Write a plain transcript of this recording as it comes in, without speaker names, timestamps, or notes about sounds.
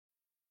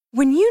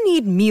When you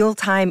need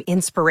mealtime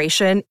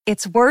inspiration,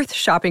 it's worth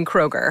shopping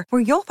Kroger,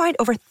 where you'll find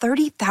over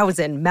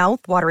 30,000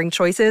 mouth-watering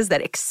choices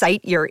that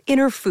excite your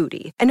inner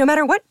foodie. And no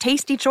matter what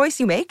tasty choice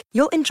you make,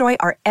 you'll enjoy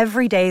our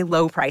everyday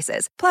low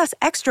prices, plus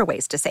extra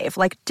ways to save,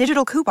 like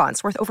digital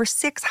coupons worth over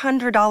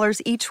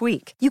 $600 each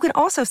week. You can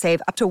also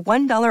save up to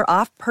 $1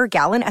 off per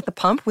gallon at the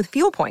pump with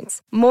fuel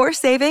points. More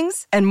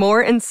savings and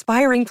more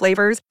inspiring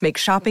flavors make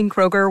shopping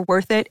Kroger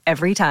worth it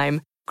every time.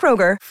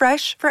 Kroger,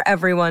 fresh for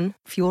everyone.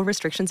 Fuel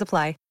restrictions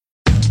apply.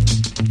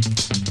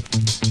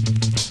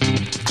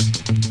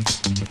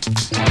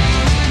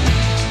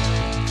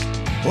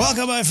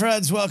 Welcome, my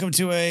friends. Welcome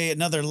to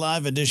another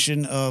live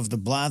edition of The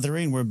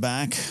Blathering. We're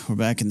back. We're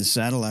back in the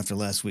saddle after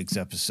last week's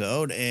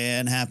episode,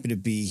 and happy to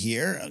be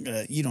here.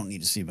 You don't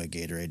need to see my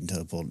Gatorade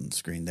until I pull it on the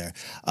screen there.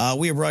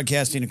 We are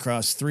broadcasting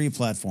across 3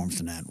 platforms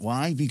tonight.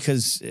 Why?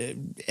 Because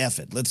F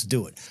it. Let's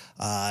do it.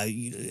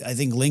 I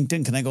think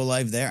LinkedIn, can I go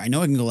live there? I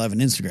know I can go live on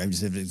Instagram.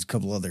 Just have a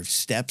couple other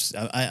steps.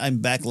 I'm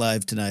back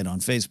live tonight on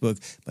Facebook,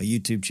 my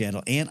YouTube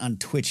channel, and on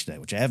Twitch tonight,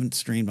 which I haven't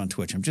streamed on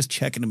Twitch. I'm just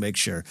checking to make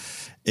sure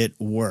it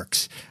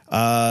works.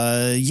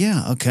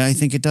 Yeah, okay, I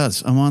think it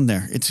does. I'm on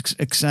there. It's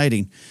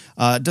exciting.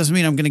 It doesn't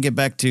mean I'm going to get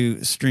back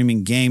to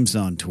streaming games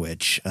on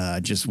Twitch. I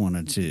just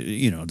wanted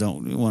to,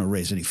 don't want to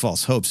raise any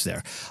false hopes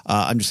there.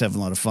 I'm just having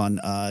a lot of fun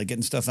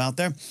getting stuff out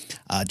there.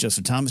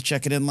 Joseph Thomas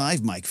checking in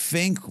live. Mike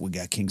Fink. We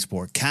got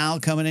Kingsport Cal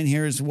coming in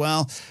here as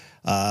well.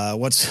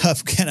 What's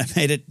up, Ken? I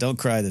made it. Don't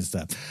cry this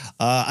time.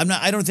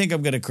 I don't think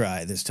I'm going to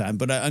cry this time,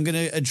 but I'm going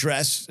to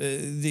address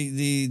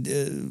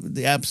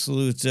the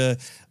absolute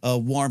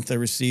warmth I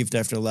received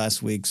after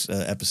last week's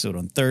episode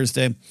on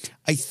Thursday.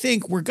 I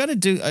think we're going to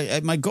do.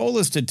 My goal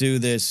is to do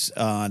this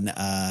on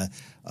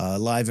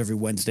live every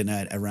Wednesday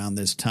night around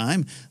this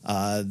time.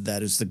 That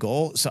is the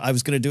goal. So I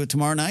was going to do it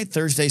tomorrow night.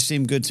 Thursday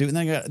seemed good too,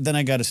 and then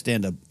I got a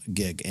stand-up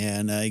gig,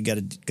 and you got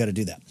to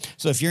do that.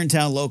 So if you're in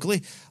town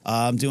locally,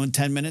 I'm doing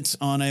 10 minutes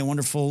on a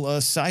wonderful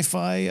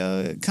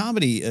sci-fi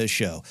comedy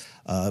show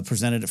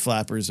presented at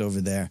Flappers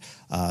over there.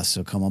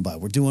 So come on by.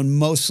 We're doing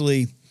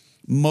mostly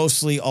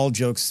all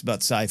jokes about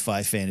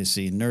sci-fi,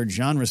 fantasy, and nerd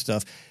genre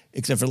stuff.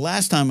 Except for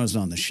last time I was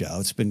on the show,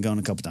 it's been going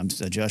a couple times.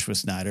 Joshua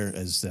Snyder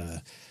is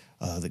the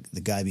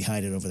guy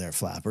behind it over there at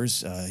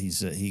Flappers.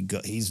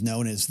 He's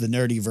known as the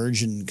nerdy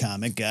virgin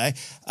comic guy.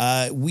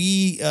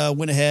 We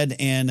went ahead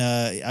and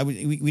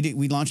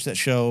we launched that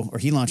show, or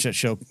he launched that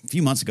show a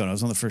few months ago, and I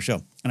was on the first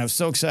show, and I was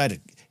so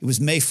excited. It was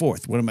May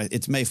 4th.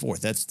 It's May 4th.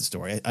 That's the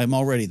story. I'm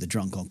already the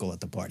drunk uncle at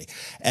the party.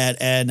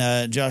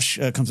 And Josh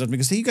comes up to me and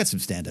goes, "Hey, you got some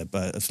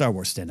stand-up, Star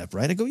Wars stand-up,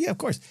 right?" I go, "Yeah, of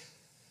course.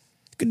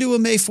 You could do a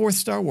May 4th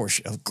Star Wars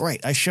show."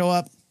 Great. I show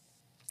up.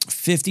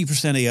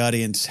 50% of the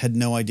audience had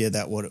no idea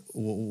that's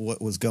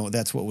what was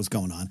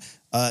going on.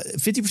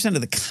 50%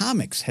 of the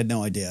comics had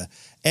no idea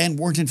and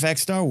weren't in fact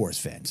Star Wars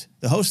fans.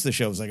 The host of the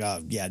show was like,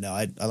 "Oh yeah, no,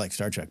 I like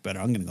Star Trek better.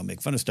 I'm going to go make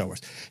fun of Star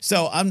Wars."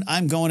 So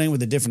I'm going in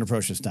with a different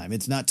approach this time.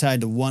 It's not tied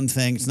to one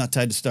thing. It's not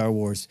tied to Star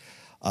Wars.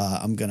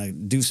 I'm going to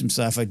do some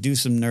sci-fi, do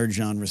some nerd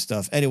genre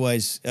stuff.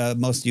 Anyways,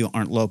 most of you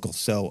aren't local,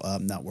 so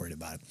I'm not worried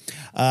about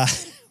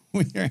it.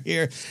 We are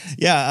here.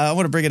 Yeah, I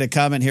want to bring in a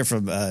comment here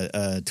from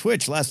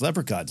Twitch. Last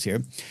Leprechaun's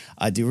here.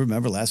 I do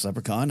remember Last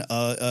Leprechaun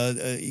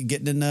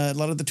getting in a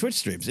lot of the Twitch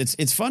streams.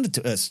 It's fun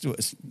to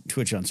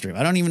Twitch on stream.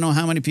 I don't even know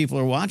how many people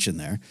are watching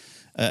there.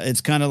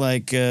 It's kind of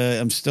like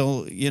I'm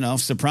still,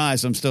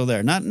 surprised I'm still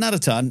there. Not a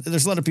ton.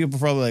 There's a lot of people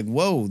probably like,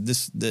 "Whoa,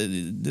 this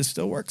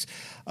still works."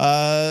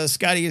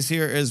 Scotty is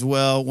here as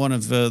well, one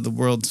of the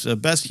world's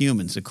best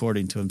humans,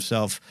 according to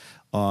himself,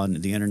 on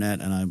the internet,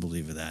 and I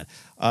believe in that.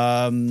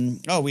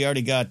 We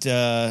already got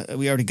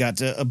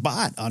a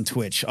bot on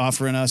Twitch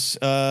offering us,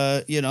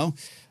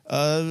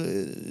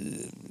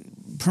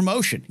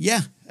 promotion. Yeah,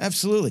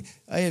 absolutely.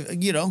 I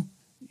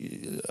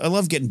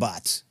love getting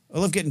bots. I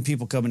love getting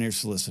people coming here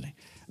soliciting.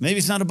 Maybe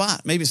it's not a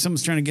bot. Maybe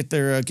someone's trying to get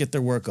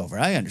their work over.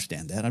 I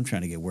understand that. I'm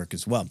trying to get work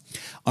as well.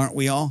 Aren't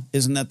we all?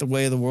 Isn't that the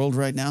way of the world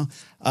right now?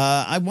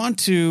 I want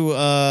to,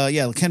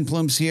 Ken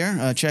Plum's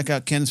here. Check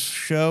out Ken's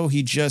show.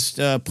 He just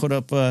put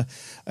up an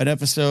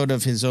episode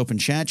of his open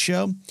chat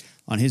show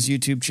on his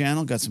YouTube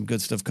channel. Got some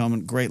good stuff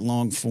coming. Great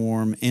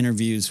long-form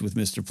interviews with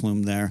Mr.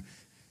 Plum there.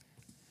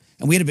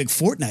 And we had a big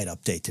Fortnite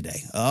update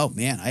today. Oh,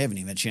 man, I haven't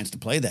even had a chance to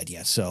play that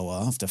yet. So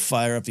I'll have to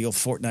fire up the old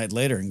Fortnite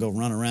later and go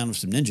run around with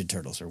some Ninja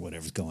Turtles or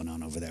whatever's going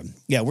on over there.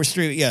 Yeah, we're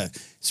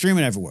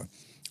streaming everywhere.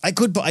 I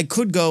could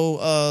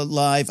go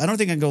live. I don't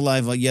think I can go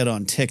live yet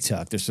on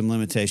TikTok. There's some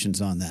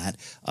limitations on that.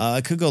 I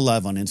could go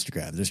live on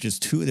Instagram.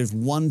 There's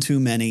one too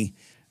many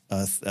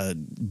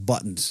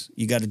buttons.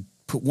 You got to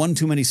put one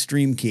too many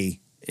stream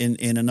key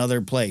in another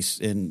place.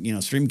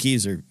 And, stream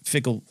keys are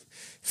fickle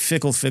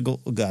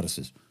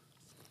goddesses.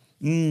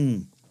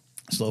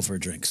 Slow for a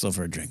drink.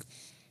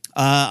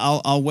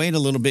 I'll wait a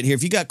little bit here.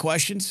 If you got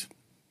questions,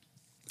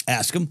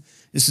 ask them.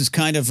 This is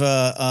kind of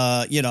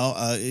ask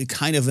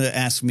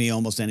me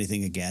almost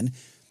anything again.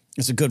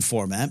 It's a good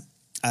format.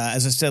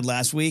 As I said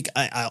last week,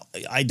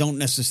 I don't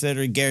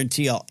necessarily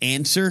guarantee I'll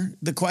answer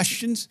the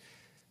questions,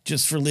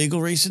 just for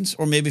legal reasons,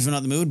 or maybe if you're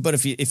not in the mood. But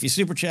if you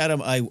super chat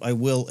them, I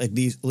will at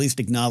least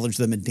acknowledge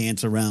them and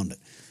dance around it.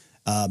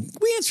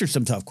 We answered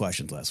some tough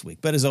questions last week,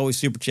 but as always,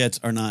 super chats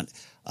are not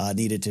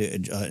needed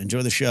to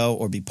enjoy the show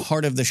or be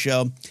part of the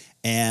show.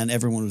 And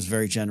everyone was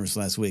very generous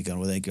last week. I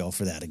want to thank you all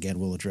for that. Again,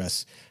 we'll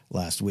address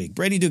last week.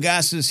 Brady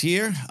Dugas is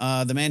here,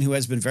 the man who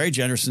has been very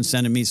generous in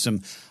sending me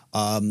some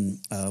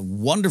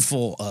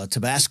wonderful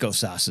Tabasco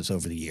sauces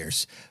over the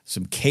years,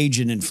 some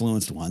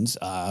Cajun-influenced ones.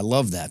 I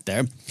love that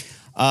there.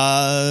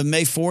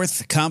 May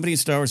 4th, comedy and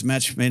Star Wars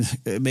match made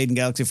in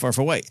Galaxy Far,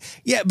 Far Away.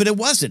 Yeah, but it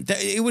wasn't.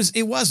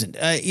 It wasn't.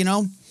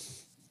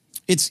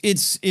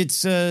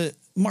 It's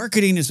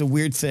marketing is a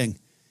weird thing.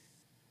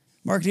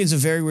 Marketing is a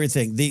very weird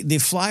thing. The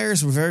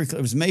flyers were it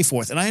was May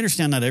 4th, and I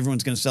understand not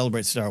everyone's going to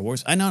celebrate Star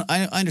Wars. I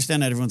understand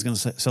not everyone's going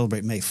to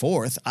celebrate May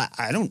 4th.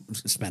 I don't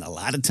spend a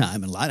lot of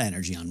time and a lot of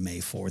energy on May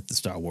 4th, the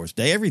Star Wars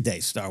Day. Every day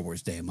is Star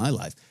Wars Day in my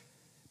life.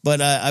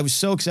 But I was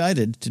so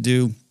excited to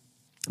do,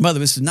 by the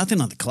way, this is nothing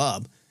on the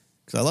club,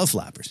 because I love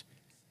Flappers.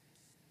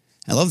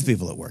 I love the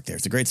people that work there.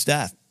 It's a great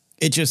staff.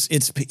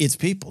 It's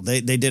people.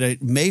 They did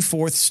a May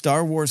 4th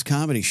Star Wars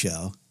comedy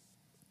show,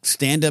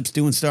 stand-ups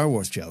doing Star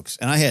Wars jokes.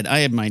 And I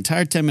had my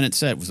entire 10-minute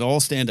set was all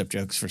stand-up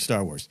jokes for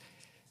Star Wars.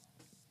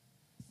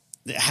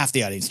 Half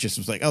the audience just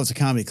was like, "Oh, it's a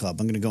comedy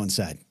club. I'm going to go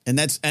inside." And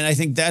I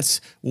think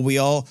that's what we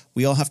all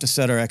have to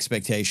set our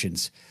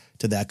expectations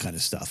to that kind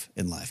of stuff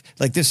in life.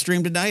 Like this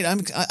stream tonight,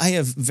 I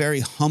have very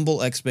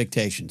humble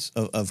expectations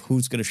of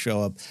who's going to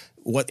show up,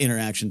 what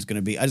interaction's going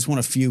to be. I just want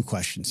a few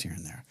questions here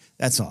and there.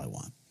 That's all I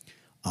want.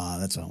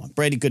 That's all I want.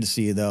 Brady, good to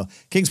see you, though.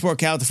 Kingsport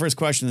Cow, the first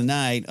question of the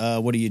night.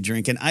 What are you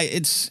drinking?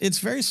 It's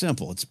very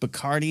simple. It's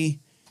Bacardi.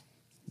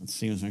 Let's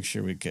see. Let's make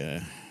sure we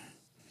can.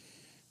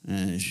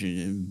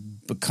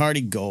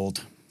 Bacardi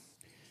Gold.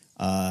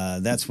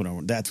 That's what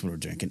we're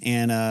drinking.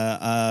 And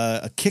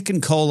a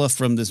Kickin' Cola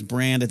from this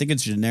brand. I think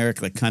it's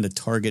generic, like kind of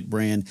Target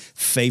brand.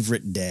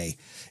 Favorite Day.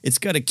 It's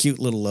got a cute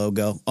little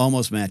logo.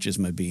 Almost matches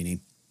my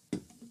beanie.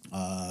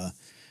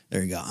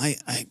 There you go.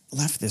 I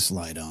left this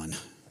light on.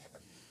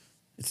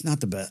 It's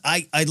not the best.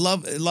 I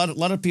love a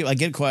lot of people.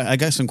 I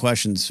got some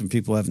questions from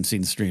people who haven't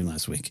seen the stream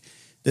last week.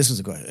 This is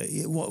a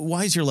question.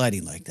 Why is your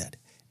lighting like that?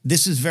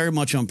 This is very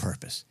much on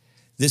purpose.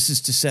 This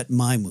is to set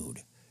my mood.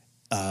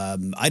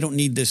 I don't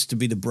need this to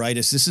be the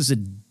brightest. This is a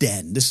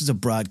den. This is a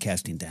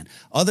broadcasting den.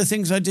 Other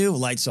things I do,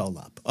 lights all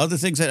up. Other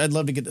things I'd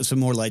love to get some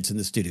more lights in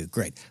the studio.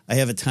 Great. I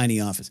have a tiny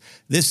office.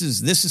 This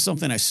is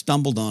something I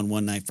stumbled on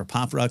one night for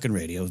Pop Rockin'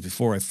 Radio. It was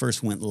before I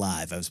first went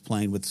live. I was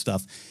playing with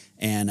stuff,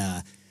 and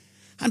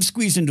I'm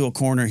squeezed into a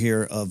corner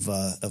here of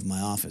my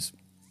office,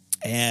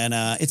 and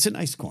it's a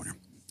nice corner.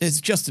 It's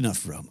just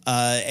enough room.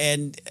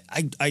 And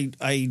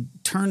I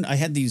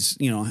had these,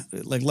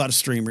 like a lot of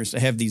streamers. I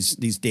have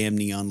these damn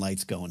neon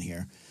lights going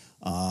here.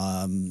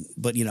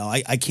 But,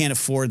 I can't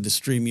afford the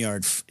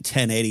StreamYard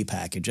 1080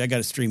 package. I got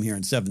to stream here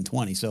in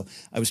 720. So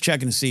I was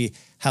checking to see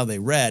how they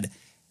read,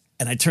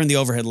 and I turned the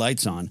overhead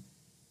lights on.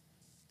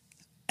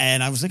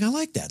 And I was like, I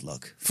like that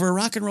look. For a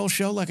rock and roll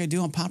show like I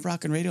do on Pop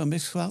Rockin' Radio and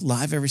Mixcloud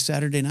live every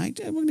Saturday night,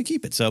 we're going to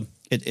keep it. So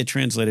it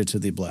translated to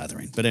the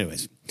Blathering. But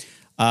anyways,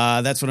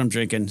 that's what I'm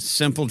drinking.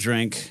 Simple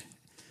drink.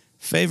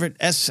 Favorite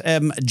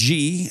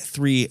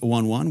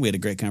SMG311. We had a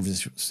great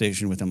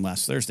conversation with him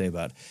last Thursday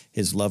about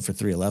his love for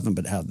 311,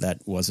 but how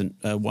that wasn't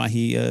why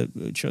he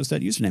chose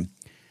that username.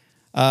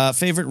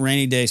 Favorite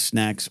rainy day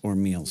snacks or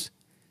meals.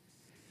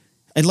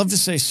 I'd love to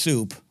say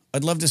soup.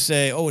 I'd love to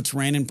say, oh, it's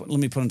raining. Let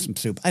me put in some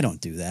soup. I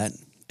don't do that.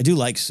 I do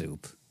like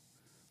soup.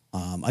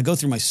 I go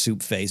through my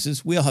soup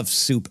phases. We all have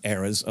soup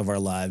eras of our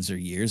lives or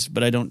years,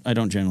 but I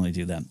don't generally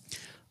do that.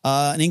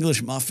 An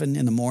English muffin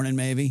in the morning,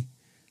 maybe.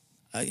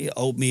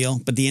 Oatmeal,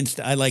 but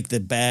I like the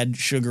bad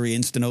sugary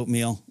instant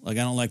oatmeal. Like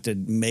I don't like to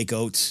make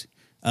oats.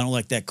 I don't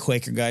like that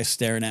Quaker guy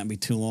staring at me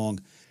too long.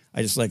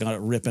 I just like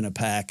ripping a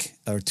pack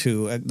or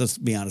two. Let's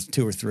be honest,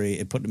 2 or 3,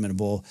 and putting them in a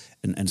bowl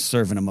and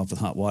serving them up with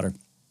hot water.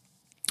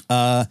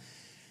 And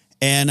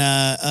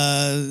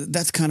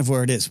that's kind of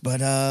where it is.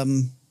 But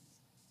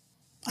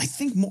I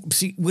think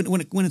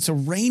when it's a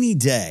rainy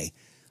day,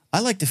 I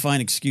like to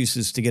find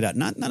excuses to get out.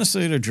 Not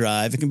necessarily to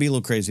drive. It can be a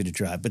little crazy to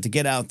drive, but to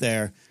get out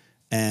there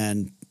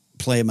and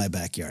play in my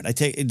backyard.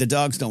 The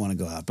dogs don't want to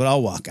go out, but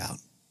I'll walk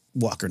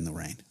in the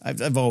rain.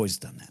 I've always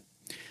done that.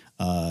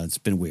 It's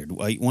been weird.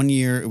 One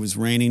year it was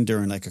raining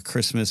during like a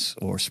Christmas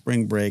or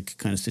spring break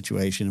kind of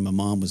situation, and my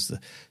mom was the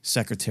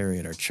secretary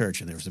at our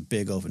church, and there was a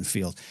big open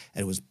field,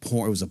 and it was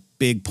a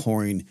big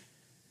pouring,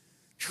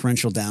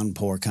 torrential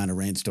downpour kind of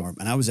rainstorm,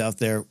 and I was out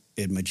there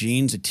in my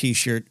jeans, a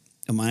T-shirt,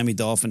 a Miami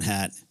Dolphin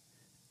hat,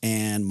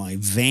 and my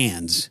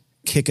Vans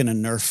kicking a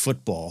Nerf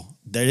football.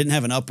 They didn't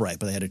have an upright,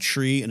 but they had a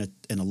tree and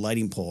a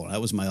lighting pole, and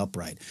that was my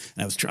upright.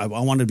 And I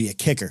wanted to be a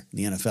kicker in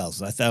the NFL,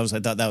 so I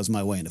thought that was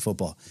my way into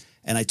football.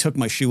 And I took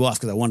my shoe off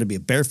because I wanted to be a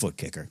barefoot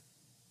kicker.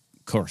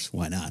 Of course,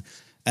 why not?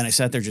 And I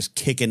sat there just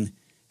kicking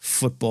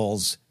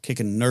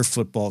Nerf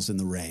footballs in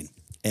the rain.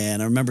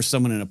 And I remember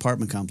someone in an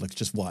apartment complex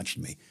just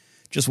watching me,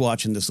 just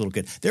watching this little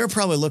kid. They were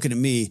probably looking at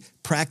me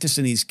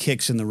practicing these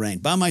kicks in the rain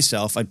by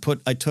myself. I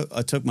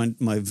took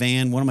my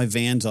van, one of my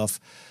vans off,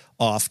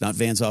 not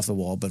vans off the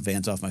wall, but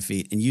vans off my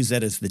feet, and used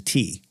that as the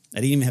tee. I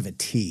didn't even have a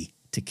tee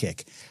to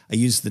kick. I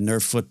used the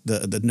Nerf foot, the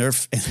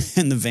Nerf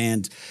and the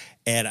van.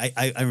 And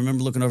I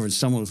remember looking over and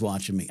someone was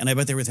watching me. And I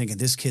bet they were thinking,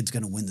 this kid's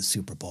going to win the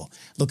Super Bowl.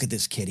 Look at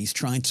this kid. He's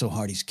trying so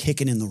hard. He's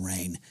kicking in the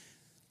rain.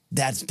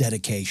 That's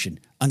dedication.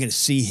 I'm going to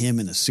see him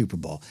in the Super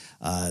Bowl.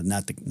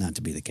 Not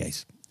to be the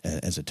case,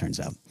 as it turns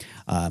out.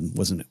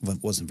 Wasn't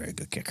a very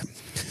good kicker.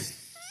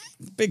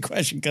 Big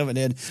question coming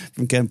in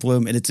from Ken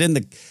Plume. And it's in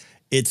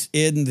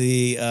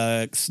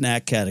the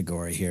snack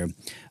category here.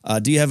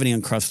 Do you have any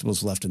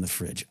Uncrustables left in the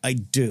fridge? I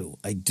do.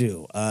 I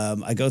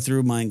go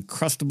through my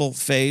Uncrustable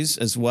phase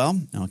as well.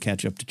 I'll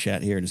catch up to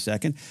chat here in a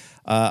second.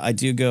 I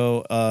do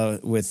go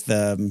with...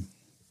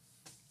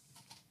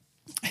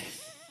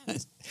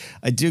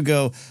 I do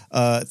go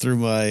through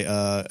my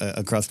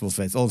Uncrustable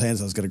phase. Old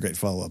Hansel's got a great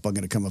follow-up. I'm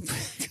going to come up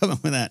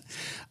with that.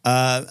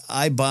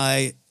 I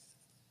buy...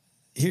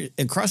 Here,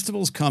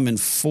 Uncrustables come in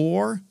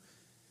 4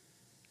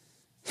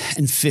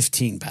 and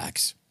 15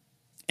 packs.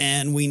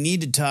 And we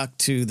need to talk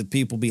to the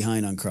people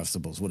behind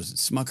Uncrustables. What is it,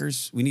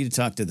 Smuckers? We need to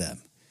talk to them.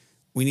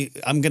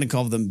 I'm going to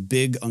call them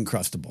Big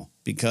Uncrustable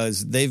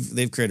because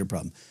they've created a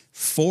problem.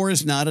 4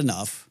 is not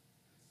enough.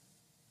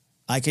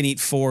 I can eat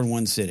 4 in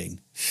one sitting.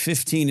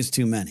 15 is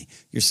too many.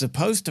 You're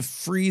supposed to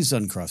freeze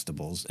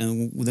Uncrustables,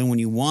 and then when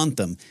you want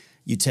them,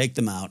 you take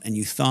them out and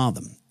you thaw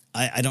them.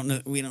 I don't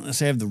know. We don't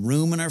necessarily have the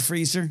room in our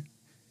freezer,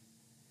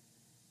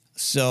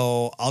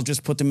 so I'll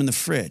just put them in the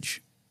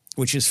fridge,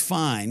 which is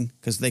fine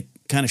because they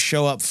kind of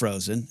show up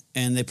frozen,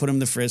 and they put them in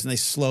the fridge, and they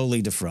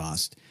slowly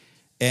defrost.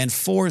 And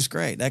 4 is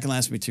great. That can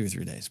last me 2 or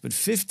 3 days. But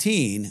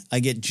 15, I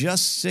get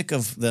just sick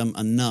of them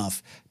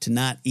enough to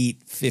not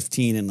eat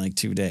 15 in like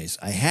 2 days.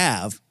 I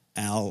have,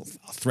 and I'll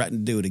threaten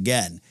to do it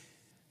again.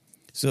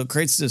 So it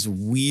creates this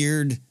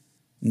weird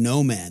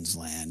no man's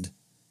land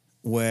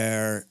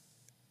where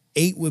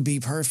 8 would be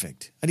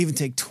perfect. I'd even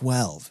take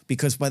 12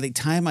 because by the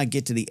time I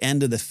get to the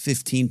end of the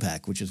 15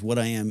 pack, which is what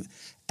I am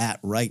at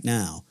right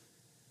now,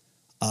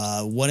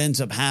 what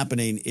ends up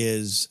happening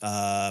is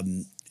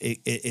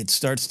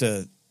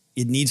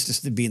it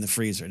needs to be in the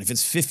freezer. And if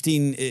it's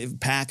 15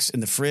 packs in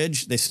the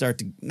fridge, they start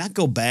to not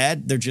go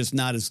bad. They're just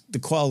the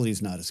quality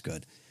is not as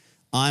good.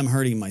 I'm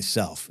hurting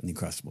myself in the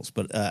Uncrustables.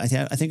 But I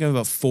think I have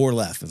about 4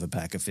 left of a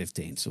pack of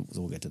 15. So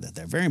we'll get to that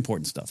there. Very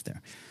important stuff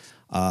there.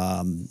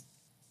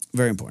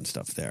 Very important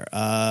stuff there.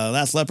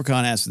 Last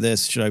Leprechaun asked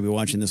this: should I be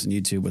watching this on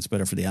YouTube? What's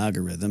better for the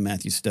algorithm?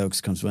 Matthew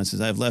Stokes comes to and says,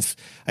 I have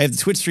the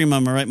Twitch stream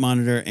on my right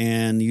monitor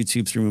and the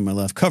YouTube stream on my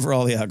left. Cover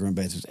all the algorithm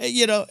bases.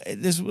 Hey,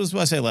 this was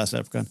what I said last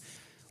Leprechaun.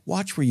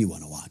 Watch where you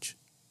want to watch.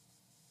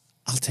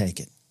 I'll take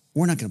it.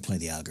 We're not going to play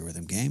the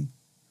algorithm game.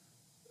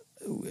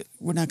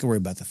 We're not going to worry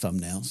about the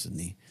thumbnails and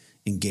the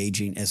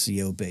engaging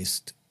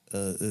SEO-based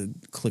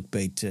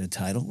clickbait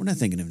title. We're not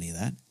thinking of any of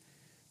that.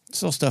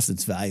 It's all stuff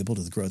that's valuable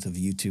to the growth of a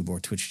YouTube or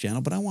Twitch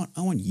channel, but I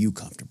want you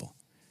comfortable.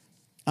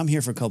 I'm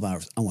here for a couple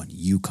hours. I want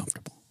you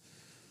comfortable.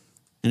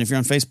 And if you're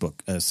on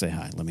Facebook, say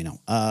hi. Let me know.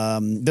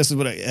 This is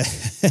what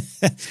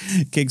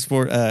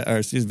Kingsport,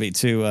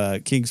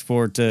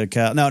 Kingsport,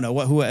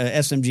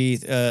 SMG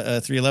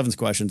 311's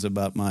questions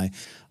about my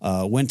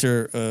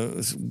winter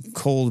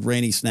cold,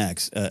 rainy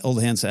snacks.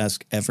 Old Hands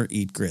ask, ever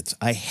eat grits?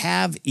 I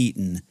have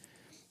eaten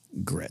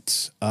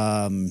grits.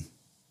 I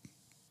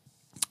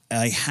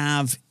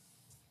have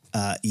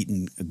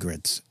eaten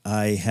grits.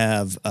 I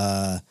have,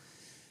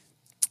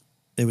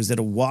 it was at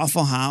a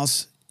Waffle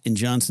House in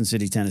Johnson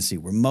City, Tennessee,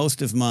 where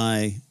most of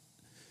my,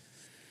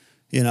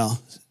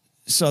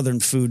 Southern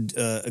food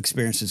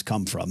experiences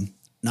come from,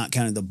 not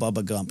counting the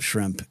Bubba Gump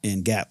shrimp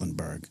in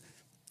Gatlinburg.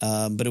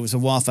 But it was a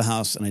Waffle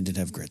House, and I did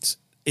have grits.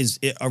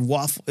 A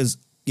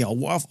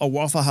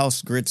Waffle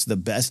House grits the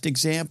best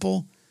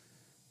example?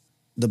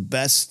 The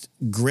best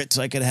grits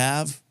I could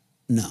have?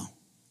 No.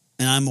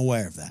 And I'm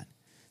aware of that.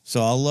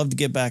 So I'll love to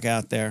get back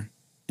out there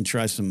and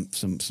try some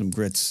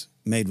grits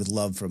made with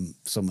love from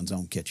someone's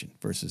own kitchen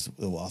versus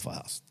the Waffle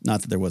House.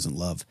 Not that there wasn't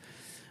love.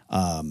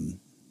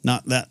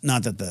 Not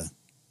that the,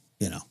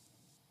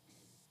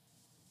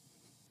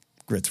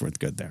 grits weren't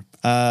good there.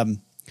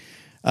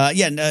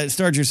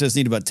 Star-Drew says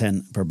need about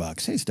 10 per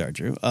box. Hey,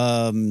 Star-Drew.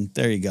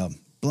 There you go.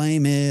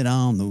 Blame it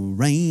on the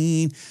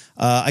rain.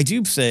 I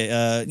do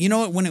say, you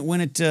know what,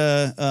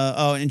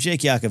 and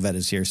Jake Yakovet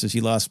is here, says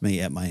he lost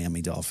me at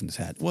Miami Dolphins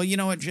hat. Well, you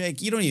know what,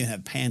 Jake? You don't even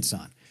have pants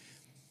on.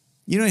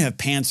 You don't even have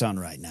pants on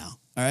right now.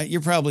 All right?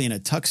 You're probably in a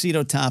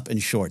tuxedo top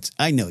and shorts.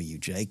 I know you,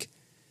 Jake.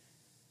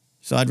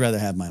 So I'd rather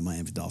have my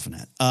Miami Dolphin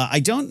hat. I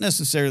don't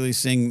necessarily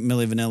sing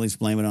Milli Vanilli's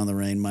Blame It on the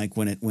Rain, Mike,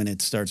 when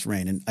it starts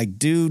raining. I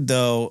do,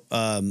 though,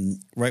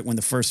 right when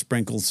the first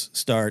sprinkles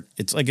start.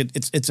 It's like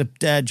it's a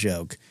dad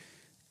joke,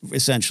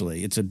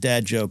 essentially. It's a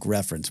dad joke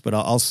reference, but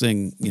I'll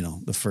sing,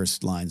 the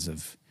first lines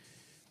of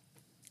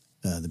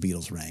the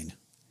Beatles' Rain.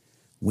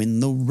 When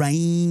the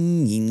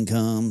rain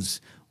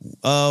comes.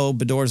 Oh,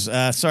 Bedor's.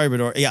 Sorry,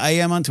 Bedor. Yeah, I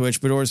am on Twitch.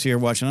 Bedor's here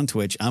watching on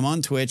Twitch. I'm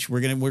on Twitch.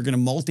 We're gonna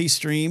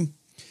multi-stream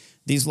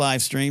these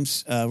live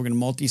streams. We're going to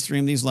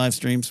multi-stream these live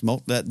streams,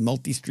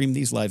 multi-stream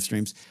these live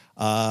streams.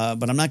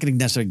 But I'm not going to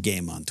necessarily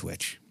game on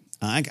Twitch.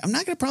 I'm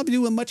not going to probably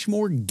do a much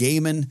more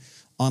gaming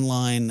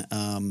online.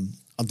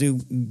 I'll do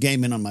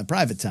gaming on my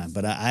private time,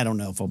 but I don't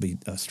know if I'll be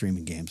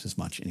streaming games as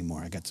much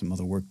anymore. I got some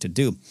other work to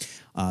do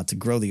to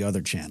grow the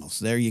other channels.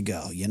 There you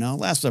go.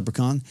 Last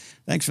Leprechaun.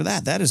 Thanks for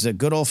that. That is a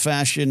good old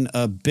fashioned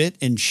bit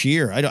and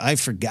cheer. I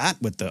forgot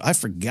I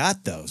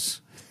forgot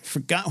those.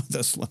 Forgot what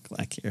those look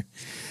like here.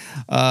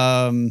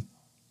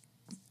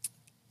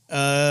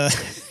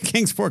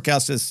 King's Pork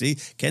House says, see,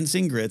 Ken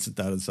sing grits and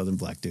thought of the Southern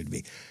Black Dude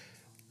be.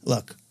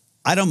 Look,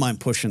 I don't mind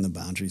pushing the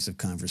boundaries of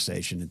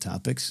conversation and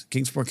topics.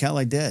 King's Pork Hell,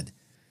 I did.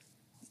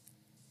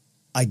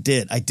 I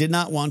did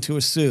not want to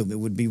assume. It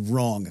would be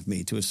wrong of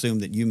me to assume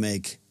that you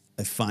make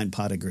a fine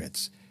pot of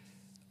grits.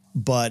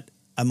 But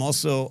I'm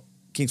also,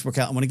 King's Pork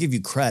Hell, I want to give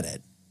you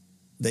credit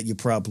that you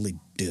probably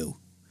do.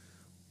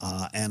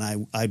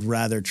 And I'd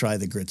rather try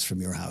the grits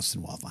from your house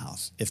than Waffle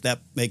House. If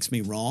that makes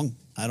me wrong,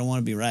 I don't want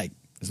to be right,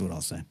 is what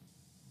I'll say.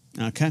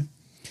 Okay.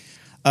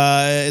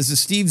 Is the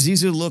Steve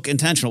Zissou look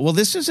intentional? Well,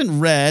 this isn't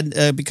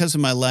red because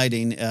of my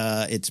lighting.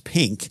 It's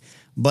pink,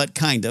 but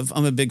kind of.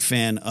 I'm a big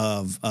fan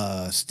of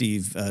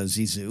Steve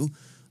Zissou,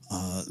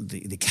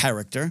 the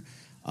character,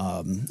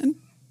 and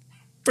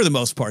for the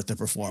most part, the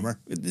performer.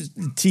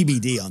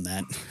 TBD on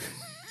that.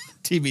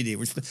 TBD.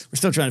 We're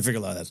still trying to figure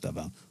a lot of that stuff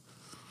out.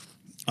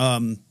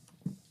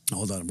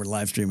 Hold on, we're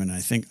live streaming. And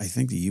I think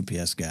the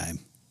UPS guy.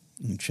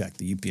 Let me check.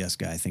 The UPS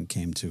guy, I think,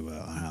 came to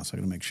our house. I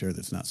got to make sure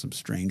there's not some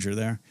stranger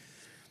there,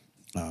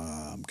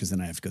 because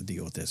then I have to go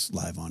deal with this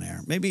live on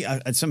air. Maybe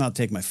I'd somehow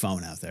take my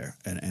phone out there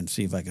and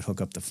see if I could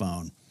hook up the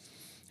phone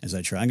as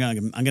I try.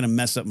 I'm gonna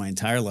mess up my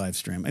entire live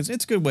stream. It's a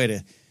good way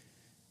to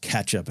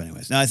catch up,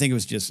 anyways. No, I think it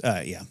was just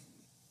yeah.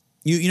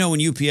 You know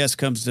when UPS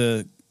comes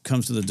to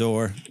the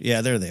door,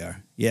 yeah, there they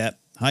are. Yeah,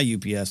 hi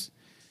UPS.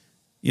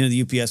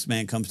 The UPS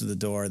man comes to the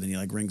door, then he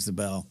rings the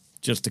bell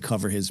just to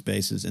cover his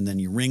bases, and then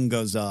your ring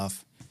goes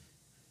off,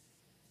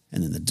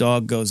 and then the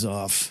dog goes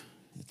off.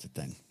 It's a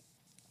thing.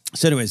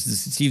 So anyways,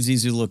 does Steve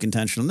Zissou look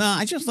intentional? No,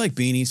 I just like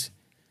beanies.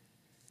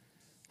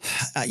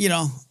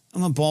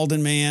 I'm a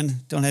balding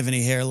man, don't have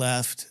any hair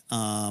left.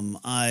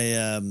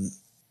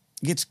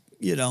 It's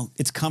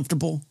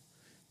comfortable.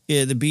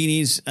 Yeah, the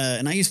beanies,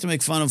 and I used to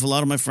make fun of a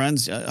lot of my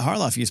friends.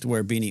 Harloff used to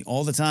wear a beanie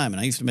all the time, and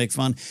I used to make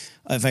fun.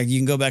 In fact, you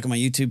can go back on my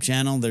YouTube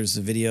channel. There's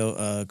a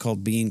video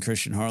called Being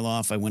Christian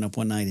Harloff. I went up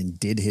one night and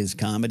did his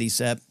comedy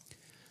set.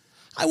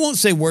 I won't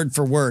say word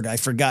for word. I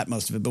forgot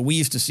most of it, but we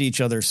used to see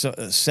each other's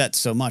sets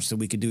so much that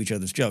we could do each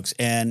other's jokes.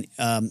 And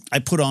I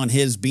put on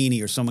his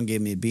beanie, or someone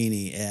gave me a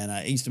beanie, and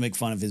I used to make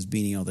fun of his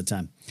beanie all the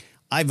time.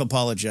 I've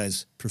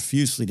apologized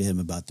profusely to him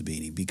about the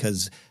beanie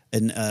because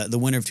in the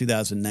winter of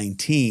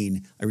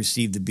 2019, I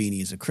received the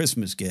beanie as a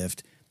Christmas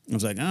gift. I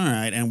was like, all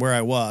right. And where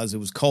I was, it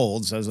was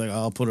cold. So I was like,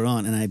 I'll put it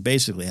on. And I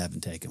basically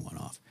haven't taken one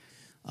off.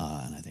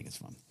 And I think it's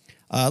fun.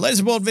 Latest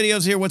and bold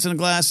videos here. What's in the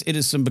glass? It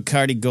is some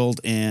Bacardi Gold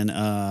and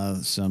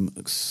some,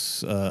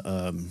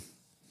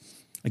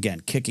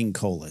 again, Kicking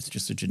Cola. It's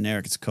just a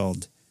generic. It's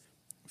called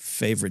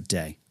Favorite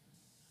Day.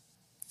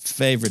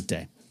 Favorite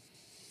Day.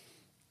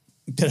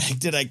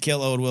 Did I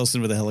kill Owen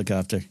Wilson with a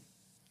helicopter?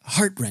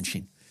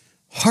 Heart-wrenching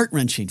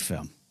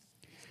film.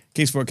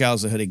 King's Pork Cow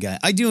is a hoodie guy.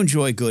 I do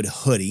enjoy a good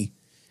hoodie.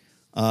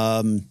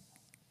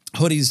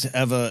 Hoodies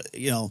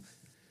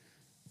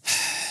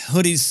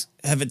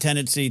have a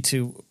tendency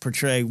to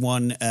portray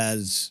one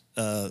as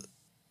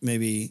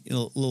maybe a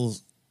little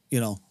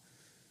bit on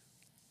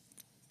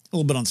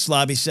the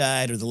slobby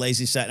side or the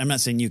lazy side. I'm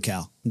not saying you,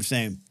 Cal. I'm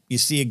saying you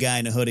see a guy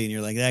in a hoodie and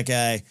you're like, that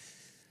guy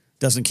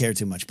doesn't care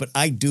too much. But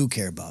I do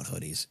care about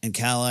hoodies. And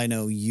Cal, I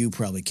know you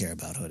probably care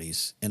about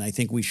hoodies. And I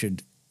think we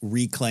should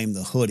reclaim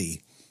the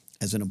hoodie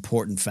as an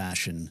important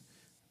fashion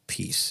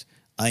piece.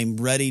 I'm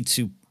ready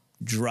to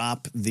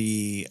drop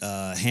the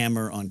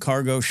hammer on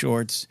cargo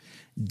shorts.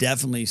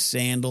 Definitely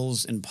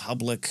sandals in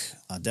public.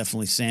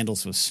 Definitely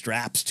sandals with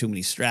straps. Too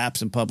many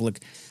straps in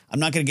public. I'm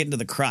not going to get into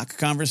the Croc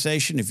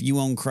conversation. If you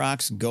own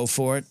Crocs, go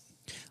for it.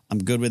 I'm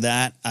good with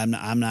that.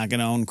 I'm not going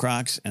to own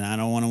Crocs, and I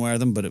don't want to wear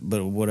them. But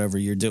whatever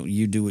you're doing,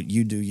 you do what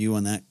you do. You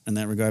in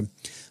that regard.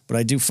 But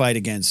I do fight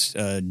against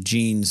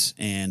jeans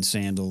and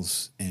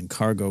sandals and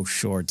cargo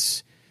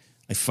shorts.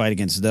 I fight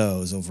against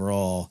those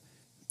overall,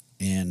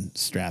 and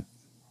strap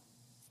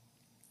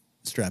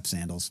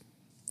sandals.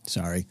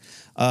 Sorry.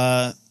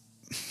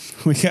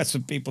 We got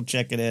some people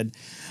checking in.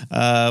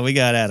 We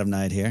got Adam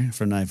Knight here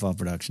from Nightfall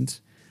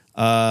Productions.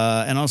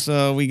 And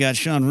also we got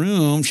Sean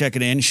Room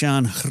checking in.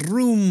 Sean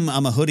Room,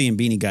 I'm a hoodie and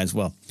beanie guy as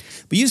well.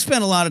 But you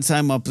spent a lot of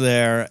time up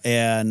there,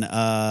 and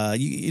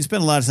you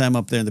spent a lot of time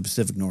up there in the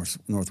Pacific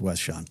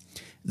Northwest, Sean.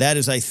 That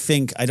is, I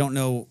think, I don't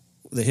know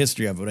the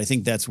history of it, but I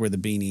think that's where the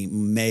beanie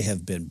may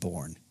have been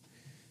born.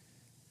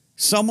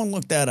 Someone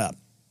look that up.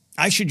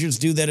 I should just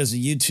do that as a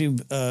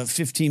YouTube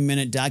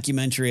 15-minute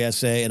documentary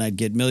essay, and I'd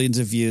get millions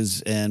of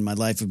views, and my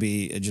life would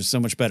be just so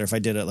much better if I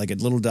did it like a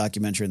little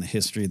documentary in the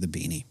history of the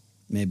beanie.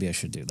 Maybe I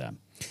should do that.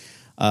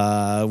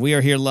 We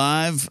are here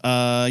live.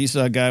 You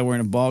saw a guy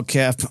wearing a ball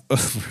cap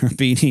over a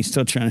beanie,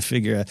 still trying to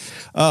figure out.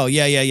 Oh,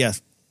 yeah.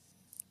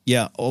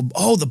 Yeah.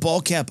 Oh, the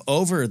ball cap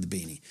over the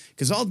beanie.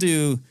 Because I'll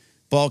do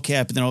ball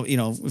cap, and then I'll,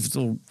 if it's a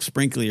little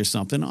sprinkly or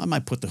something, I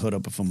might put the hood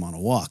up if I'm on a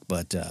walk,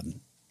 but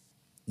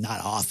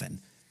not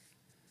often.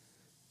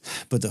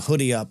 But the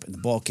hoodie up and the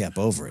ball cap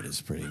over it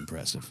is pretty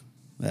impressive.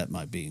 That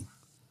might be.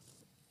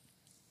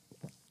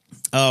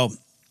 Oh,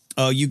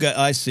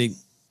 I see.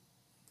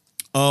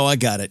 Oh, I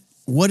got it.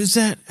 What is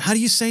that? How do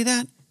you say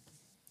that?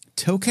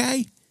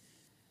 Tokay?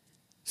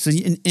 So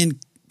in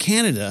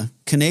Canada,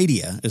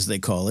 as they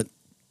call it,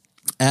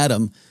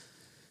 Adam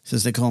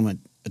says they call him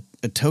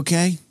a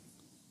tokay.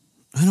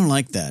 I don't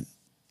like that.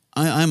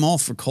 I'm all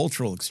for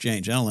cultural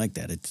exchange. I don't like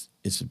that.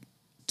 It's a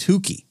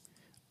tukey.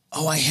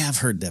 Oh, I have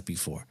heard that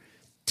before.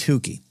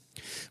 Tukey.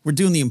 We're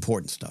doing the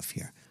important stuff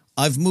here.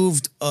 I've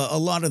moved a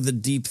lot of the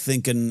deep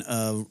thinking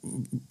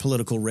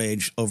political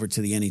rage over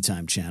to the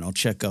Anytime channel.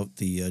 Check out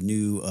the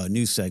new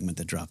news segment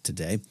that dropped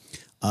today.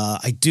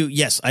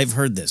 Yes, I've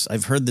heard this.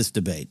 I've heard this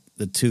debate,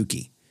 the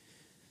Tukey.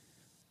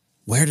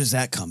 Where does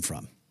that come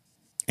from?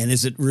 And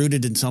is it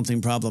rooted in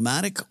something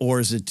problematic, or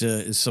is it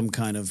is some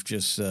kind of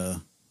just,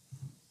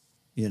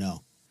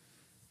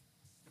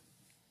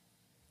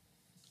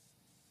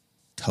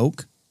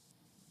 toke?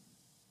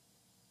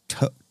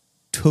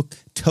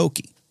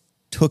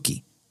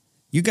 Tookie.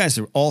 You guys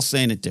are all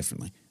saying it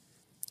differently.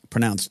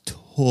 Pronounced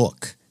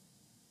took.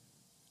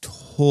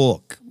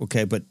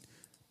 Okay, but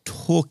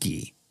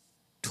tookie.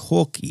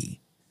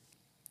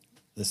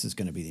 This is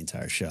going to be the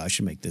entire show. I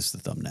should make this the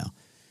thumbnail.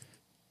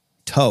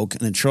 Toke,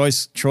 and then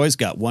Troy's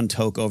got one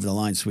toke over the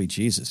line. Sweet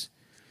Jesus.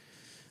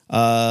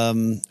 A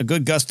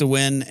good gust of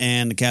wind,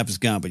 and the cap is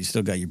gone, but you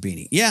still got your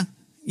beanie. Yeah.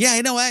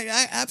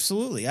 I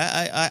absolutely.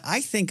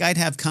 I think I'd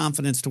have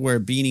confidence to wear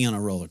a beanie on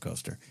a roller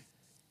coaster.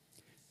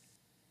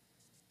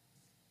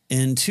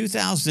 In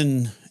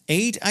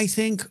 2008, I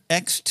think,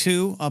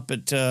 X2 up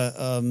at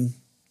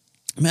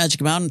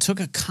Magic Mountain took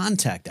a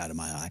contact out of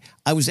my eye.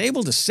 I was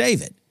able to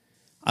save it.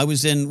 I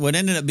was in what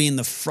ended up being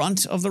the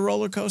front of the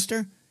roller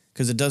coaster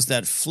because it does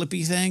that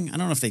flippy thing. I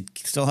don't know if they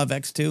still have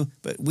X2,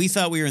 but we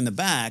thought we were in the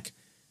back,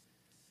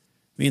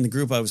 me and the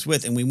group I was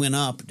with, and we went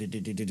up. All of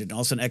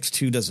a sudden,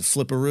 X2 does a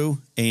flipperoo,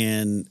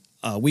 and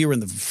we were in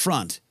the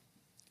front.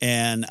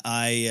 And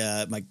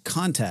my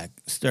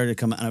contact started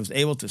coming, and I was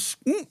able to.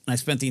 And I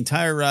spent the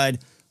entire ride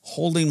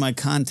holding my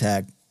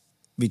contact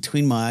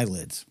between my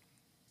eyelids.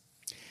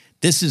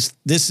 This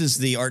is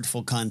the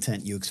artful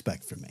content you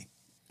expect from me.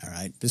 All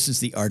right, this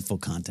is the artful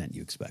content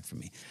you expect from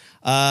me.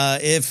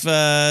 If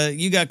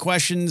you got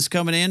questions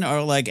coming in,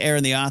 or like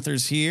Aaron, the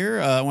author's here,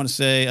 I want to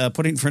say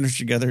putting furniture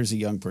together is a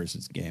young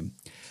person's game.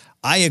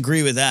 I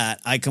agree with that.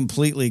 I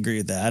completely agree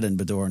with that. And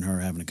Bador and her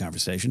are having a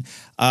conversation.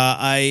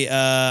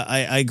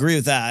 I agree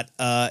with that.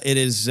 It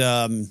is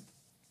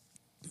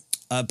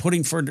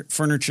putting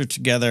furniture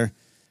together.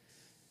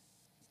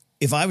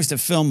 If I was to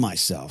film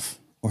myself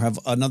or have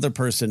another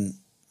person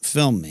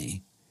film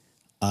me,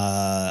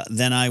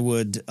 then I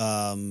would.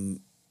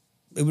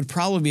 It would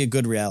probably be a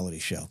good reality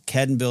show.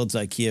 Ken builds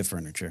IKEA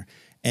furniture,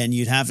 and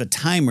you'd have a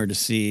timer to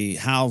see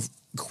how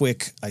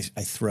quick I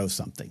throw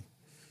something.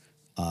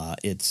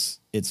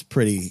 It's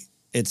pretty.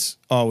 It's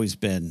always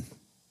been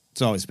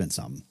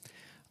something.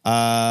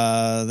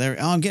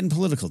 I'm getting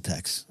political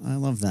texts. I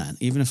love that.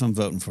 Even if I'm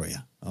voting for you.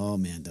 Oh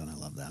man, don't I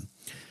love that?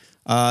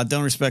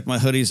 Don't respect my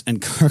hoodies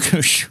and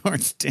cargo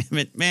shorts. Damn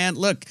it, man.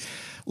 Look.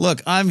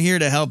 I'm here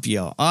to help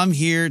you. I'm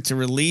here to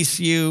release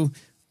you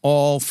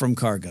all from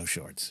cargo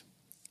shorts.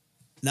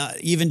 Not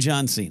even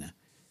John Cena.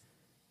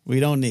 We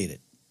don't need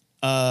it.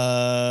 We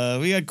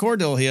got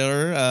Cordell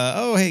here.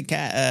 Hey,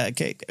 Cat.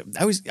 Kate.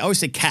 I always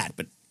say Cat,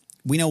 but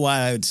we know why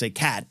I would say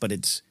Cat, but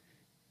it's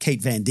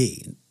Kate Van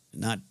D,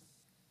 not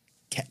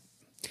Cat.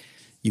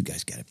 You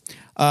guys get it.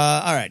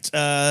 All right.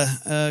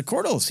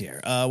 Cordell's here.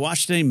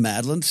 Watched any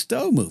Madeline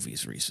Stowe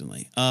movies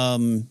recently?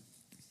 No.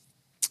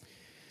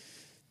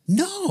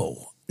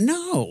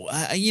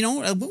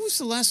 What was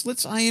the last?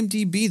 Let's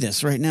IMDb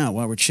this right now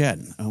while we're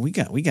chatting. We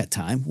got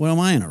time. What am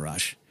I in a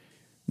rush?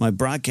 My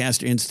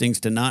broadcaster instincts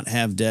to not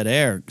have dead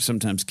air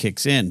sometimes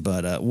kicks in.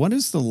 But what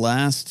is the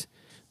last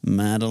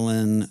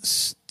Madeline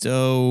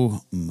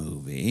Stowe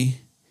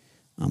movie?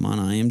 I'm on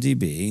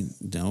IMDb.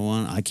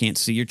 I can't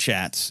see your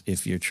chats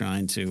if you're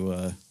trying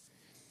to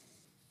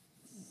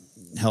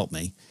help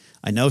me.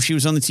 I know she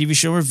was on the TV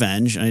show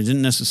Revenge. I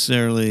didn't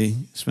necessarily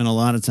spend a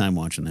lot of time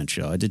watching that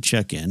show. I did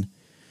check in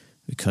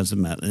because of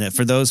Madeline.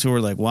 For those who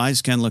are like, why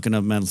is Ken looking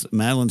up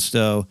Madeline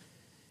Stowe?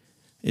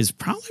 Is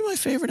probably my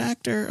favorite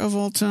actor of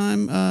all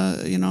time,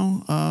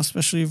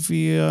 especially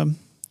the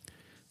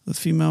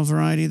female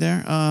variety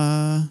there.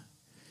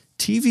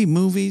 TV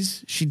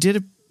movies. She did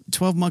a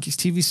 12 Monkeys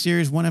TV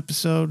series, one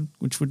episode,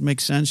 which would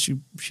make sense,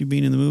 she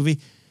being in the movie.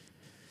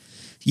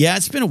 Yeah,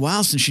 it's been a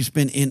while since she's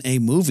been in a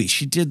movie.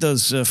 She did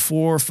those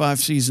 4 or 5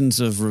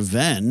 seasons of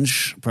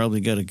Revenge. Probably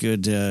got a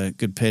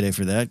good payday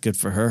for that. Good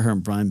for her. Her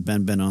and Brian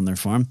Ben on their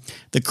farm.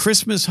 The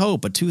Christmas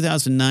Hope, a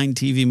 2009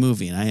 TV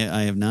movie, and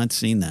I have not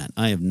seen that.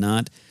 I have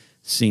not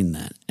seen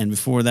that. And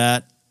before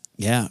that,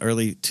 yeah,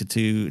 early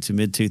to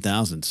mid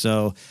 2000s.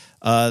 So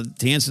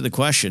to answer the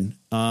question,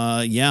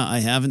 yeah, I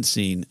haven't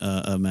seen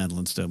a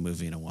Madeline Stowe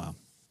movie in a while.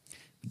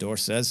 Dor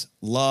says,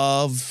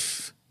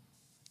 loved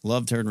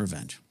her in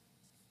Revenge.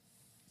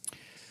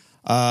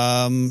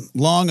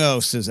 Long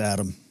O, says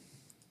Adam.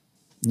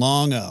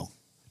 Long O.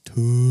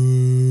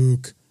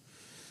 Took.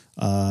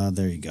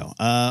 There you go.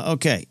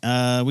 Okay,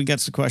 we got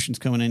some questions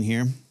coming in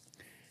here.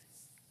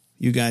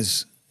 You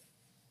guys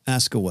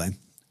ask away.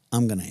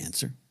 I'm going to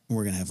answer.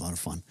 We're going to have a lot of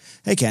fun.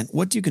 Hey, Ken,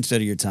 what do you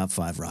consider your top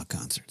 5 rock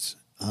concerts?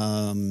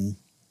 Top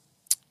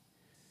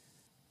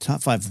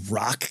 5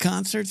 rock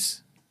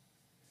concerts?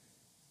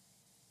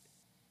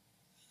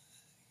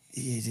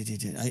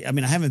 I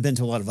mean, I haven't been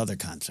to a lot of other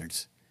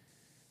concerts.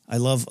 I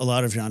love a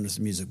lot of genres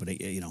of music, but, I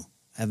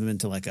haven't been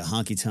to like a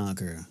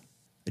honky-tonk or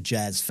a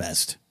jazz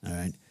fest, all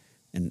right?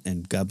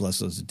 And God bless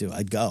those that do.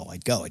 I'd go. I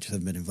just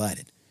haven't been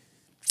invited.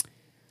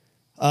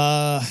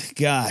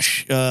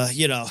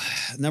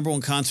 Number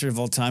one concert of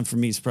all time for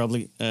me is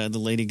probably the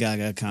Lady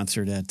Gaga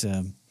concert at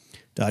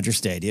Dodger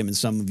Stadium. And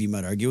some of you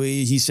might argue,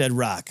 he said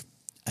rock.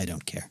 I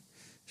don't care.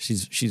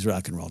 She's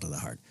rock and roll to the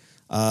heart.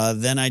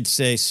 Then I'd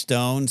say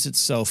Stones at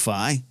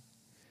SoFi.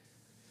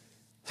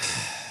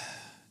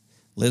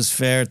 Liz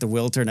Phair at the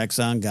Wiltern,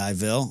 Exxon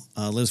Guyville.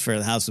 Liz Phair at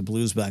the House of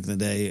Blues back in the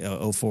day,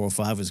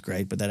 0405 was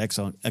great, but that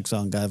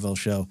Exxon Guyville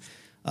show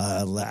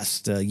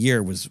last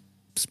year was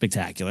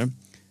spectacular.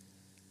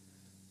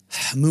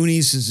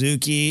 Mooney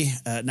Suzuki,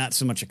 not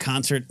so much a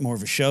concert, more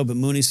of a show, but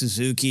Mooney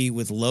Suzuki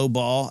with Low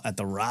Ball at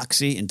the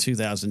Roxy in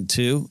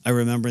 2002. I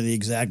remember the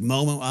exact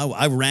moment.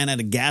 I ran out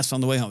of gas on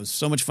the way home. It was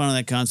so much fun on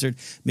that concert.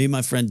 Me and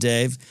my friend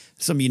Dave,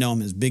 some of you know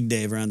him as Big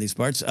Dave around these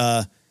parts.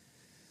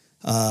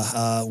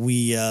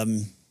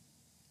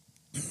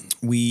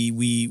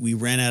 We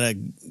ran out of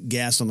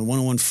gas on the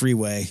 101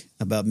 freeway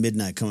about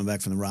midnight coming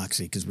back from the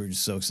Roxy because we were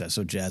just so excited,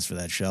 so jazzed for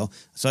that show.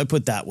 So I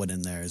put that one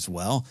in there as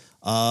well.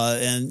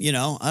 I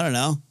don't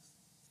know.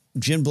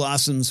 Gin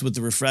Blossoms with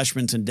the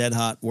Refreshments and Dead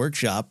Hot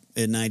Workshop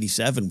in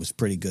 97 was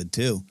pretty good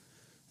too.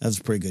 That was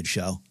a pretty good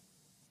show.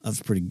 That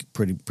was a pretty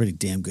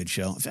damn good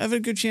show. I've had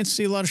a good chance to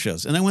see a lot of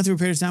shows. And I went through a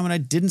period of time when I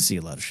didn't see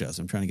a lot of shows.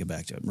 I'm trying to get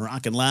back to it.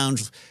 Moroccan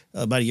Lounge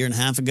about a year and a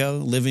half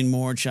ago.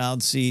 Livermore,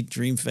 Child Seat,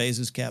 Dream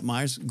Phases, Cat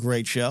Myers.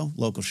 Great show,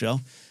 local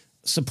show.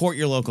 Support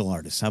your local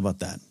artists. How about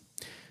that?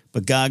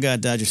 But Gaga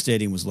at Dodger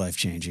Stadium was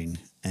life-changing.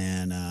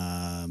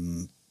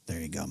 And there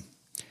you go.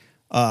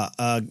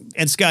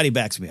 And Scotty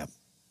backs me up.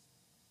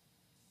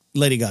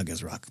 Lady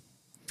Gaga's rock.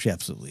 She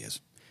absolutely is.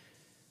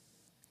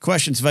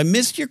 Questions. If I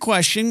missed your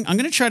question, I'm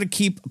going to try to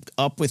keep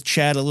up with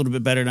chat a little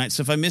bit better tonight.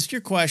 So if I missed your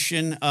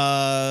question,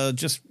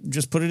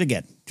 just put it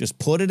again. Just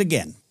put it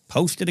again.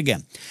 Post it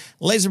again.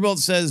 Laserbolt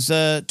says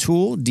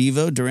Tool,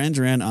 Devo, Duran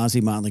Duran,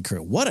 Ozzy, Motley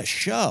Crue. What a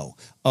show.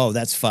 Oh,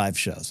 that's 5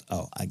 shows.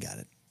 Oh, I got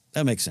it.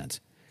 That makes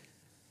sense.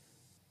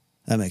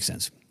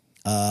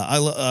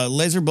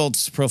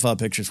 Laserbolt's profile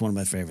picture is one of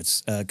my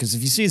favorites because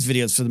if you see his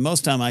videos, for the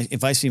most time,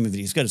 if I see him in videos,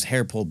 he's got his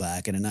hair pulled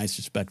back and a nice,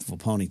 respectful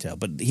ponytail.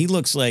 But he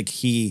looks like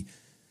he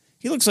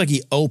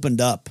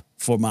opened up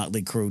for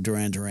Motley Crue,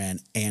 Duran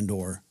Duran,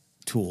 and/or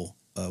Tool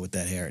with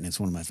that hair, and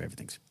it's one of my favorite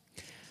things.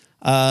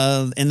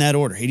 In that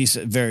order,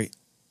 80, very,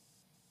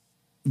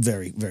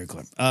 very, very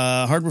clear.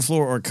 Hardwood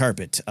floor or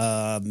carpet?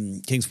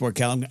 Kingsport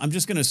Cal. I'm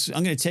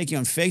gonna take you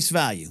on face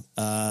value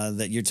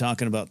that you're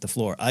talking about the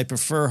floor. I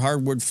prefer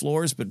hardwood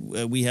floors, but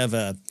we have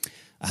a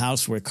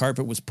house where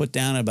carpet was put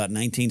down in about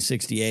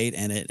 1968,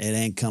 and it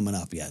ain't coming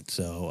up yet.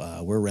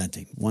 So we're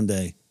renting. One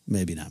day,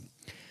 maybe not.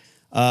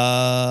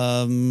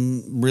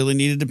 Really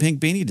needed a pink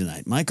beanie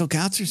tonight. Michael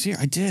Kautzer's here.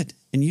 I did,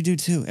 and you do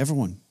too.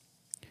 Everyone.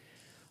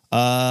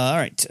 All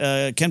right.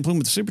 Ken Plume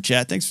with the super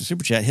chat. Thanks for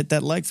super chat. Hit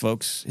that like,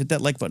 folks. Hit that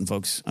like button,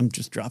 folks. I'm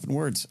just dropping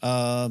words.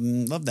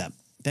 Love that.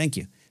 Thank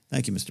you,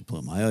 Mr.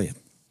 Plume. I owe you.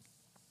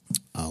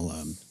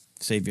 I'll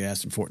save your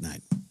ass in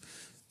Fortnite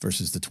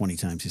versus the 20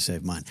 times you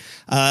saved mine.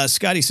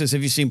 Scotty says,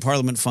 "Have you seen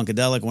Parliament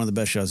Funkadelic? One of the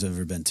best shows I've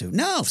ever been to."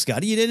 No,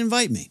 Scotty, you didn't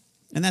invite me,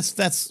 and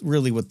that's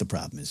really what the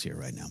problem is here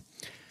right now.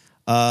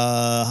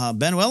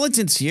 Ben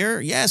Wellington's here.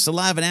 Yes,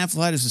 Alive and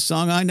Amplified is a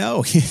song I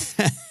know.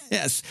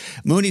 Yes.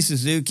 Mooney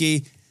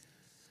Suzuki,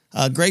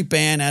 a great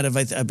band out of,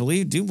 I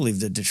believe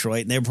that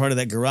Detroit, and they were part of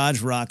that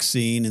garage rock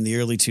scene in the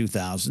early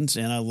 2000s,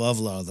 and I love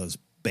a lot of those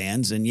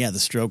bands. And yeah, the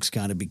Strokes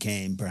kind of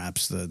became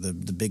perhaps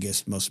the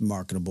biggest, most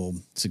marketable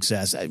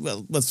success.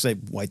 Well, let's say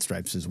White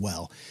Stripes as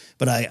well.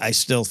 But I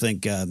still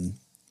think the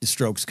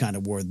Strokes kind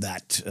of were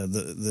that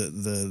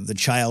the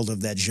child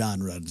of that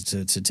genre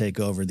to take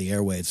over the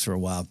airwaves for a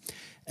while.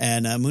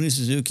 And Mooney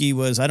Suzuki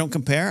was, I don't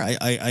compare.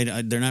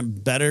 They're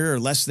not better or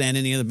less than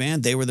any other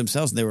band. They were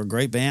themselves. They were a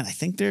great band. I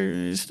think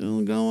they're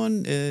still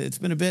going. It's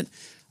been a bit.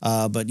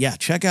 But yeah,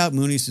 check out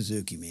Mooney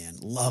Suzuki, man.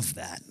 Love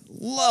that.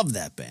 Love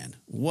that band.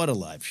 What a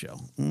live show.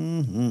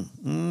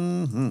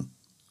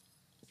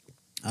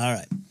 All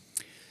right.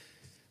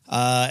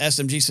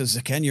 SMG says,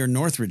 Ken, you're a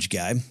Northridge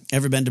guy.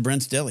 Ever been to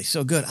Brent's Deli?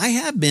 So good. I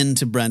have been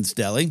to Brent's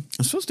Deli.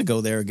 I'm supposed to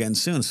go there again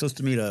soon. I'm supposed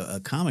to meet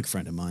a comic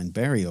friend of mine,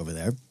 Barry, over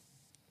there.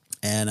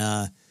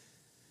 And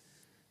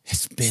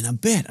It's been a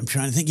bit. I'm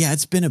trying to think. Yeah,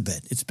 it's been a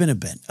bit.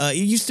 It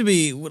used to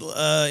be,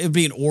 it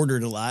being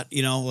ordered a lot.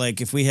 Like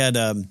if we had,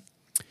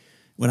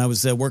 when I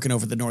was working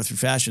over at the Northwood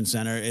Fashion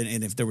Center,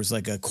 and if there was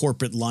like a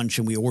corporate lunch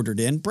and we ordered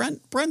in,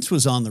 Brent's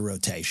was on the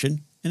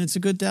rotation, and it's a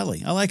good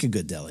deli. I like a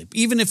good deli,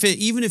 even if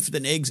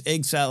an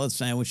egg salad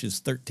sandwich is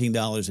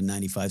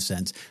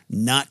 $13.95,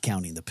 not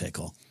counting the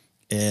pickle,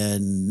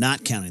 and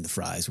not counting the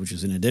fries, which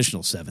is an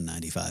additional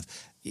 $7.95.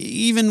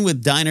 Even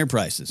with diner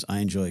prices, I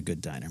enjoy a good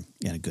diner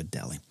and a good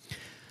deli.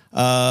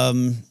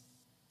 Adam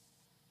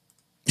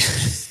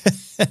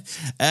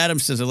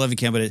says, "I love you,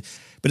 Ken, but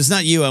it's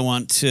not you I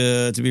want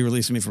to be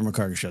releasing me from a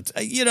cargo shorts."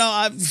 But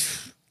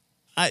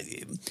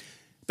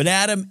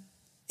Adam,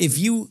 if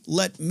you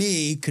let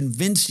me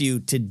convince you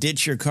to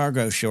ditch your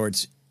cargo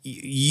shorts,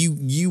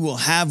 you will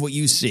have what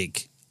you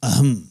seek.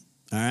 All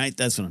right,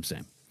 that's what I'm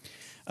saying.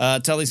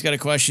 Tully's got a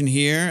question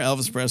here: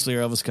 Elvis Presley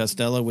or Elvis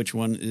Costello? Which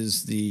one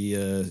is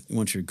the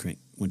one true king?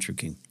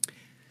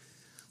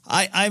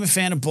 I'm a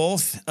fan of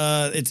both.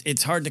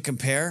 It's hard to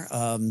compare.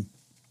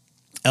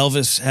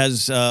 Elvis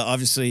has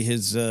obviously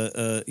his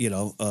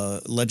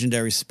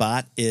legendary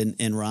spot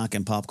in rock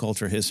and pop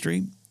culture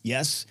history.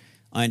 Yes,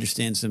 I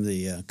understand some of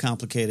the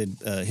complicated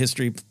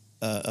history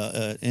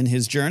in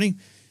his journey.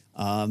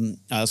 I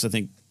also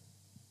think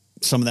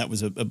some of that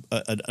was a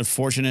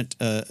unfortunate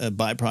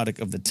byproduct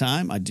of the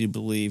time. I do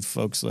believe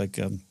folks like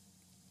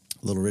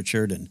Little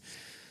Richard and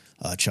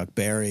Chuck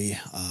Berry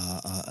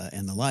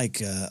and the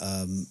like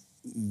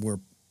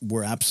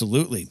were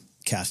absolutely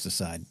cast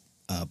aside,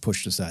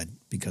 pushed aside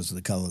because of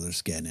the color of their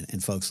skin,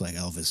 and folks like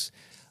Elvis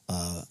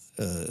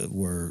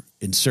were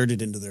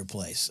inserted into their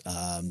place.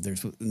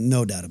 There's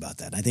no doubt about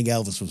that. I think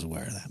Elvis was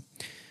aware of that.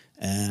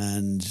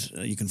 And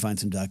you can find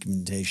some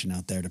documentation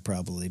out there to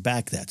probably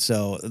back that.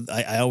 So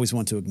I always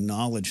want to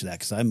acknowledge that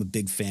because I'm a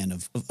big fan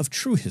of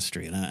true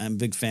history. And I'm a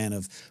big fan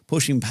of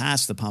pushing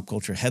past the pop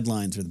culture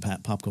headlines or the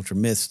pop culture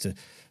myths to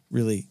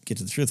really get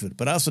to the truth of it.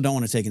 But I also don't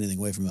want to take anything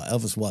away from it.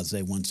 Elvis was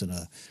a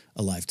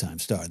once-in-a-lifetime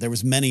star. There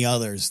was many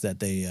others that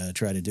they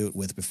tried to do it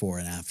with before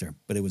and after.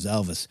 But it was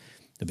Elvis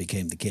that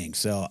became the king.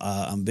 So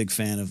I'm a big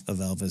fan of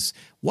Elvis.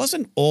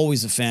 Wasn't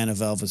always a fan of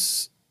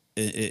Elvis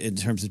in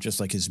terms of just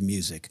like his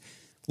music.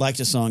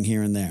 Liked a song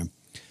here and there.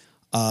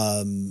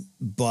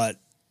 But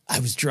I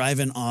was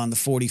driving on the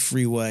 40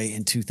 freeway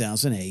in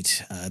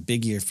 2008,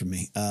 big year for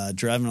me,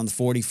 driving on the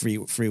 40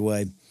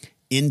 freeway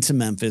into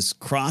Memphis,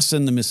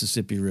 crossing the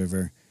Mississippi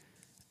River.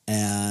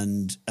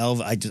 And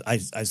Elvis,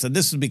 I said,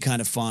 this would be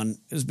kind of fun.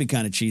 This would be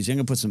kind of cheesy. I'm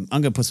gonna put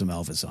some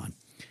Elvis on.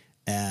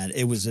 And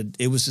it was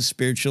a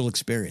spiritual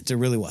experience. It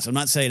really was. I'm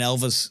not saying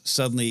Elvis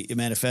suddenly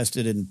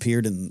manifested and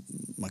appeared in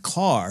my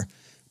car,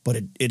 but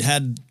it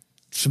had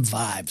some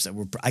vibes that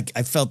were, I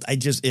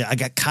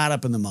got caught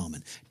up in the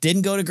moment.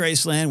 Didn't go to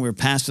Graceland. We were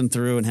passing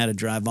through and had to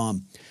drive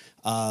on.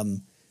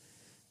 And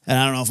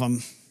I don't know if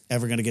I'm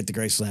ever going to get to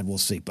Graceland. We'll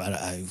see. But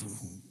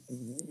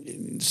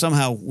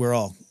somehow we're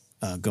all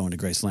going to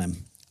Graceland.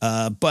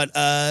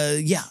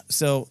 Yeah,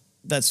 so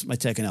that's my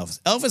take on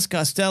Elvis. Elvis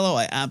Costello,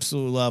 I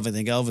absolutely love. I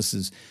think Elvis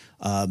is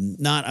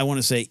not, I want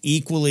to say,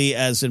 equally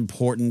as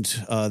important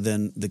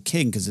than the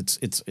King, because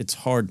it's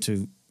hard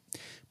to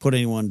put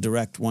anyone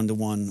direct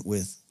one-to-one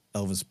with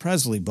Elvis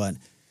Presley, but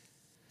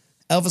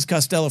Elvis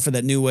Costello for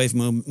that new wave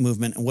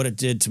movement and what it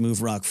did to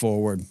move rock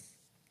forward,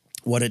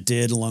 what it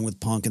did along with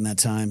punk in that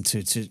time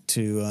to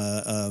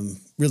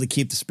really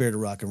keep the spirit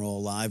of rock and roll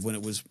alive when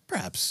it was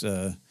perhaps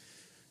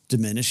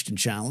diminished and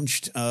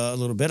challenged a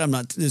little bit. I'm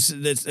not.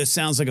 It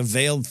sounds like a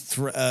veiled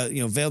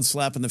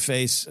slap in the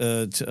face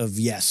of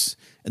Yes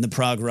and the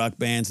prog rock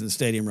bands and the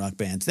stadium rock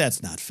bands.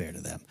 That's not fair to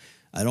them.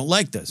 I don't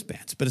like those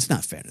bands, but it's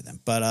not fair to them.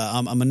 But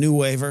I'm a new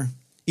waver.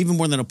 Even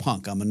more than a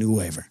punk, I'm a new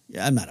waver.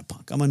 Yeah, I'm not a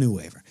punk. I'm a new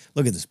waver.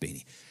 Look at this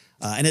beanie.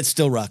 And it's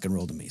still rock and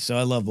roll to me. So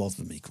I love both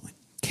of them equally.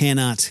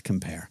 Cannot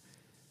compare.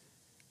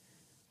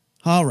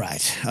 All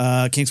right.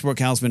 Kingsport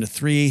Cal's been to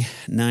 3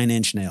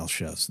 9-inch nail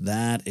shows.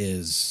 That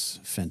is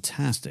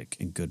fantastic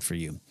and good for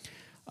you.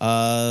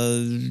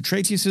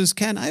 Tracy says,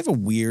 Ken, I have a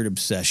weird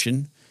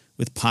obsession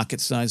with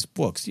pocket-sized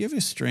books. Do you have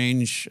a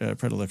strange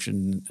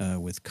predilection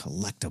with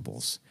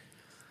collectibles?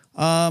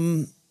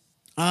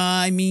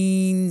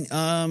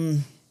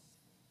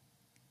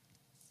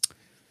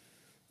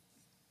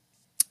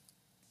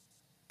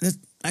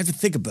 I have to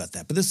think about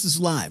that, but this is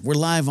live. We're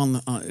live on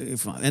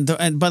the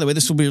and by the way,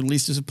 this will be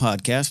released as a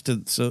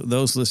podcast. So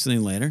those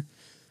listening later,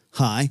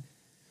 hi,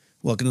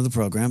 welcome to the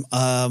program.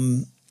 I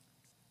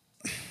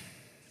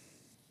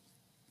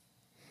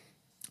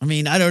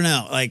don't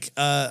know. Like,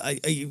 I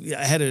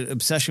had an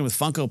obsession with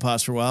Funko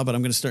Pops for a while, but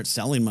I'm going to start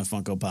selling my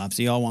Funko Pops.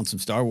 Y'all want some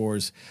Star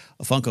Wars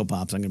Funko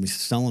Pops? I'm going to be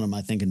selling them,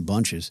 I think, in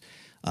bunches.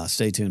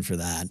 Stay tuned for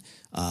that.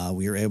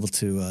 We were able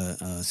to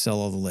sell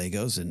all the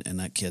Legos, and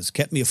that has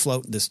kept me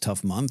afloat this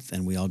tough month,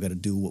 and we all got to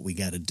do what we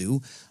got to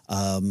do.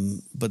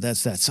 But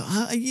that's that. So,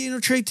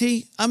 Trey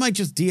T, I might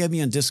just DM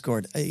you on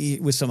Discord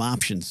with some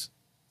options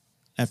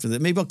after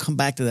that. Maybe I'll come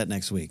back to that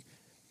next week.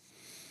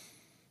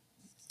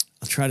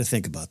 I'll try to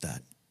think about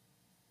that.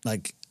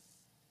 Like,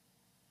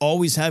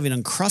 always having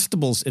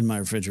Uncrustables in my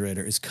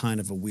refrigerator is kind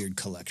of a weird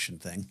collection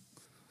thing.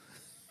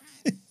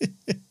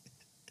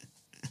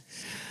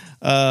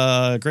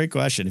 Great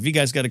question. If you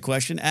guys got a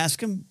question, ask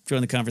them.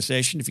 Join the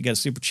conversation. If you got a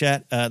super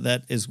chat,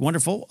 that is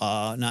wonderful.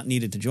 Not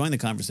needed to join the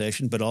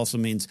conversation, but also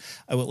means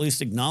I will at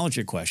least acknowledge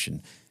your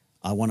question.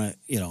 I want to,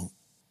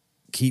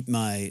 keep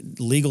my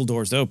legal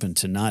doors open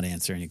to not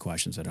answer any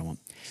questions I don't want.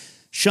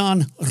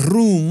 Sean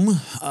Room,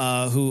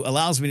 who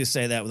allows me to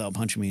say that without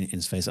punching me in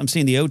his face. I'm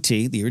seeing the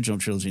OT, the original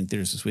trilogy, in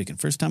theaters this weekend.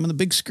 First time on the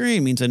big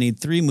screen means I need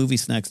 3 movie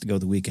snacks to go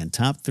the weekend.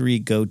 Top 3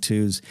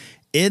 go-tos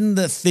in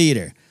the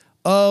theater.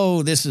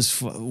 Oh, this is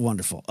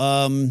wonderful.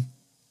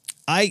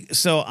 I got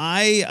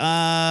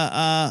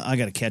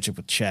to catch up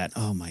with chat.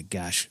 Oh my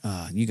gosh,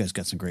 you guys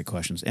got some great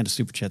questions, and a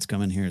super chat's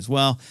coming here as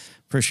well.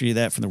 Appreciate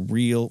that from the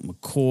real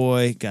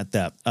McCoy. Got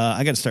that.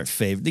 I got to start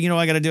favorite. You know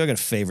what I got to do? I got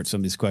to favorite some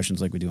of these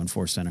questions like we do in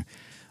Force Center.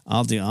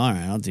 I'll do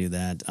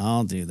that.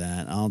 Oh,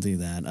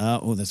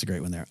 that's a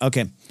great one there.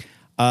 Okay.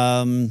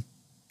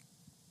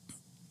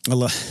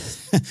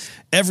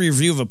 Every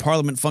review of a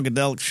Parliament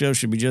Funkadelic show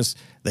should be just,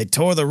 they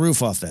tore the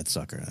roof off that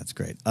sucker. That's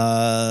great.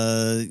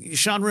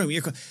 Sean Room,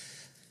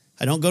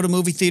 I don't go to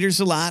movie theaters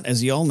a lot,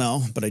 as you all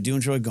know, but I do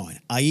enjoy going.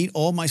 I eat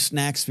all my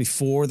snacks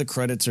before the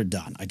credits are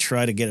done. I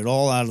try to get it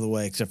all out of the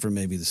way, except for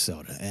maybe the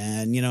soda.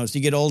 And, as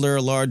you get older,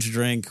 a large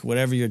drink,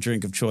 whatever your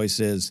drink of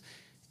choice is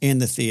in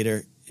the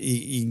theater,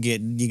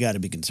 you got to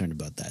be concerned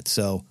about that.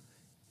 So,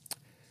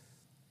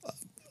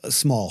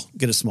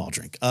 get a small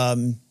drink.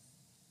 I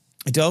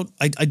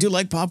do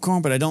like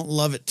popcorn, but I don't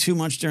love it too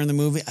much during the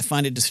movie. I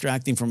find it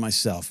distracting for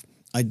myself.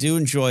 I do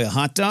enjoy a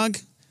hot dog.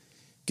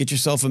 Get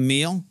yourself a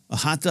meal, a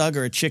hot dog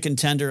or a chicken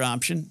tender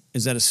option.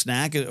 Is that a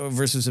snack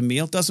versus a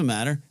meal? Doesn't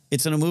matter.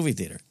 It's in a movie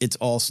theater. It's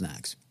all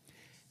snacks.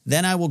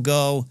 Then I'll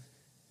go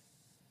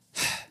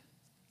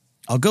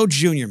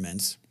Junior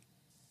Mints.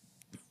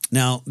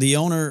 Now,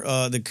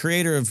 the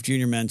creator of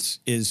Junior Mints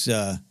is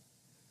a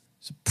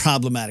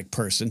problematic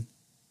person.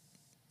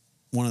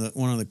 One of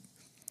the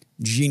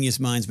genius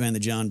minds behind the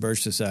John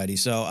Birch Society.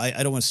 So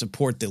I don't want to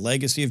support the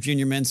legacy of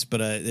Junior Mints,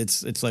 but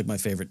it's like my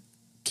favorite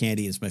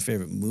candy. It's my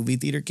favorite movie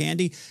theater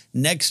candy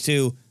next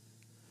to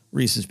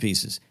Reese's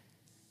Pieces.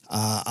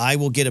 I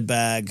will get a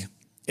bag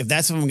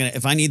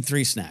if I need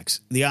 3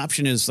 snacks. The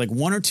option is like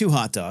 1 or 2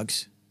 hot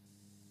dogs,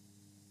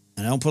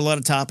 and I don't put a lot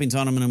of toppings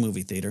on them in a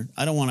movie theater.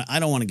 I don't want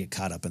to get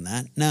caught up in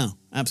that. No,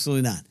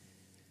 absolutely not.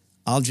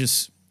 I'll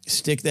just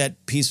stick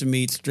that piece of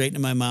meat straight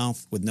into my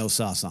mouth with no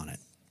sauce on it,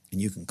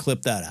 and you can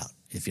clip that out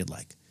if you'd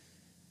like.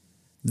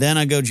 Then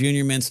I go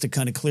Junior Mints to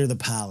kind of clear the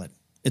palate.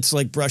 It's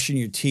like brushing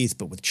your teeth,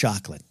 but with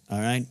chocolate,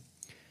 all right?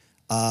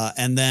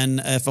 And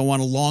then if I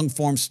want a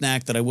long-form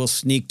snack that I will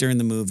sneak during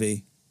the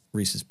movie,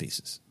 Reese's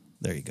Pieces.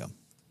 There you go.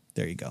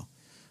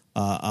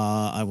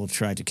 I will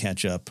try to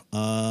catch up.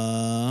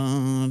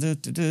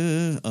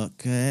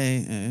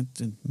 Okay.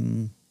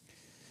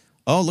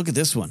 Oh, look at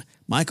this one.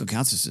 Michael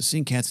Council says,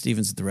 seeing Cat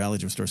Stevens at the rally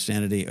to restore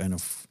sanity and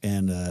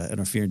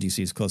our fear in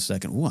D.C. is close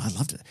second. Ooh, I'd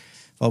love to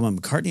follow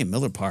McCartney at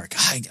Miller Park.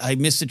 I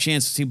missed a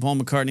chance to see Paul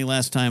McCartney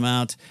last time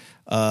out.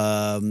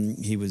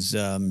 He was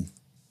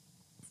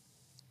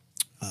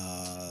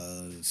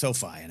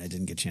SoFi, and I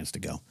didn't get a chance to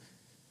go.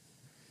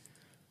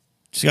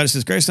 Scotty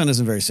says, Greystone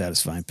isn't very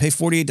satisfying. Pay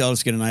 $48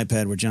 to get an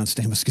iPad where John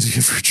Stamos gives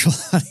you a virtual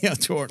audio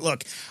tour.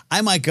 Look,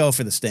 I might go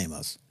for the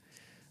Stamos.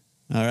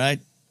 All right?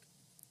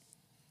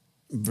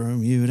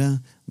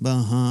 Bermuda,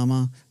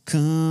 Bahama,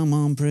 come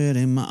on, pretty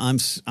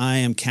I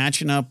am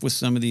catching up with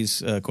some of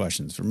these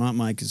questions. Vermont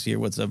Mike is here.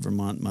 What's up,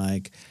 Vermont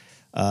Mike?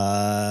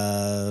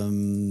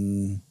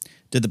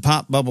 Did the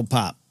pop bubble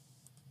pop?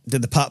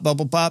 Did the pop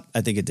bubble pop?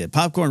 I think it did.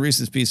 Popcorn,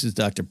 Reese's Pieces,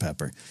 Dr.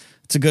 Pepper.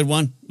 It's a good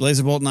one.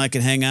 Laserbolt and I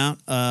can hang out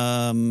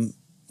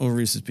over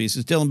Reese's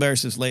Pieces. Dylan Bear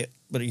says late,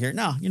 but are you here?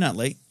 No, you're not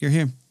late. You're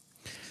here.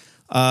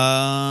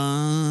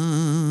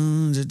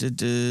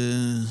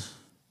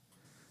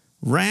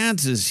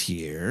 Rads is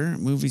here.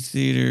 Movie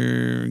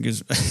theater.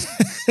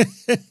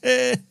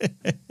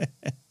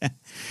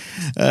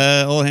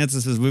 Old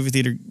Hanson says, movie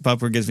theater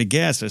popcorn gives me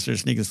gas. I start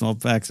sneaking small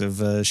packs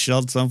of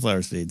shelled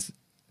sunflower seeds.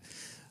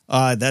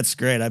 That's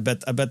great. I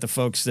bet the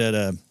folks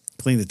that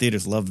clean the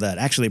theaters love that.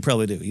 Actually, they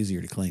probably do.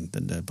 Easier to clean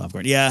than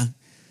popcorn. Yeah.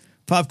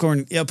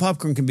 Popcorn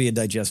can be a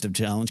digestive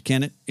challenge,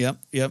 can it? Yep.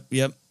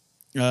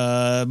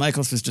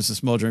 Michael says just a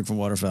small drink from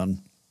water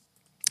fountain.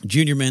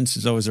 Junior Mints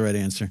is always the right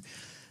answer.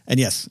 And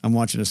yes, I'm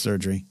watching a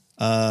surgery.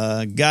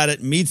 Got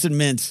it. Meats and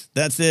mints.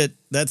 That's it,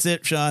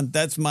 Sean.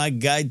 That's my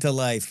guide to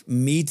life.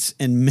 Meats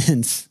and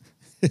mints.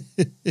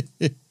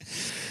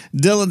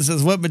 Dylan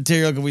says, what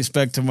material can we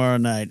expect tomorrow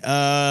night?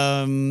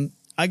 I'm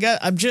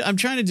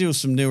trying to do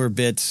some newer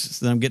bits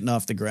that I'm getting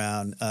off the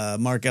ground.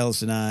 Mark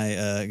Ellis and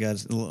I got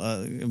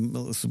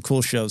some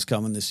cool shows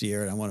coming this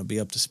year, and I want to be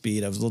up to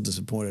speed. I was a little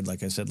disappointed,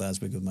 like I said last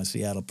week, with my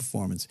Seattle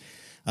performance.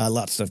 A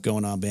lot of stuff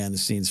going on behind the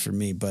scenes for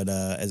me, but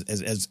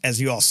as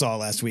you all saw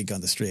last week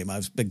on the stream,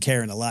 I've been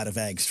carrying a lot of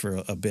eggs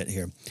for a bit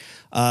here.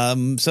 So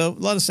a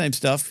lot of the same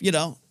stuff,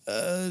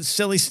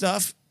 silly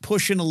stuff,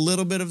 pushing a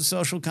little bit of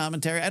social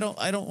commentary. I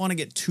don't want to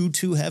get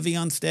too heavy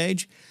on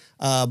stage,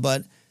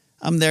 but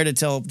I'm there to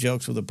tell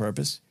jokes with a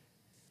purpose.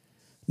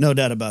 No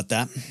doubt about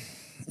that.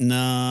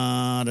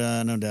 No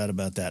doubt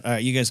about that. All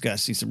right, you guys got to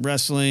see some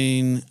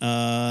wrestling.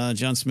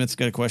 John Smith's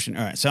got a question.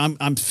 All right, so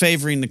I'm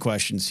favoring the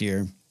questions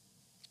here.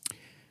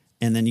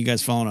 And then you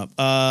guys following up.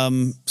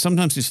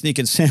 Sometimes you sneak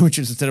in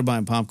sandwiches instead of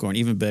buying popcorn,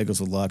 even bagels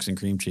with lox and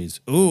cream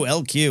cheese. Ooh,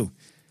 LQ.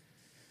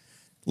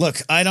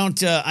 Look, I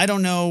don't know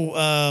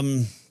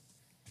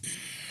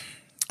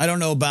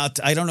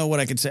what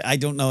I could say. I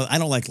don't know. I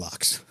don't like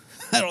lox.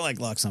 I don't like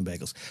lox on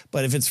bagels.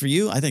 But if it's for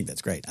you, I think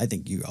that's great. I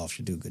think you all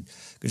should do a good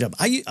job.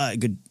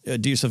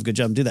 Do yourself a good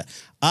job and do that.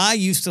 I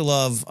used to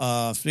love,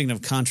 speaking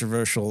of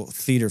controversial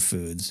theater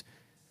foods,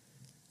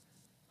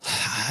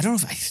 I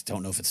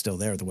don't know if it's still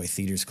there, the way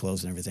theaters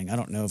close and everything. I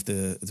don't know if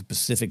the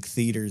Pacific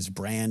Theaters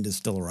brand is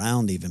still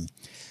around even.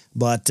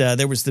 But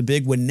there was the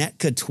big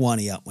Winnetka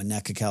 20 up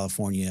Winnetka,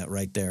 California,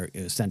 right there,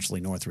 essentially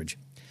Northridge,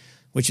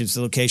 which is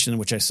the location in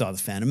which I saw The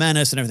Phantom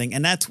Menace and everything.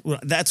 And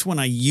that's when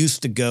I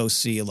used to go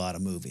see a lot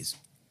of movies.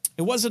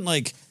 It wasn't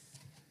like,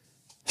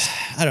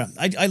 I don't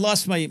know. I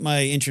lost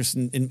my interest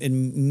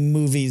in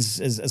movies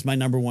as my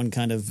number one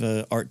kind of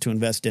art to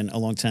invest in a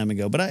long time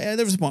ago. But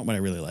there was a point when I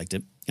really liked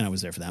it, and I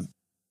was there for that.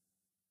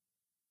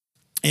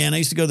 And I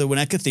used to go to the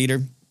Winnetka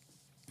Theater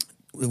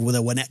with a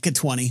Winnetka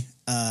 20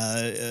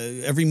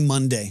 every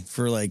Monday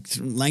for like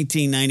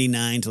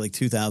 1999 to like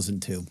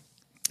 2002.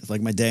 It's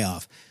like my day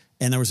off.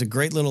 And there was a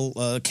great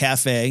little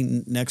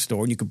cafe next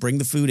door, and you could bring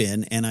the food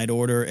in, and I'd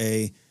order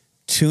a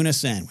tuna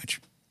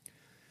sandwich.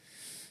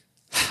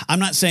 I'm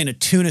not saying a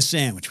tuna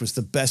sandwich was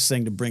the best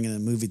thing to bring in the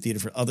movie theater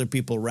for other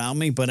people around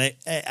me, but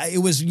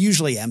it was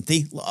usually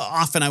empty.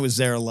 Often I was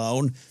there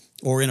alone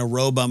or in a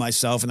row by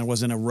myself, and there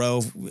wasn't a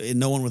row,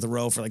 no one with a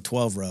row for like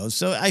 12 rows.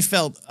 So I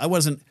felt I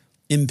wasn't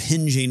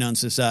impinging on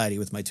society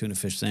with my tuna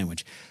fish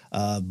sandwich.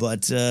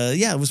 But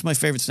it was my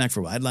favorite snack for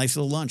a while. I had a nice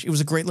little lunch. It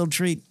was a great little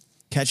treat.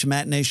 Catch a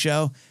matinee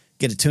show,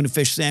 get a tuna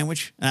fish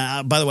sandwich.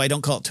 By the way, I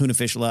don't call it tuna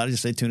fish a lot. I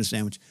just say tuna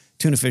sandwich.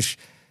 Tuna fish,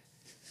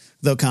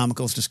 though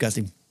comical, is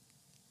disgusting.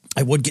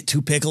 I would get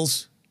 2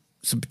 pickles,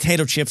 some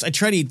potato chips. I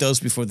try to eat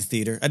those before the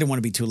theater. I didn't want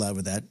to be too loud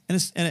with that.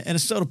 And a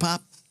soda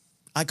pop.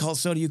 I call it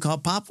soda, you call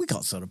it pop. We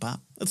call it soda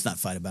pop. Let's not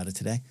fight about it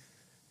today.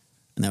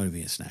 And that would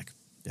be a snack.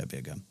 That'd be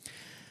a good.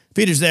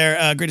 Peter's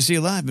there. Great to see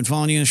you live. Been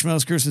following you in the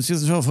Schmoes Crew since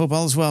 2012. Hope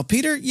all is well.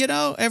 Peter,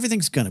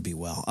 everything's going to be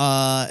well.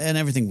 And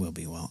everything will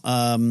be well.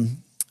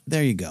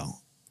 There you go.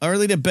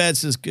 Early to bed,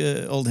 says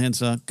old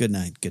Hensaw. Good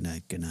night, good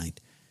night, good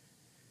night.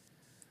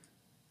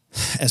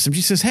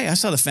 SMG says, hey, I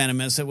saw the Phantom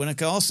Menace at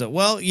Winnetka also.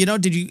 Well,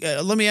 did you,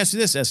 let me ask you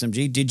this,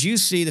 SMG. Did you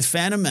see the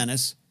Phantom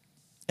Menace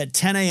at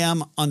 10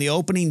 a.m. on the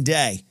opening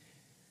day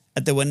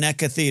at the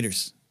Winnetka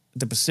Theaters,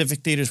 the Pacific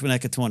Theaters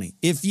Winnetka 20?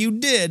 If you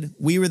did,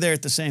 we were there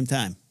at the same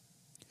time.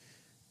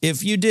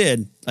 If you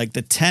did, like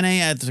the 10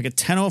 a.m., it's like a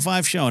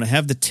 10:05 show, and I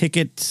have the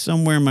ticket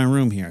somewhere in my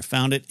room here. I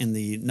found it in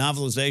the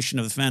novelization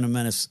of the Phantom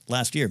Menace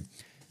last year.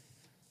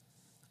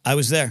 I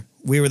was there.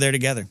 We were there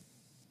together.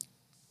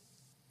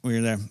 We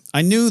were there.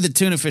 I knew the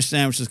tuna fish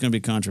sandwich was going to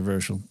be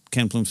controversial.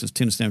 Ken Plume says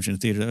tuna sandwich in a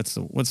theater.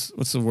 What's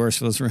the worst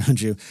for those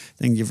around you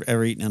thing you've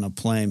ever eaten on a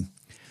plane?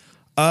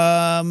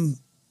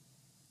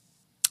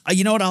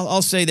 You know what?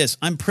 I'll say this.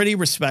 I'm pretty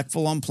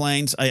respectful on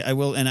planes. I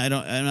will, and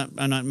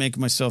I'm not making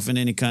myself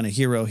into any kind of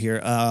hero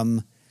here.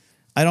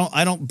 I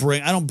don't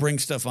bring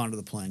stuff onto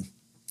the plane,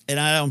 and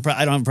I don't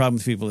have a problem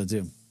with people that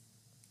do.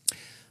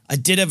 I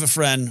did have a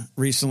friend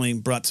recently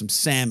brought some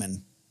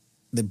salmon.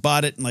 They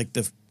bought it in like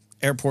the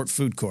airport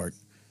food court,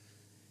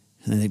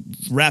 and they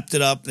wrapped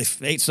it up. They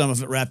ate some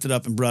of it, wrapped it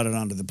up, and brought it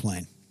onto the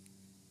plane.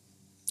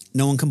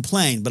 No one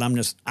complained, but I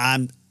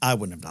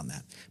wouldn't have done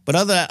that. But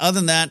other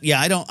than that,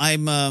 yeah,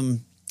 I'm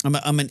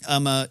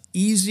a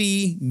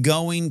easy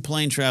going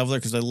plane traveler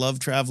because I love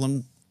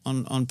traveling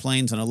on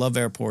planes and I love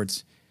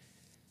airports.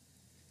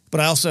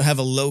 But I also have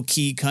a low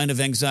key kind of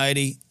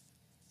anxiety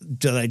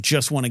that I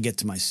just want to get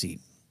to my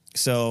seat.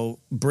 So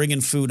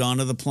bringing food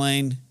onto the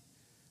plane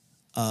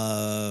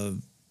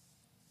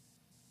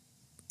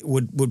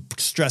would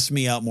stress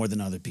me out more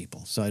than other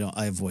people. So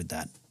I avoid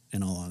that,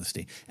 in all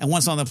honesty. And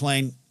once on the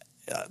plane,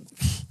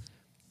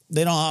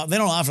 they don't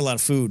offer a lot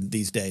of food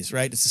these days,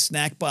 right? It's a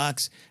snack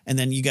box, and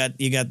then you got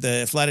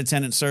the flight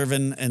attendant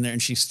serving,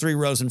 and she's 3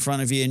 rows in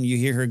front of you, and you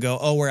hear her go,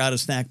 "Oh, we're out of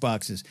snack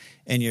boxes,"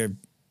 and you're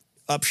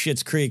up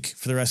Schitt's Creek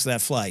for the rest of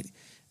that flight,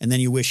 and then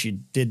you wish you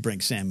did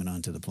bring salmon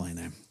onto the plane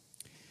there.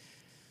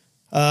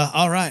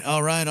 All right.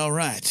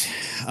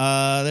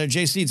 There,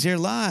 JC's here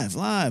live.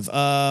 All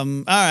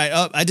right.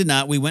 Oh, I did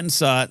not. We went and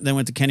saw it. Then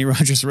went to Kenny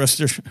Rogers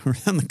Roaster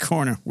around the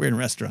corner. Weird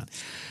restaurant.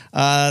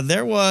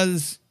 There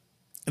was,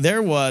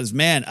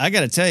 man, I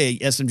got to tell you,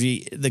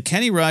 SMG, the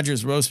Kenny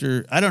Rogers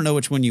Roaster, I don't know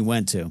which one you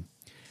went to.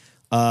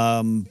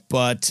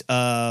 But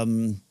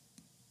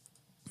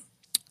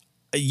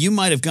you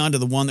might have gone to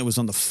the one that was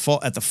at the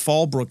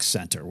Fallbrook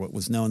Center, what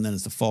was known then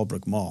as the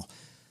Fallbrook Mall.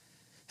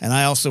 And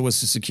I also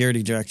was the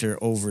security director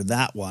over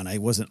that one. I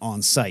wasn't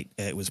on site.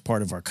 It was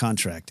part of our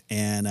contract.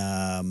 And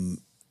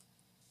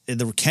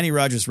the Kenny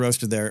Rogers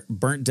Roaster there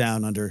burnt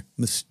down under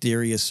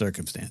mysterious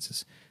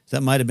circumstances. So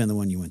that might have been the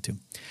one you went to.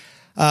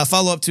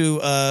 Follow up to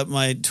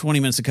my 20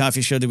 Minutes of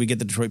Coffee show. Did we get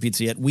the Detroit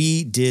pizza yet?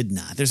 We did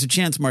not. There's a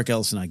chance Mark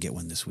Ellis and I get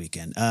one this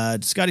weekend.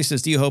 Scotty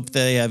says, do you hope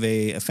they have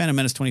a Phantom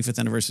Menace 25th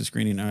anniversary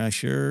screening? I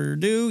sure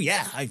do.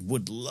 Yeah, I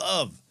would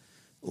love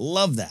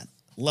that.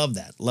 Love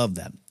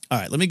that. All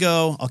right, let me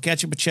go. I'll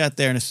catch up with chat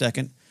there in a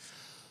second.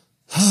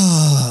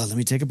 Let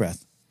me take a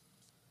breath.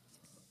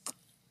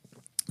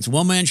 It's a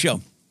one-man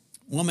show.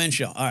 All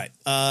right.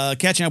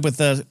 Catching up with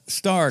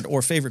starred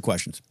or favorite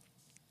questions.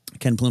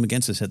 Ken Plume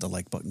again says, hit the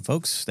like button,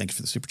 folks. Thanks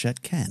for the super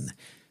chat, Ken.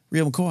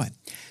 Real McCoy,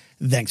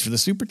 thanks for the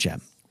super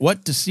chat.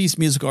 What deceased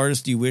musical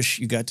artist do you wish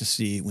you got to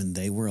see when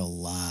they were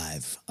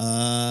alive?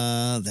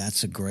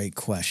 That's a great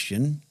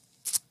question.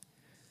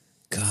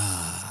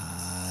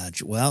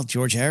 God, well,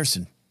 George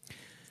Harrison.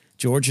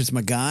 George is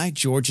my guy.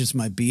 George is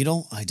my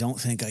Beatle. I don't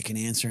think I can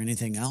answer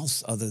anything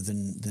else other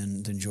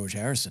than George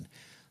Harrison.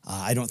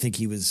 I don't think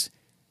he was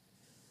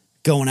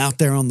going out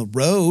there on the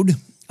road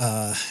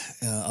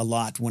a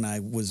lot when I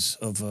was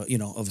of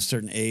a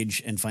certain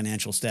age and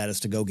financial status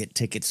to go get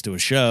tickets to a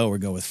show or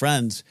go with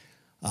friends.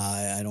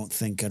 I don't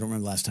remember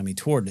the last time he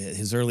toured.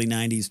 His early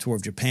 90s tour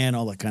of Japan,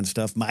 all that kind of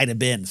stuff might have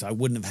been, so I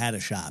wouldn't have had a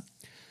shot.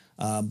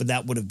 But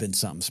that would have been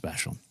something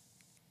special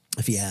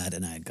if he had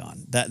and I had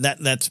gone.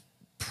 That's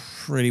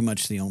pretty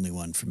much the only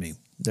one for me.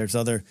 There's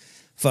other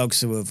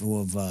folks who have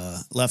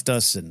left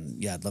us,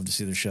 and yeah, I'd love to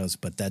see their shows,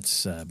 but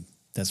that's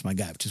my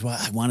guy, which is why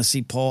I want to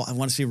see Paul. I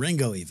want to see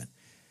Ringo even.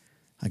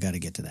 I got to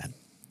get to that.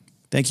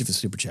 Thank you for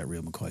super chat,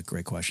 Real McCoy.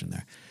 Great question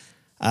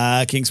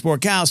there. King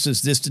Sport Cow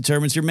says, this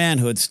determines your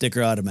manhood,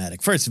 sticker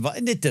automatic. First of all,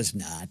 and it does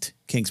not,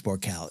 King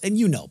Sport Cow, and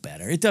you know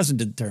better. It doesn't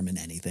determine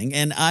anything,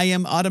 and I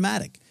am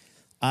automatic.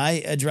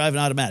 I drive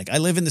an automatic. I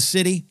live in the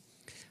city.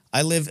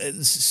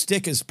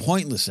 Stick is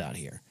pointless out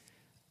here.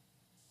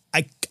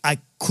 I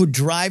could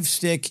drive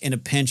stick in a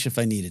pinch if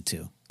I needed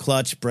to.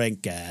 Clutch,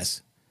 brake,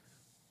 gas.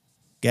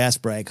 Gas,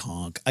 brake,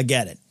 honk. I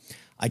get it.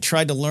 I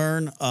tried to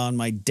learn on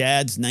my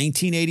dad's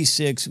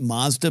 1986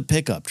 Mazda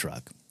pickup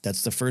truck.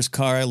 That's the first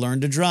car I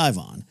learned to drive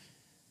on.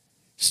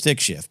 Stick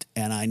shift.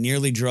 And I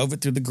nearly drove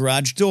it through the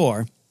garage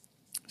door.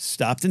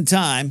 Stopped in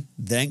time,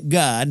 thank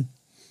God.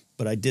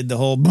 But I did the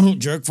whole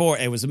jerk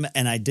forward.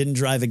 And I didn't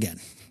drive again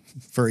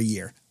for a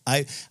year.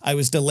 I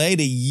was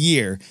delayed a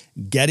year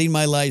getting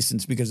my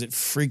license because it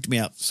freaked me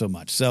out so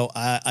much. So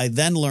I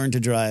then learned to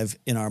drive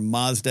in our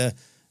Mazda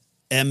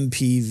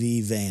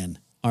MPV van,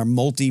 our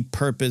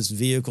multi-purpose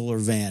vehicle or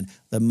van.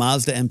 The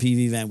Mazda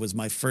MPV van was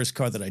my first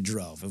car that I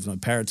drove. It was my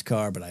parents'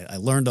 car, but I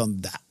learned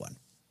on that one.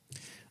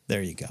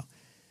 There you go.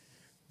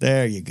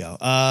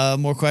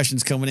 More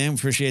questions coming in.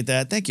 Appreciate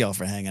that. Thank you all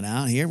for hanging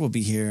out here. We'll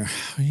be here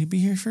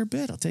for a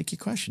bit. I'll take your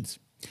questions.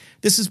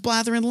 This is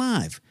Blathering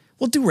Live.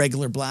 We'll do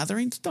regular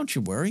blatherings. Don't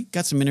you worry.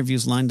 Got some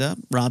interviews lined up.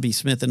 Robbie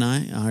Smith and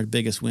I, our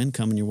biggest win,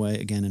 coming your way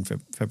again in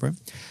February.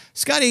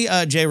 Scotty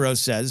J. Rose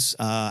says,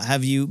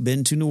 have you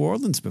been to New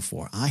Orleans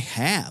before? I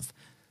have.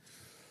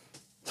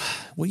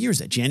 What year is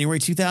that? January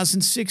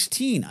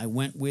 2016. I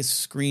went with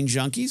Screen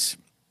Junkies,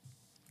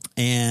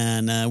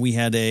 and we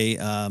had a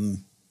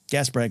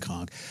gas brake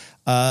honk.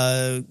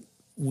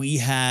 We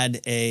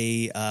had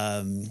a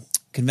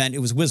convention.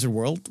 It was Wizard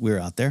World. We were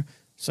out there.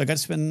 So I got to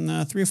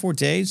spend 3 or 4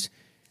 days.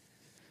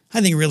 I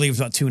think really it was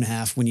about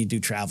 2.5 when you do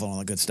travel and all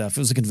that good stuff. It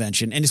was a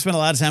convention, and you spent a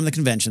lot of time in the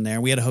convention there.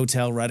 We had a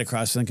hotel right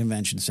across from the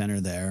convention center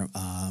there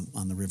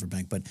on the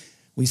riverbank. But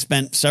we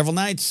spent several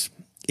nights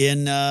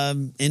in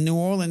New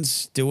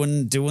Orleans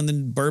doing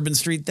the Bourbon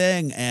Street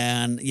thing.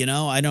 And, you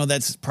know, I know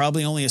that's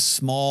probably only a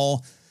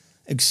small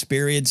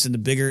experience in the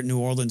bigger New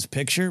Orleans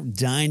picture.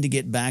 Dying to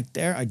get back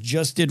there. I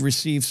just did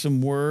receive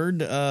some word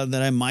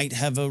that I might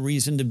have a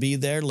reason to be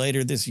there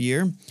later this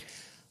year.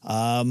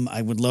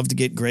 I would love to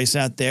get Grace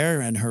out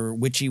there and her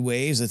witchy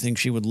ways. I think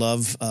she would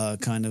love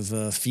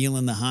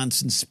feeling the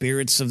haunts and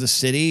spirits of the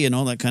city and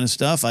all that kind of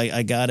stuff.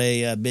 I got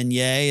a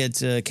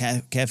beignet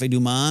at Cafe du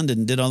Monde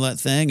and did all that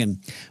thing and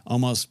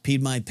almost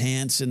peed my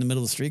pants in the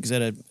middle of the street because I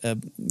had to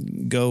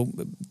go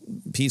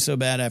pee so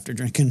bad after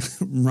drinking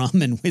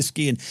rum and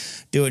whiskey and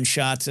doing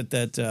shots at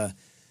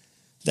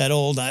that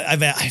old,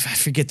 I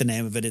forget the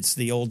name of it. It's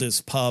the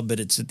oldest pub, but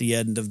it's at the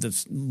end of the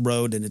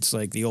road, and it's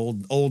like the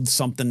old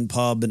something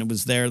pub, and it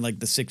was there like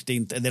the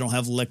 16th. They don't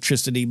have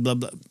electricity, blah,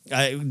 blah.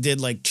 I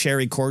did like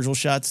cherry cordial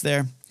shots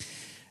there,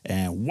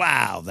 and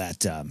wow,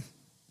 that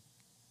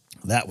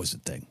was a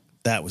thing.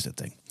 That was a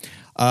thing.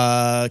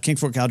 King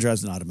Fort Cal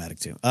drives an automatic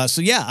too.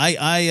 So yeah,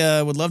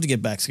 I would love to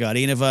get back,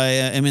 Scotty. And if I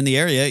am in the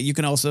area, you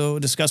can also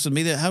discuss with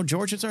me how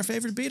George is our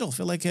favorite Beatle. I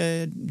feel like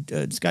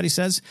Scotty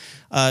says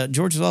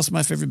George is also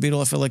my favorite Beatle.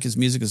 I feel like his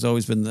music has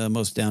always been the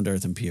most down to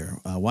earth and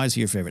pure. Why is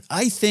he your favorite?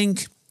 I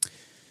think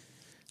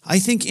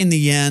in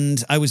the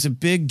end, I was a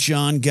big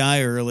John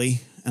guy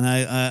early, and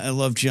I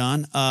love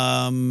John.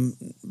 I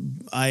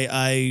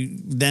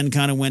then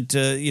kind of went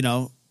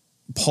to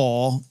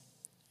Paul.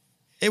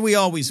 We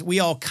all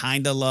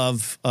kind of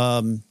love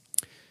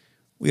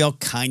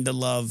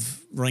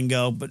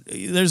Ringo, but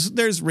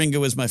there's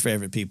Ringo is my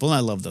favorite people, and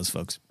I love those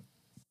folks.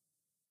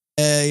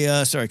 Sorry,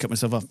 I cut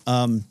myself off.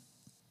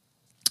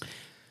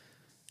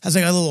 As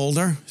I got a little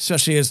older,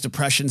 especially as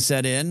depression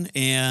set in,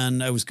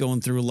 and I was going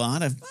through a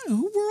lot.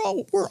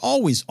 We're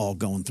always all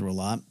going through a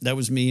lot. That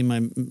was me in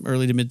my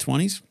early to mid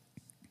 20s.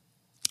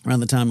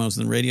 Around the time I was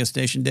in the radio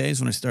station days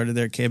when I started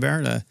there at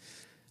K-Barrett, I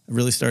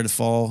really started to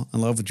fall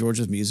in love with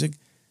George's music.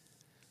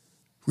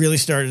 Really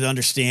started to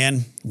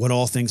understand what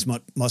All Things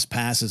Must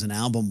Pass as an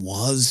album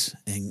was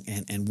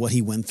and what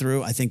he went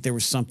through. I think there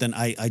was something,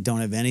 I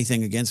don't have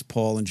anything against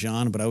Paul and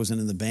John, but I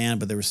wasn't in the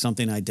band, but there was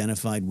something I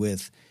identified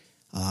with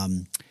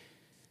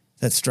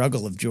that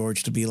struggle of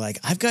George to be like,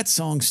 I've got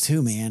songs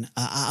too, man.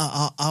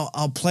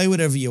 I'll play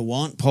whatever you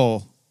want,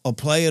 Paul. I'll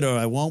play it or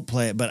I won't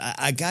play it, but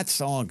I got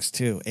songs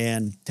too.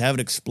 And to have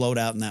it explode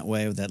out in that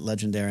way with that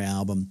legendary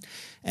album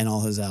and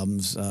all his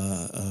albums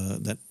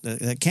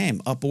that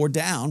came, up or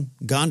down,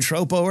 Gone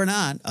Tropo or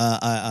not,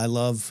 I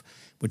love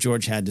what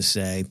George had to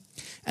say.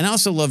 And I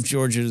also love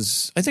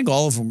George's, I think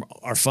all of them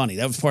are funny.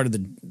 That was part of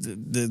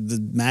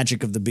the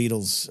magic of the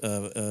Beatles,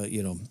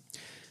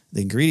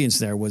 the ingredients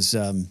there was...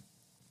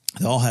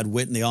 they all had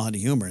wit and they all had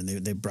humor, and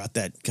they brought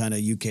that kind of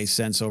UK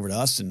sense over to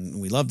us, and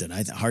we loved it.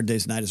 Hard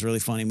Day's Night is a really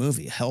funny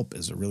movie. Help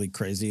is a really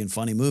crazy and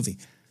funny movie.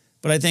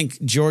 But I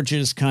think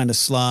George's kind of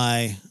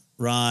sly,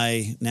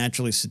 wry,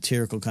 naturally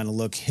satirical kind of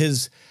look,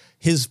 his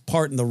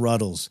part in the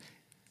Ruddles,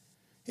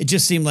 it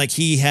just seemed like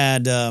he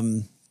had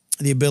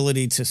the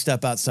ability to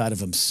step outside of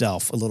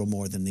himself a little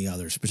more than the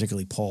others,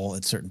 particularly Paul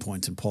at certain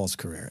points in Paul's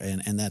career.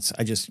 And that's,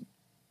 I just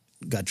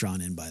got drawn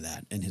in by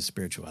that and his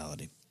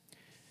spirituality.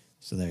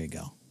 So there you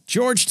go.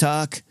 George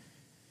talk.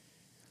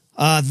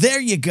 There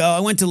you go.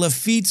 I went to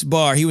Lafitte's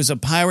bar. He was a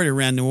pirate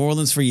around New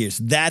Orleans for years.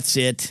 That's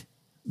it.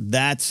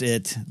 That's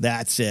it.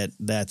 That's it.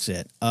 That's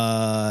it.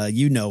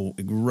 You know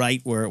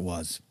right where it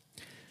was.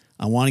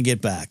 I want to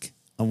get back.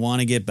 I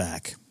want to get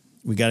back.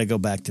 We got to go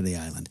back to the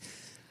island.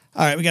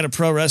 All right, we got a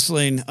pro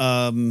wrestling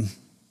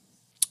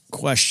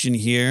question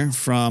here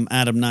from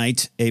Adam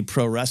Knight, a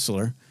pro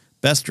wrestler.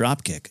 Best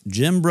dropkick,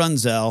 Jim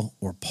Brunzell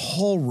or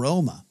Paul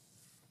Roma?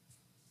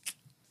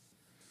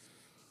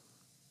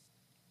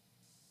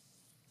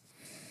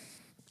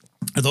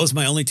 Are those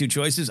my only two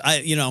choices?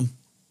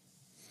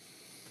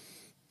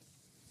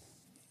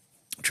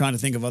 Trying to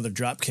think of other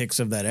drop kicks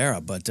of that era,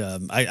 but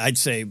I'd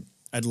say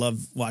I'd love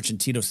watching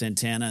Tito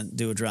Santana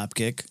do a drop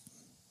kick,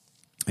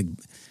 a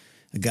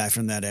guy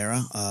from that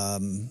era.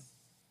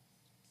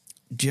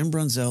 Jim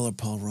Brunzell or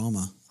Paul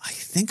Roma? I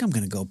think I'm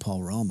going to go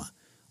Paul Roma.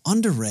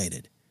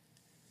 Underrated.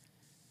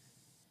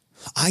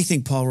 I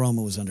think Paul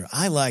Roma was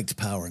I liked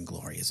Power and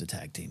Glory as a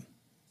tag team.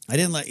 I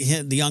didn't like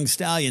the Young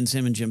Stallions,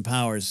 him and Jim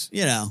Powers,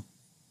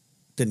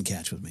 didn't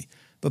catch with me.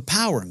 But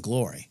Power and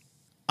Glory,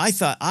 I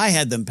thought I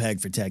had them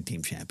pegged for tag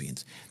team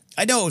champions.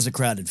 I know it was a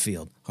crowded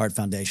field. Heart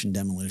Foundation,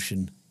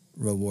 Demolition,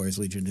 Road Warriors,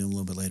 Legion Doom a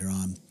little bit later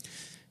on.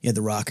 You had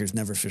the Rockers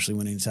never officially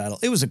winning the title.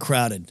 It was a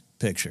crowded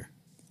picture.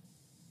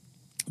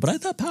 But I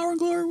thought Power and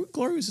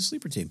Glory was a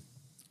sleeper team.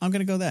 I'm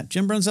going to go that.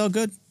 Jim Brunzell,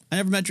 good. I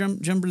never met Jim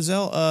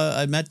Brunzell.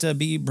 I met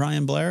B.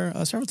 Brian Blair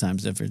several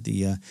times at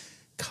the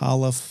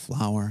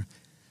Cauliflower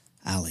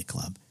Alley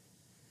Club.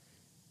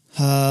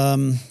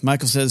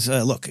 Michael says,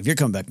 look, if you're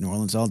coming back to New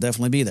Orleans, I'll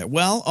definitely be there.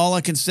 Well, all I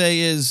can say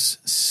is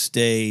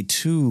stay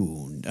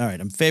tuned. All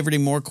right, I'm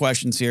favoriting more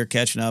questions here,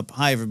 catching up.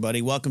 Hi,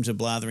 everybody. Welcome to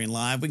Blathering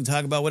Live. We can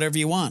talk about whatever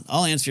you want.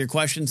 I'll answer your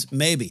questions,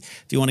 maybe.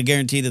 If you want to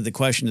guarantee that the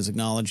question is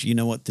acknowledged, you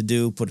know what to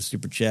do. Put a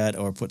super chat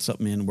or put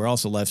something in. We're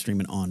also live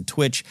streaming on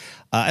Twitch.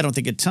 I don't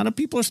think a ton of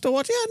people are still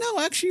watching. Yeah, no,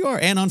 actually you are.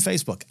 And on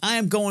Facebook. I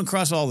am going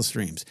across all the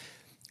streams.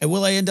 And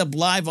will I end up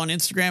live on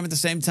Instagram at the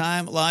same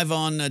time, live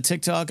on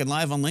TikTok, and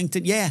live on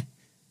LinkedIn? Yeah.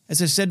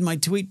 As I said in my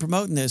tweet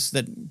promoting this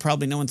that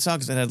probably no one saw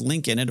because it had a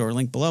link in it or a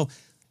link below,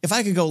 if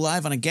I could go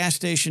live on a gas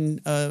station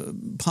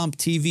pump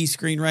TV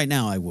screen right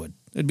now, I would.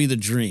 It'd be the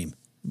dream.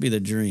 It'd be the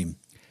dream.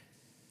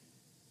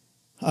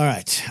 All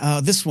right.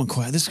 This one.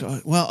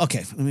 Well,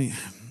 okay.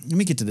 Let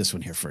me get to this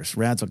one here first.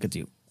 Rads, I'll get to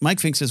you. Mike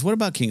Fink says, what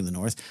about King of the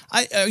North?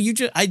 I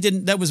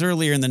didn't. That was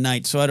earlier in the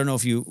night, so I don't know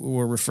if you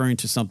were referring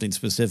to something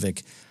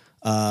specific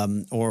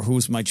or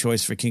who's my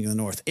choice for King of the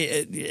North.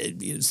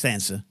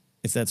 Sansa.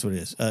 If that's what it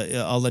is.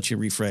 I'll let you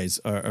rephrase,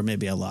 or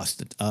maybe I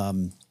lost it.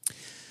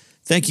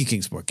 Thank you,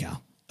 Kingsport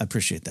Cal. I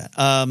appreciate that.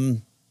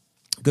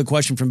 Good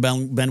question from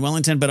Ben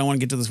Wellington, but I want to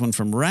get to this one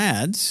from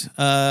Rads.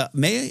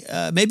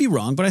 May be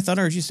wrong, but I thought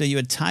I heard you say you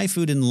had Thai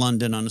food in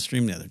London on a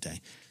stream the other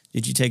day.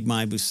 Did you take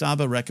my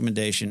Busaba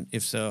recommendation?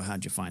 If so,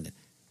 how'd you find it?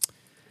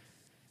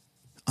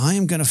 I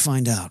am going to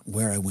find out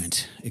where I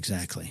went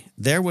exactly.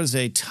 There was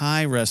a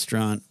Thai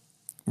restaurant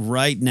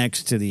right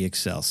next to the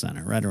Excel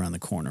Center, right around the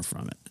corner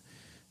from it.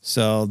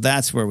 So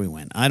that's where we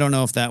went. I don't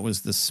know if that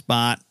was the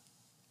spot.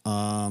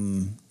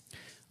 I'm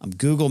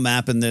Google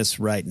mapping this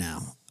right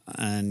now.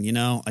 And,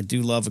 I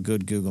do love a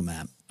good Google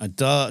map. I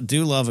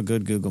do love a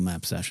good Google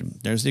map session.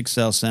 There's the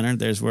Excel Center.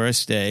 There's where I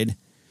stayed.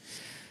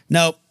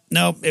 Nope.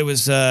 It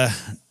was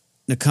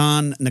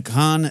Nakhon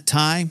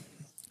Thai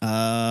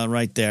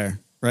right there,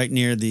 right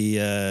near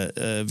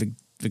the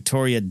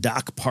Victoria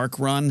Dock Park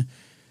Run.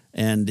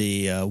 and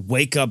the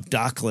Wake Up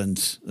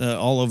Docklands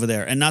all over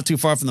there, and not too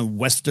far from the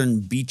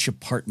Western Beach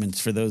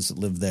Apartments for those that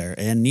live there,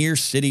 and near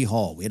City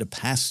Hall. We had to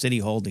pass City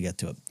Hall to get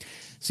to it.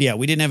 So yeah,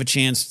 we didn't have a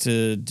chance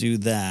to do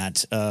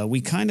that.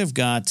 We kind of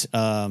got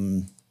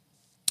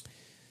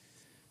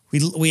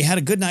we had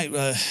a good night.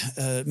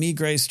 Me,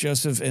 Grace,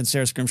 Joseph, and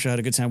Sarah Scrimshaw had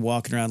a good time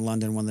walking around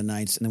London one of the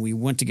nights, and then we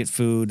went to get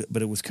food,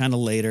 but it was kind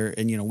of later,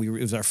 and it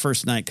was our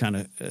first night kind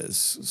of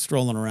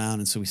strolling around,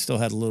 and so we still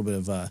had a little bit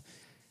of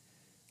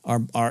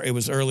it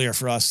was earlier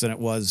for us than it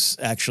was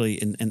actually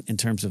in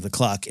terms of the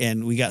clock,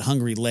 and we got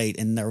hungry late,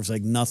 and there was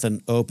like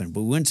nothing open.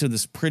 But we went to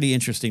this pretty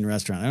interesting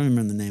restaurant. I don't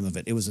remember the name of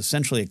it. It was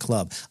essentially a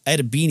club. I had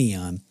a beanie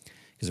on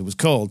because it was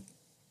cold.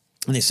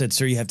 And they said,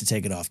 "Sir, you have to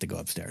take it off to go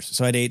upstairs."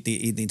 So I'd eat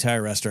the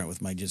entire restaurant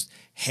with my just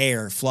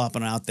hair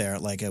flopping out there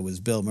like I was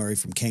Bill Murray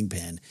from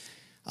Kingpin,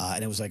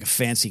 and it was like a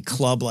fancy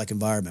club-like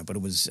environment. But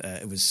it was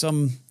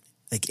some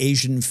like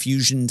Asian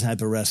fusion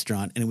type of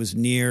restaurant, and it was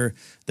near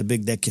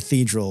the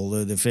cathedral,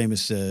 the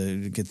famous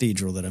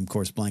cathedral that I'm of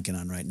course blanking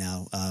on right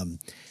now.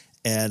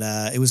 And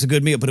it was a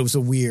good meal, but it was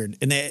a weird.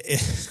 And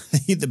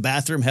the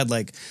bathroom had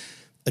like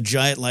a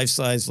giant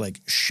life-size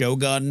like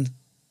Shogun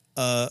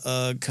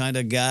kind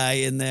of guy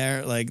in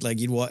there, like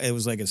you'd walk. It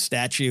was like a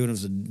statue, and it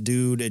was a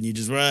dude, and you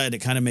just right. It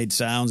kind of made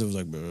sounds. It was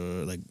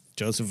like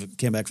Joseph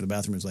came back from the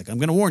bathroom. He was like, "I'm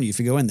going to warn you if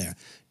you go in there,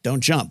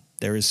 don't jump.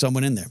 There is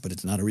someone in there, but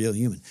it's not a real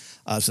human."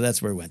 So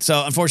that's where we went.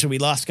 So unfortunately, we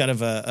lost kind of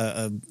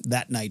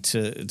that night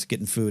to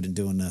getting food and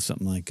doing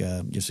something like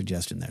your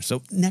suggestion there.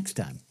 So next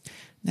time,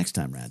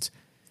 Rads.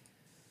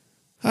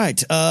 All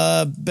right,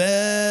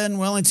 Ben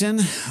Wellington.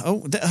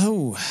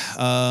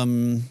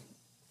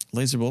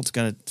 Laserbolt's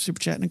got a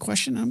super chat and a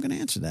question. I'm going to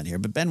answer that here.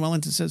 But Ben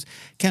Wellington says,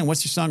 "Ken,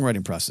 what's your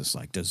songwriting process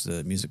like? Does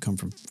the music come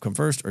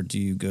first, or do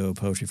you go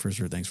poetry first?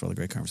 Or thanks for all the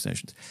great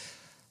conversations."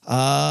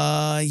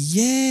 Yeah.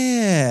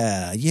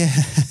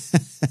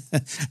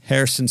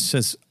 Harrison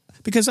says,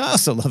 because I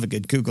also love a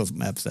good Google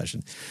map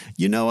session.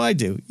 I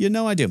do.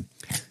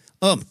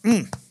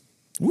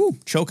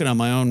 Choking on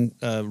my own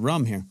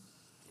rum here.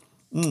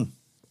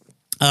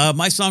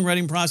 My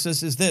songwriting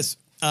process is this.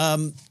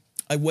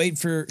 I wait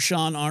for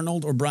Sean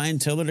Arnold or Brian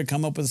Tiller to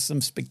come up with some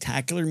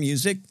spectacular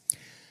music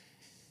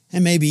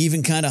and maybe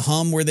even kind of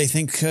hum where they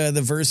think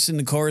the verse and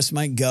the chorus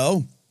might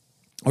go.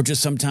 Or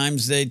just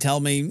sometimes they tell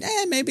me,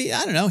 maybe,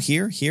 I don't know,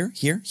 here.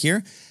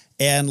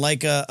 And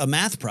like a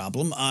math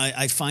problem,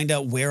 I find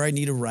out where I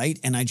need to write,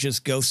 and I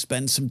just go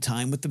spend some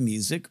time with the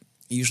music.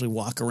 I usually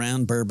walk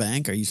around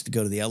Burbank. I used to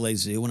go to the LA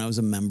Zoo when I was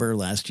a member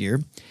last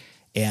year.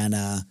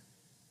 And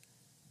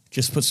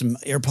just put some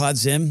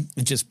AirPods in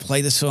and just play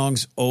the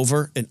songs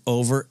over and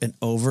over and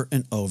over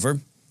and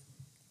over.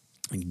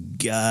 And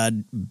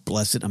God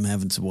bless it, I'm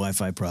having some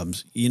Wi-Fi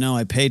problems.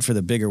 I paid for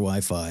the bigger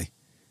Wi-Fi.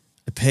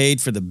 I paid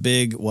for the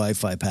big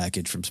Wi-Fi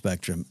package from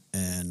Spectrum.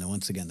 And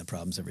once again, the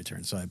problems have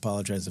returned. So I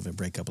apologize if I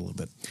break up a little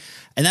bit.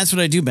 And that's what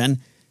I do,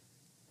 Ben.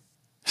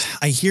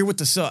 I hear what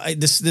this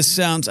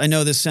sounds. I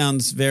know this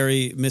sounds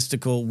very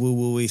mystical,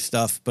 woo-woo-y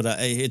stuff, but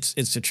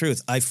it's the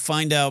truth. I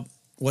find out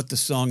what the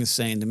song is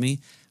saying to me.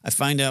 I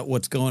find out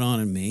what's going on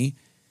in me,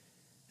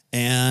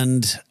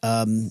 and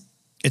I'm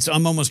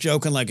almost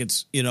joking like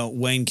it's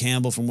Wayne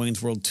Campbell from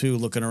Wayne's World 2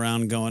 looking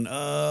around going,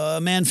 a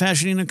man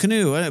fashioning a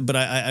canoe. But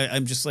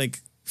I'm just like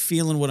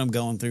feeling what I'm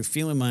going through,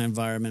 feeling my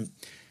environment,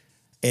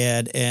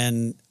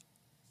 and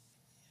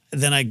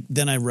then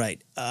I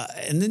write,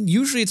 and then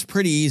usually it's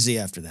pretty easy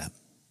after that.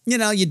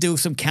 You do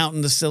some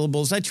counting the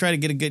syllables. I try to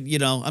get a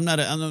good. I'm not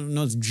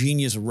a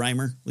genius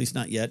rhymer, at least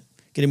not yet.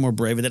 Getting more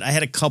brave with it. I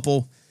had a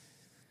couple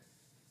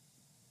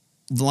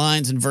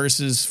lines and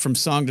verses from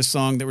song to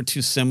song that were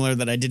too similar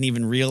that I didn't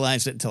even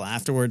realize it until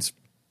afterwards.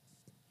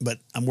 But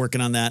I'm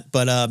working on that.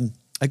 But I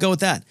go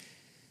with that.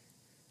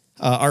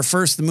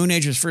 The Moon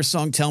Ager's first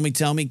song, Tell Me,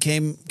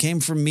 came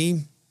from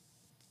me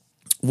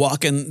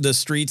walking the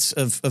streets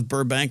of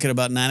Burbank at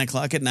about 9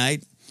 o'clock at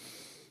night,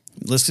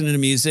 listening to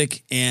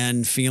music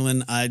and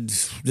feeling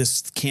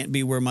this can't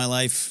be where my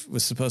life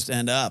was supposed to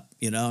end up.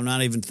 I'm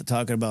not even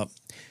talking about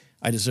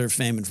I deserve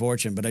fame and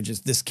fortune, but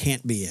this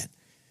can't be it.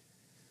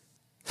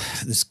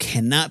 This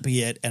cannot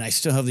be it, and I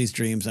still have these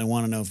dreams. I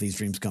want to know if these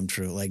dreams come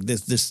true. Like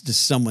this,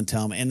 someone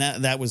tell me, and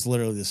that was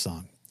literally the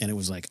song. And it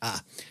was like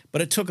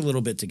but it took a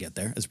little bit to get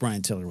there, as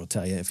Brian Tiller will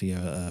tell you if he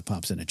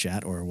pops in a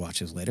chat or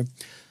watches later.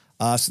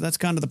 So that's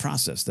kind of the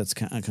process. That's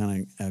kind of how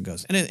it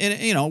goes, and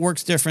it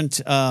works different.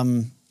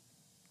 Oh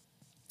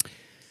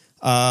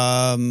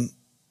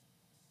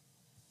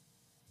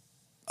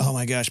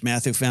my gosh,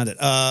 Matthew found it.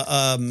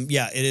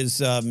 Yeah, it is.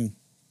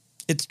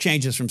 It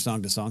changes from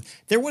song to song.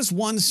 There was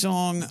one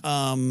song.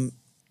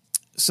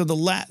 So the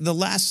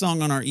last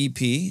song on our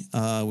EP,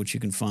 which you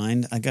can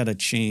find, I got to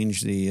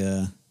change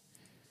the.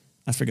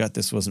 I forgot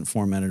this wasn't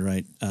formatted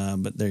right,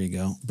 but there you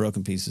go.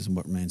 Broken Pieces and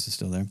What Remains is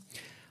still there.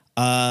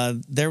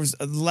 There was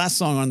the last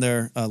song on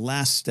there.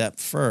 Last Step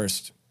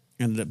First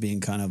ended up being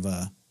kind of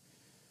a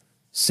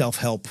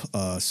self-help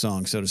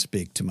song, so to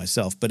speak, to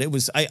myself. But it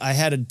was I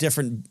had a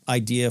different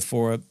idea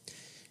for it.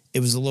 It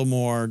was a little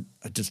more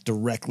just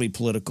directly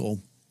political.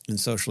 and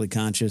socially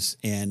conscious,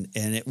 and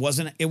it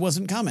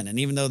wasn't coming. And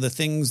even though the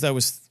things that I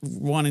was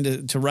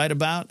wanting to write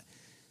about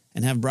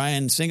and have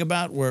Brian sing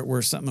about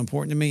were something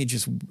important to me,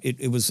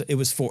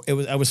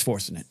 I was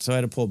forcing it. So I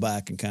had to pull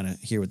back and kind of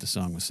hear what the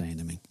song was saying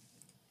to me.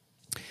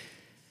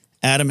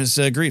 Adam has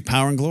agreed.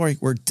 Power and Glory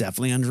were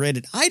definitely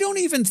underrated. I don't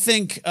even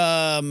think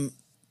Power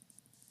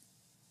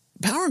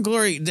and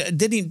Glory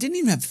didn't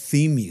even have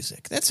theme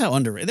music. That's how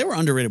underrated. They were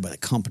underrated by the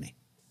company.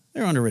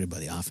 They were underrated by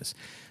The Office.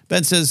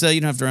 Ben says, you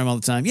don't have to rhyme all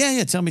the time.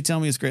 Yeah, tell me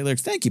it's great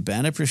lyrics. Thank you,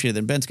 Ben. I appreciate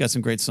that. Ben's got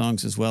some great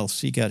songs as well.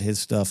 Seek out his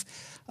stuff.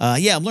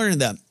 I'm learning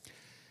that.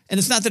 And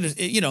it's not that,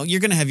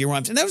 you're going to have your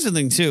rhymes. And that was the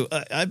thing, too.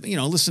 I've,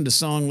 listened to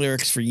song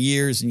lyrics for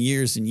years and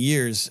years and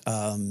years,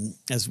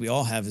 as we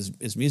all have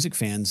as music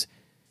fans.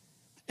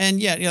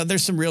 And,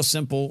 there's some real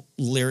simple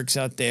lyrics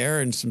out there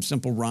and some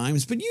simple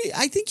rhymes. But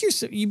I think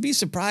you'd be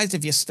surprised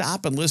if you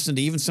stop and listen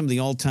to even some of the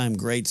all-time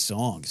great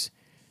songs.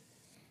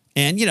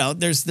 And,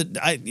 there's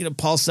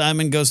Paul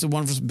Simon goes to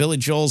one for Billy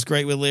Joel's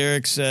great with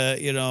lyrics,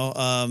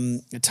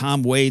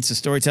 Tom Waits, a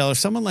storyteller,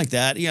 someone like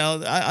that.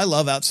 I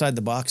love outside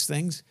the box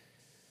things.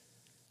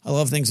 I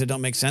love things that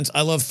don't make sense.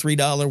 I love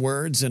 $3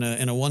 words in a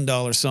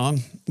 $1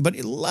 song. But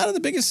a lot of the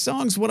biggest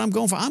songs, what I'm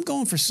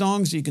going for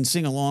songs you can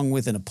sing along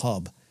with in a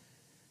pub.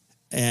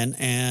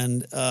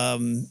 And I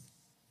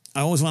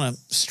always want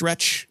to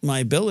stretch my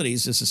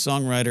abilities as a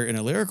songwriter and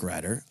a lyric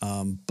writer,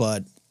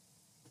 but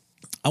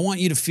I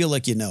want you to feel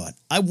like you know it.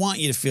 I want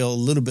you to feel a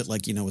little bit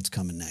like you know what's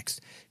coming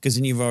next, because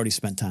then you've already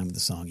spent time with the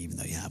song, even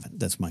though you haven't.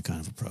 That's my kind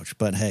of approach.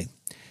 But hey,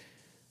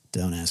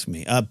 don't ask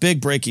me. Big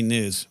breaking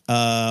news.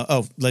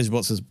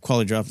 Laserbolt says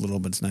quality dropped a little,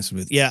 but it's nice and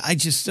smooth. Yeah,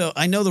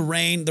 I know the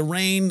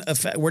rain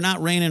effect. We're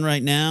not raining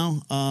right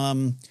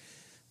now.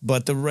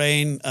 But the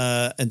rain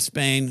in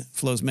Spain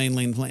flows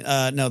mainly in plain.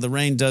 No, the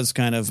rain does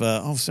kind of.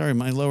 Sorry,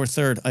 my lower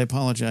third. I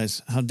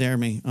apologize. How dare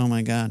me? Oh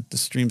my God, the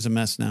stream's a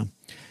mess now.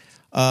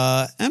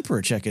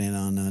 Emperor checking in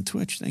on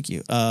Twitch. Thank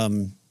you.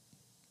 God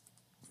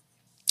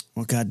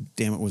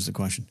damn it, was the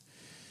question?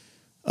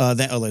 Thank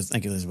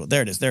you, Elizabeth.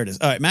 There it is.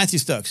 All right, Matthew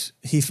Stokes.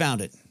 He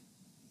found it.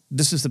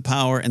 This is the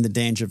power and the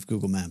danger of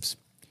Google Maps.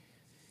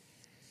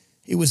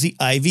 It was the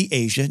Ivy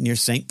Asia near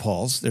St.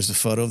 Paul's. There's a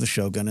photo of the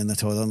Shogun in the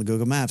toilet on the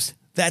Google Maps.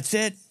 That's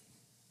it.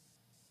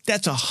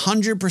 That's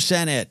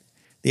 100% it.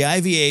 The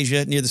Ivy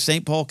Asia near the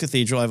St. Paul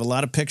Cathedral. I have a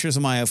lot of pictures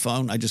on my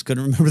iPhone. I just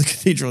couldn't remember the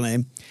cathedral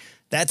name.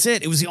 That's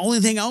it. It was the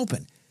only thing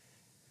open.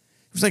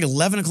 It was like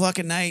 11 o'clock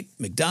at night.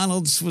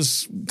 McDonald's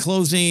was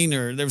closing,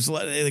 or there was a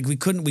lot,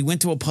 we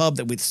went to a pub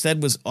that we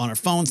said was on our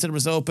phone, said it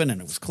was open, and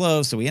it was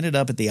closed. So we ended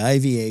up at the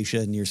Ivy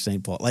Asia near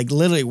St. Paul, like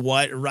literally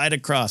right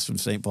across from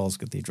St. Paul's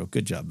Cathedral.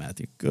 Good job,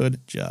 Matthew.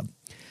 Good job.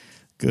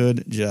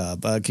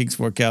 King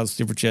Sport Cow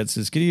Super Chat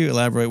says, can you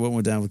elaborate what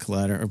went down with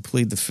Collider or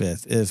plead the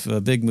fifth? If a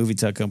big movie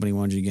tech company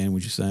wanted you again,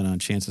 would you sign on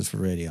chances for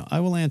radio?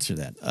 I will answer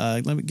that.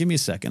 Give me a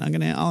second.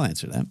 I'll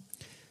answer that.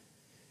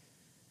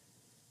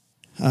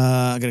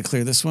 I got to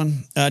clear this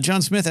one.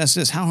 John Smith asks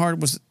this: how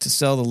hard was it to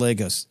sell the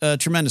Legos?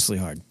 Tremendously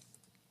hard.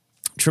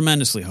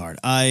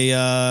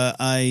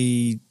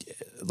 I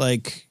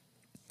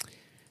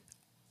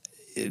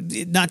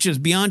not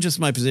just beyond just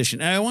my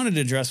position. I wanted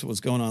to address what was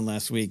going on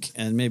last week,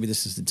 and maybe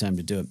this is the time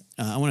to do it.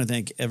 I want to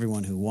thank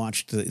everyone who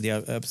watched the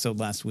episode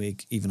last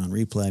week, even on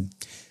replay.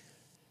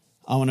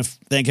 I want to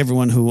thank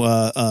everyone who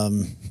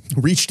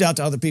reached out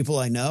to other people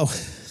I know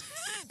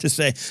to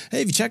say, hey,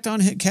 have you checked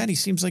on Cat? He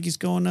seems like he's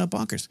going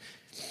bonkers.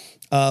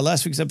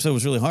 Last week's episode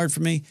was really hard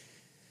for me.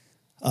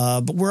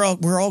 But we're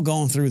all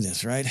going through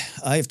this, right?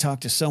 I have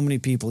talked to so many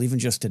people, even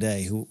just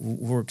today, who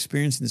are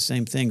experiencing the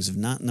same things of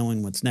not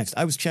knowing what's next.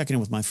 I was checking in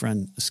with my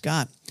friend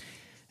Scott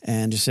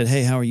and just said,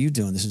 hey, how are you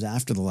doing? This is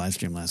after the live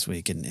stream last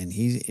week. And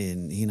he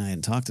and I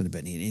had talked in a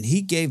bit. And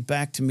he gave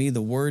back to me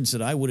the words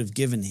that I would have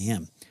given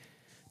him,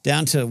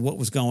 down to what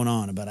was going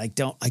on. But I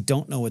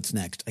don't know what's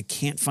next. I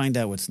can't find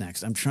out what's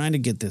next. I'm trying to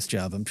get this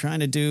job. I'm trying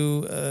to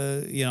do,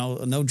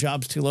 no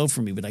job's too low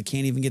for me, but I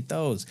can't even get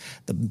those.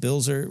 The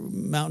bills are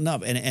mounting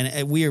up,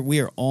 and we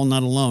are all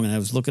not alone. And I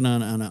was looking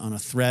on a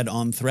thread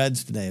on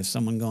Threads today of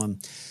someone going,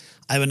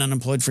 I've been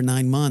unemployed for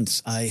 9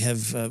 months. I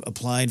have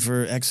applied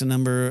for X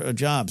number of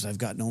jobs. I've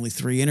gotten only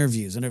 3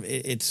 interviews, and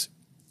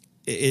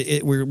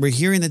we're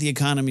hearing that the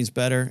economy is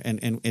better,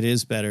 and it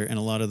is better in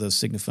a lot of those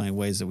signifying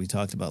ways that we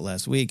talked about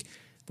last week.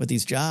 But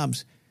these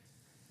jobs,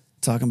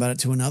 talking about it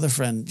to another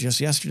friend just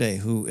yesterday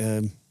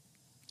who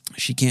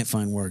she can't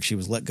find work. She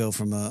was let go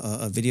from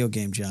a video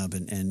game job,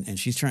 and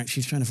she's trying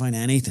to find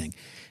anything.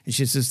 And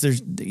she says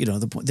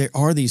there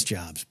are these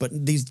jobs, but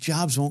these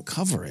jobs won't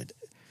cover it.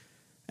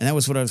 And that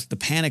was the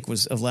panic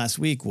was of last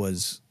week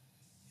was,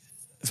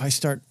 if I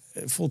start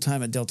full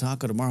time at Del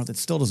Taco tomorrow, that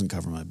still doesn't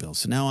cover my bills.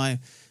 So now I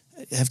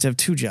have to have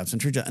 2 jobs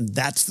and 3 jobs, and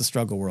that's the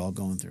struggle we're all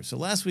going through. So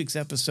last week's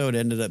episode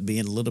ended up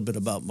being a little bit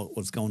about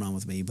what's going on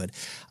with me, but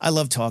I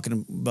love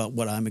talking about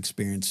what I'm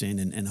experiencing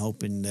and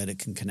hoping that it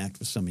can connect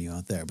with some of you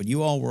out there. But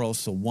you all were all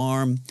so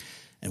warm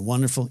and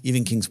wonderful,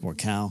 even Kingsport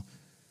Cal,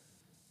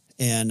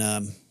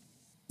 and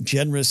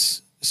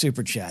generous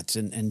super chats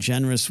and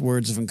generous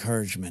words of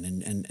encouragement,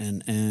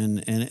 and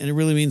it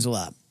really means a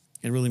lot.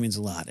 It really means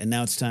a lot. And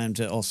now it's time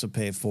to also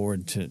pay it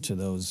forward to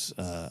those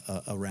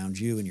around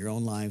you in your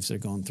own lives that are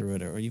going through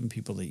it, or even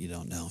people that you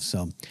don't know.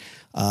 So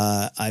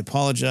I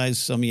apologize.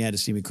 Some of you had to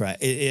see me cry.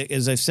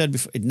 As I've said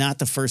before, not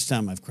the first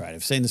time I've cried.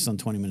 I've saying this on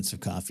 20 Minutes of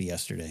Coffee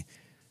yesterday.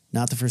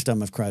 Not the first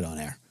time I've cried on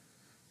air.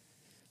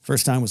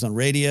 First time was on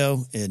radio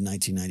in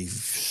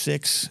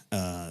 1996.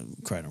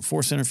 Cried on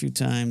Force Center a few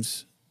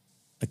times.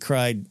 I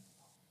cried.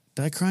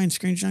 Did I cry in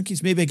Screen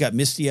Junkies? Maybe I got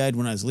misty-eyed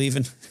when I was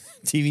leaving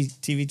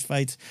TV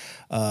fights.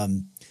 I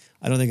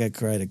don't think I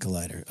cried at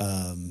Collider.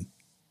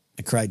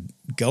 I cried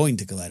going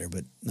to Collider,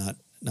 but not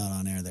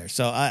on air there.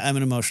 So I'm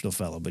an emotional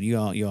fellow, but you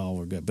all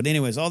were good. But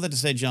anyways, all that to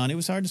say, John, it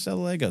was hard to sell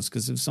the Legos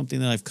because it was something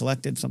that I've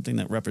collected, something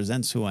that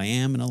represents who I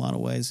am in a lot of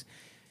ways,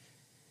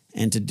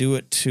 and to do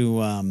it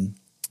to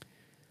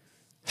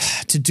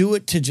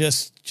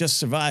just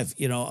survive.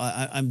 You know,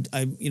 I'm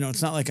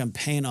it's not like I'm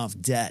paying off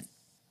debt.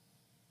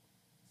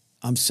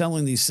 I'm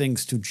selling these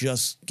things to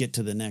just get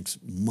to the next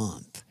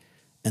month,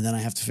 and then I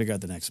have to figure out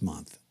the next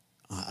month.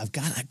 I've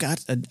got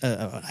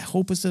I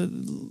hope it's a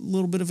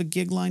little bit of a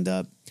gig lined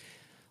up.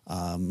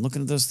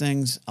 Looking at those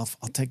things, I'll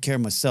take care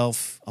of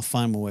myself. I'll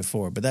find my way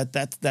forward. But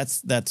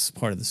that's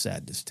part of the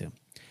sadness too.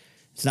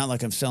 It's not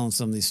like I'm selling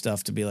some of these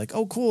stuff to be like,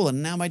 oh, cool,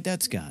 and now my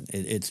debt's gone.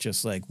 It's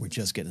just like we're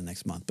just getting the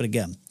next month. But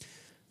again,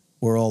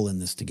 we're all in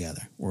this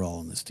together. We're all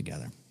in this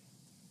together.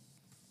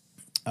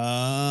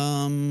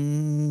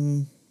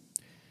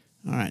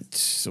 All right,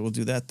 so we'll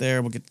do that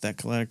there. We'll get to that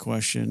Collider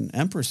question.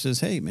 Emperor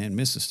says, hey, man,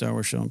 miss the Star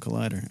Wars show on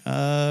Collider.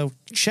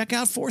 Check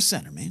out Force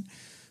Center, man.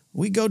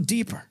 We go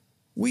deeper.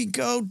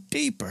 Speaking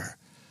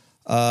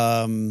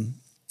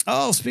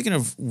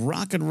of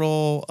rock and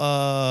roll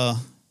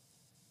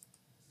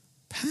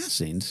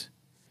passings,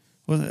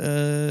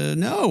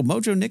 no,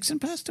 Mojo Nixon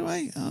passed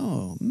away?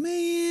 Oh,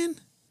 man.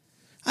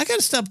 I got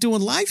to stop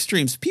doing live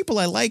streams. People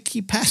I like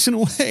keep passing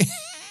away.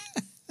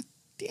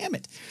 Damn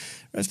it.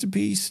 Rest in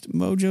peace,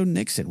 Mojo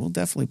Nixon. We'll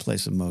definitely play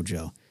some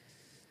Mojo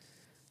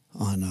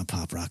on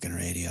Pop Rockin'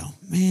 Radio.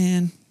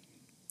 Man,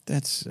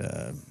 that's...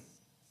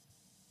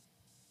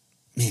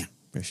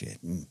 appreciate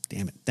it.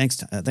 Damn it.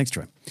 Thanks,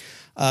 Troy.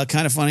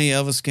 Kind of funny,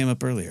 Elvis came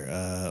up earlier.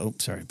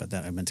 Sorry about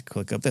that. I meant to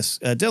click up this.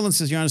 Dylan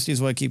says, your honesty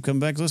is why I keep coming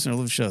back. Listen, I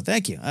love the show.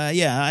 Thank you.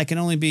 I can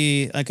only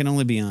be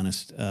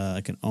honest.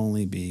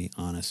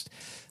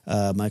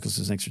 Michael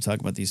says, thanks for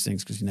talking about these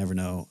things because you never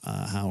know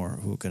how or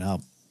who could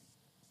help.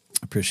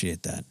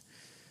 Appreciate that.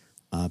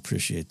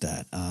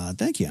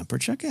 Thank you, Emperor.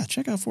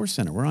 Check out Force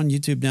Center. We're on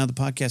YouTube now. The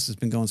podcast has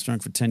been going strong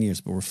for 10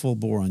 years, but we're full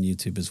bore on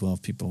YouTube as well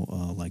if people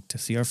like to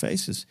see our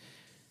faces.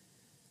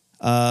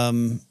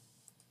 Thank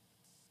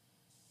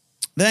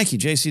you.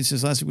 JC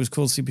says last week was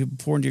cool to see people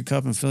pour into your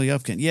cup and fill you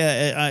up again.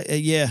 I'm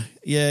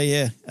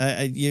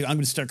going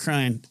to start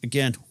crying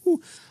again.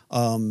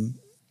 But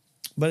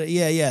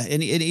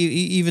and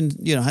even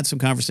had some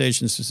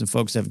conversations with some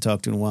folks I haven't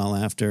talked to in a while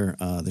after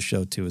the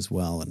show too as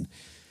well. And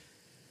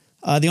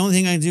the only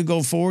thing I can do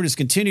going forward is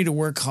continue to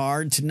work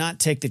hard to not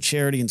take the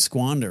charity and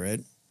squander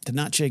it, to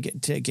not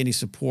take any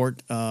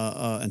support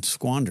and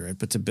squander it,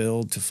 but to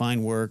build, to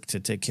find work,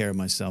 to take care of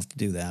myself, to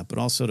do that, but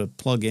also to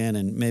plug in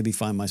and maybe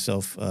find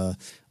myself a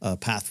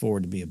path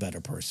forward to be a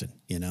better person,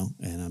 and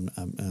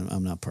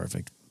I'm not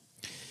perfect.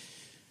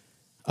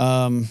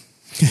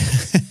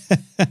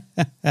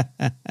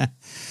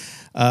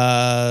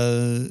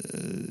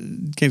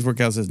 King's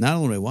Workout says, not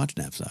only do I watch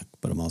Knapsack,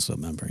 but I'm also a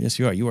member. Yes,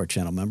 you are. You are a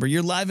channel member.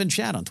 You're live in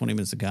chat on 20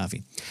 Minutes of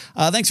Coffee.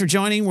 Thanks for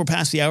joining. We're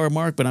past the hour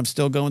mark, but I'm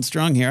still going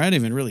strong here. I didn't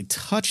even really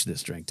touch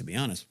this drink, to be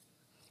honest.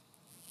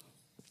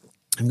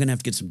 I'm going to have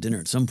to get some dinner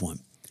at some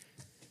point.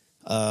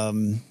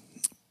 Cal,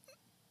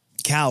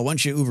 why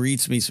don't you Uber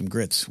Eats me some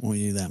grits when we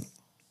do that?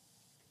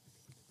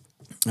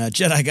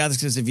 Jedi Gothic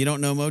says, if you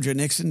don't know Mojo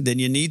Nixon, then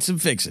you need some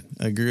fixing.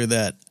 I agree with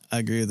that.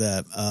 I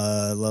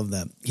love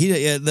that.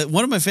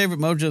 One of my favorite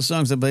Mojo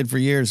songs I played for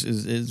years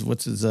is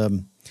what's his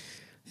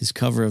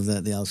cover of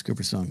the Alice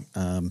Cooper song.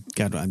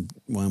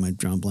 Why am I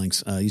drawing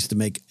blanks? I used to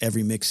make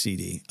every mix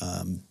CD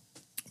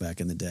back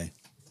in the day.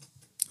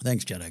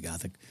 Thanks, Jedi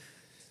Gothic.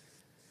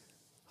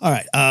 All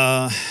right.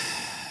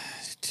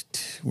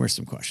 Where's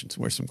some questions?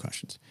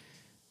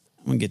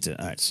 I'm going to get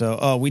to, all right.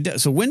 So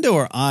window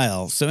or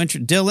aisle. So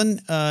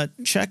Dylan,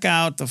 check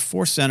out the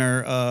Force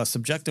Center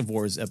Subjective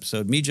Wars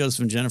episode. Me,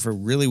 Joseph, and Jennifer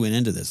really went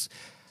into this.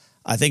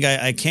 I think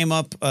I came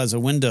up as a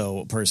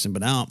window person,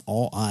 but now I'm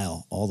all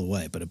aisle all the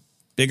way. But a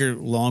bigger,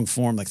 long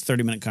form, like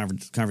 30-minute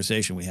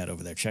conversation we had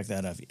over there. Check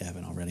that out if you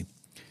haven't already.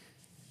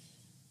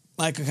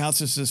 Michael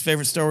Calcis says,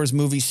 favorite Star Wars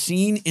movie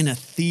seen in a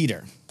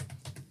theater.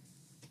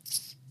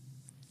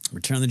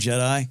 Return of the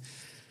Jedi.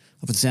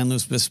 Up in San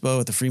Luis Obispo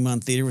at the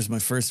Fremont Theater was my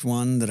first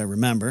one that I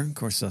remember. Of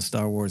course,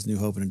 Star Wars, New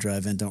Hope, and a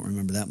drive-in. Don't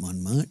remember that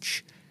one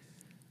much.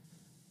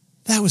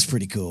 That was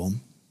pretty cool.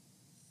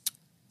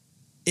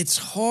 It's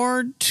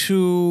hard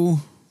to...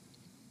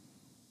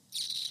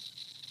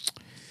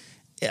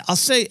 I'll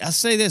say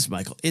this,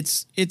 Michael.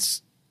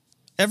 It's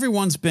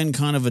everyone's been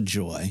kind of a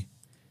joy.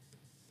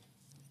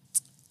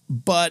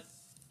 But,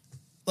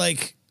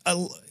 like,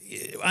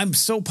 I'm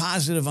so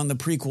positive on the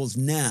prequels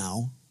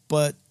now,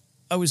 but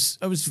was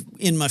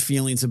in my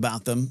feelings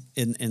about them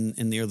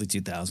in the early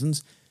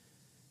 2000s.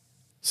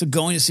 So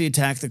going to see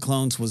Attack the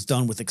Clones was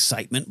done with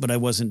excitement, but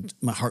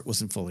my heart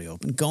wasn't fully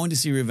open. Going to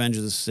see Revenge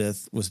of the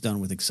Sith was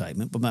done with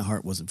excitement, but my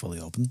heart wasn't fully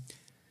open.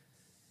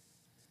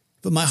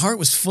 But my heart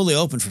was fully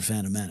open for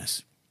Phantom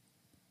Menace.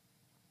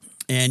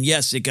 And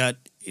yes, it got,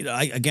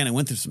 I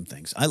went through some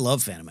things. I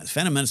love Phantom Menace.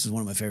 Phantom Menace is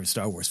one of my favorite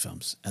Star Wars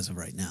films as of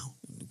right now.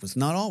 It was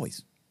not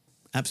always.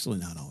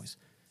 Absolutely not always.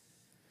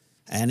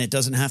 And it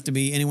doesn't have to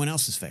be anyone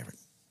else's favorite.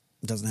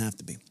 It doesn't have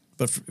to be.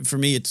 But for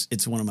me,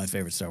 it's one of my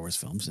favorite Star Wars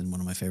films and one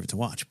of my favorite to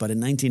watch. But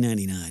in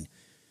 1999,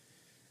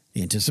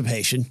 the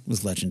anticipation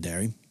was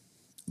legendary,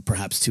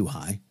 perhaps too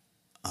high.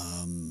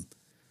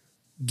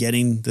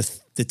 Getting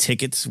the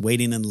tickets,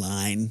 waiting in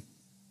line,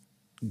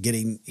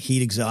 getting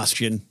heat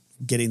exhaustion,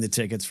 getting the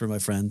tickets for my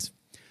friends,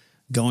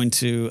 going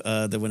to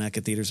the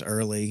Winnetka Theaters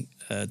early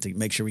to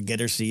make sure we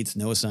get our seats,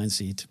 no assigned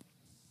seats.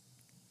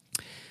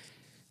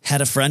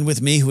 Had a friend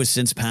with me who has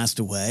since passed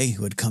away,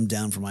 who had come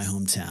down from my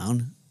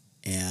hometown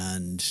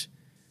and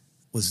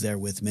was there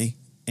with me.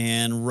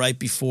 And right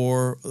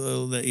before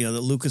the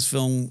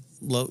Lucasfilm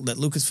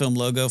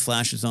logo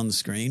flashes on the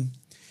screen,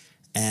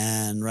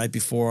 and right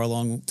before, a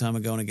long time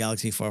ago in a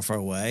galaxy far, far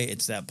away,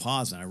 it's that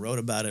pause. And I wrote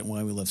about it in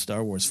Why We Love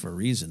Star Wars for a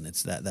reason.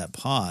 It's that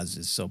pause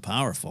is so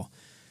powerful.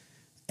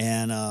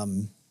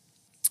 And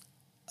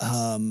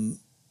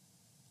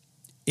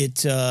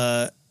it's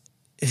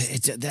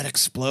that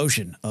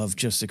explosion of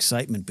just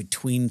excitement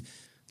between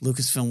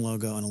Lucasfilm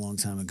logo and a long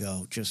time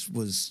ago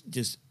was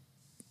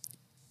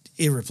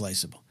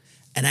irreplaceable.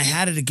 And I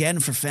had it again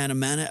for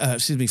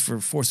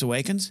for Force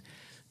Awakens.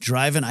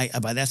 Driving,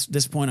 by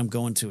this point, I'm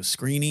going to a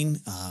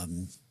screening.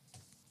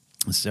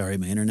 Sorry,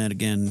 my internet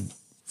again,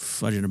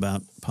 fudging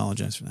about.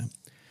 Apologize for that.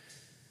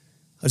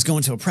 I was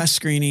going to a press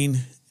screening,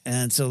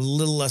 and it's a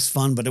little less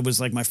fun, but it was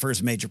like my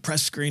first major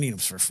press screening. It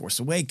was for Force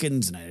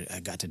Awakens, and I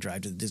got to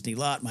drive to the Disney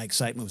lot. My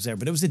excitement was there,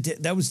 but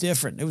that was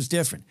different. It was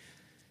different.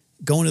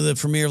 Going to the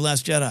premiere of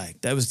Last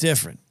Jedi, that was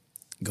different.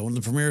 Going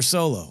to the premiere of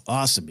Solo,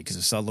 awesome, because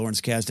I saw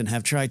Lawrence Kasdan didn't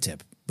have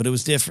tri-tip, but it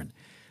was different.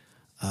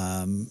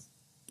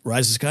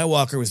 Rise of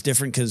Skywalker was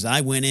different because I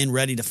went in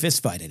ready to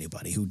fistfight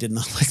anybody who did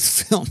not like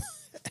the film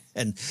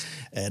and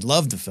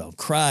loved the film.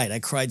 I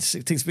cried.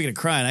 Speaking of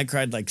crying, I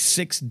cried like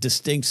 6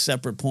 distinct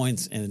separate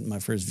points in my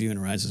first viewing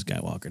of Rise of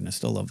Skywalker, and I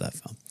still love that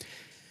film.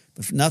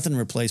 But nothing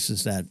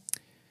replaces that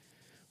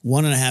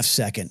 1.5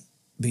 second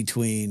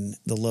between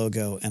the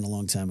logo and a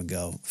long time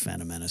ago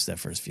Phantom Menace, that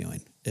first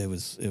viewing. It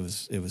was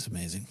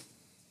amazing.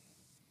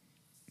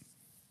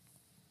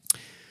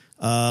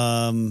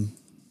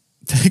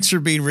 Thanks for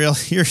being real.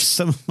 Here's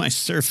some of my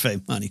survey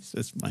money,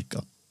 says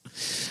Michael.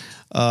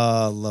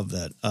 Love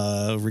that.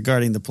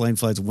 Regarding the plane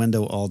flights,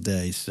 window all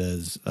day,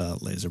 says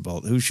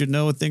Laserbolt, who should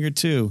know a thing or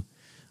two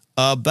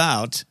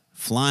about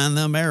flying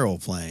them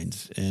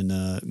aeroplanes and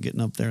getting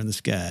up there in the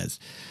skies.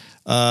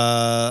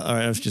 All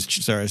right, I was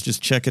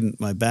just checking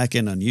my back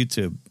end on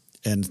YouTube,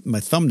 and my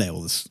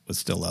thumbnail was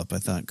still up. I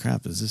thought,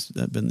 crap, has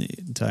that been the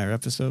entire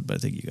episode? But I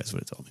think you guys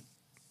would have told me.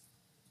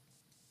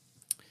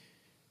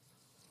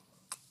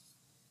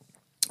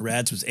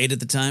 Rads was 8 at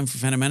the time for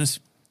Phantom Menace.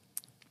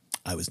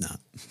 I was not.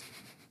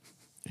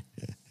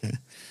 All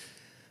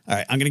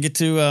right, I'm going to get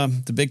to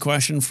the big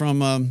question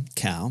from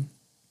Cal.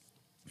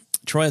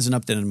 Troy has an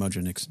update on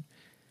Mojo Nixon.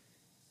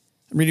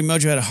 I'm reading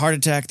Mojo had a heart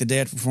attack the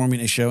day after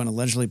performing a show and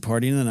allegedly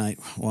partying the night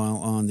while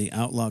on the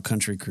Outlaw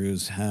Country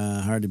Cruise.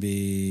 Hard to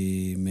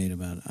be mad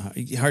about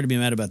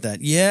that.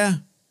 Yeah.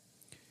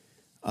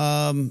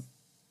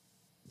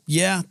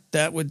 Yeah,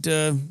 that would...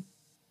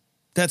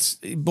 That's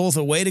both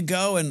a way to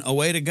go and a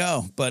way to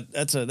go, but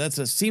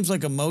seems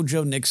like a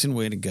Mojo Nixon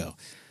way to go.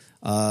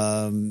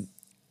 What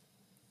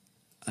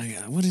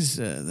is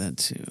that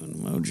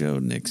tune?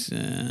 Mojo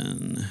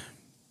Nixon.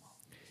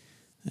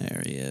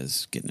 There he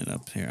is, getting it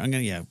up here.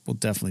 We'll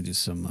definitely do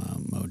some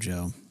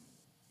Mojo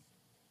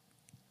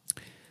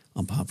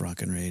on Pop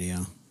Rockin'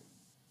 Radio.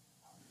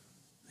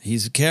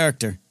 He's a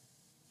character.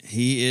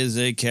 He is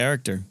a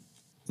character,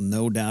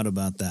 no doubt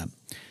about that.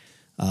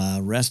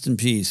 Rest in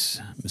peace,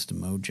 Mr.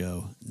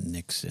 Mojo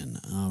Nixon.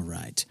 All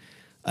right.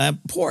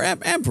 Poor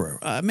Emperor.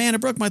 Man, I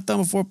broke my thumb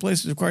in 4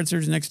 places, required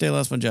surgery the next day,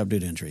 lost my job due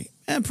to injury.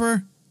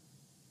 Emperor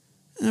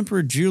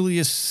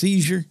Julius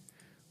Caesar.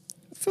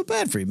 I feel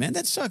bad for you, man.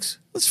 That sucks.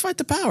 Let's fight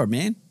the power,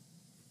 man.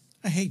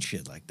 I hate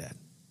shit like that.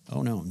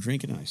 Oh, no, I'm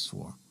drinking and I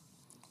swore.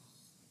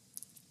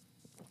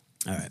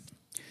 All right.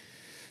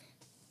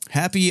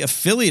 Happy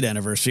affiliate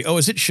anniversary. Oh,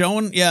 is it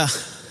showing? Yeah.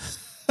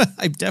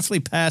 I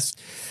definitely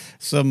passed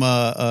some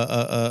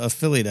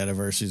affiliate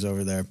anniversaries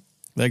over there.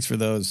 Thanks for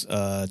those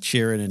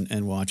cheering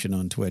and watching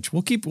on Twitch.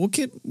 We'll keep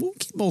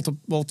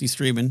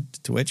multi-streaming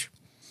to Twitch.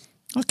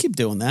 I'll keep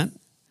doing that.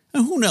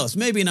 And who knows?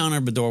 Maybe in honor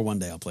of Bador one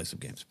day I'll play some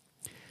games.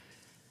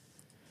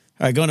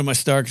 All right, going to my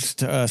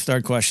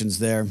start questions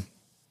there.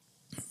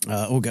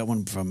 Got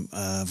one from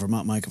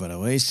Vermont Mike about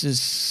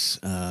Oasis.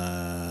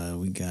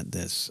 We got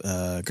this.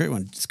 Great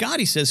one.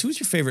 Scotty says, who's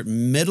your favorite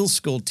middle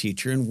school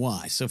teacher and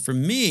why? So for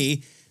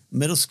me,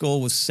 Middle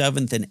school was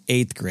 7th and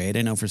 8th grade.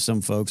 I know for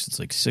some folks it's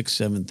like 6th,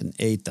 7th, and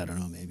 8th. I don't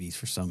know. Maybe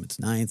for some it's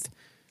 9th.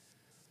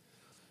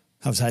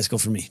 How was high school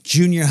for me?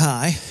 Junior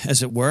high,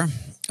 as it were,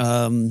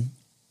 was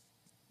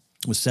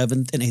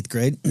 7th and 8th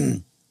grade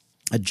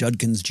at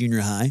Judkins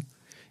Junior High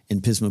in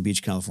Pismo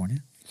Beach, California.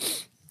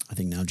 I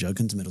think now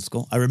Judkins Middle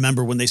School. I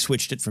remember when they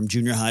switched it from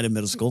junior high to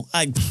middle school.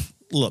 A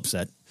little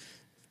upset.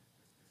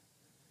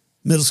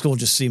 Middle school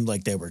just seemed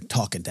like they were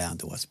talking down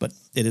to us, but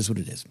it is what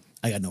it is.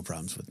 I got no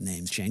problems with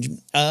names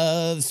changing.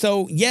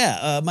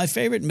 My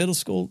favorite middle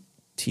school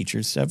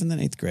teachers, 7th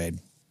and 8th grade.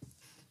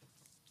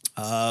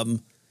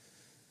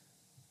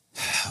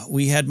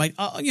 We had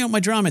my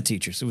drama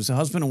teachers. It was a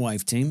husband and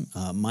wife team,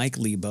 Mike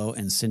Lebo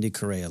and Cindy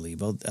Correa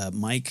Lebo.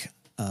 Mike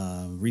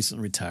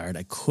recently retired.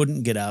 I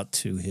couldn't get out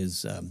to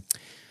his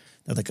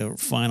like a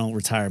final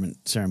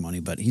retirement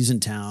ceremony, but he's in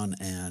town,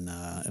 and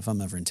if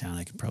I'm ever in town,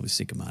 I can probably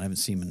seek him out. I haven't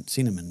seen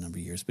him in a number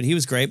of years, but he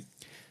was great.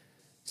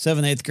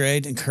 7th, 8th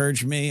grade,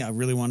 encouraged me. I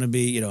really wanted to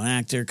be, an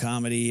actor,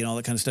 comedy, and all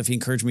that kind of stuff. He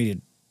encouraged me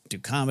to do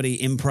comedy,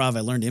 improv. I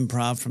learned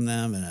improv from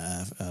them,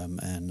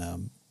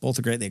 and both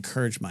are great. They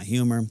encouraged my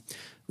humor.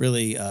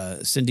 Really,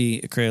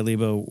 Cindy Correa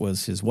Lebo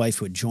was his wife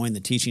who had joined the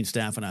teaching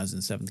staff when I was in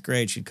 7th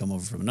grade. She'd come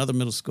over from another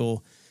middle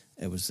school.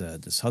 It was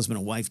this husband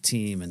and wife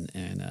team,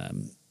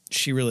 and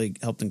she really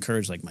helped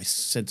encourage like my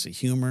sense of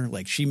humor.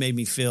 Like she made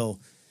me feel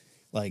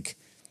like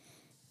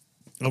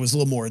I was a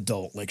little more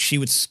adult. Like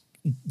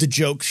the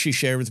jokes she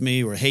shared with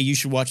me, or hey, you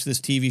should watch this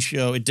TV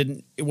show.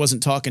 It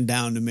wasn't talking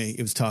down to me.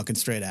 It was talking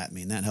straight at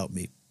me, and that helped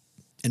me.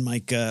 And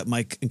Mike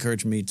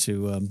encouraged me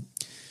to.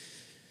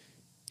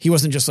 He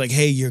wasn't just like,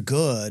 hey, you're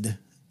good,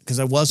 because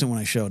I wasn't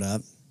when I showed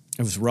up.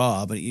 It was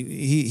raw, but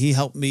he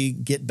helped me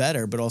get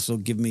better, but also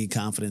give me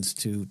confidence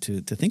to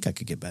think I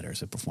could get better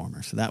as a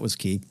performer. So that was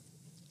key.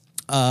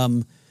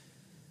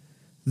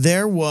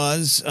 There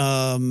was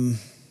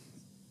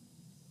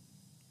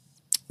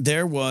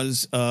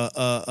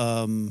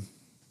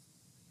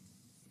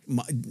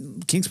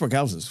Kingsport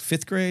Houses,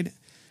 5th grade,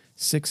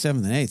 6th,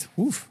 7th, and 8th.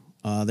 Woof.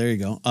 There you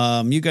go.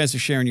 You guys are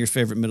sharing your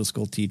favorite middle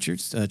school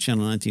teachers.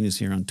 Channel 19 is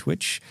here on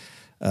Twitch.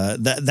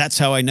 That's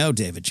how I know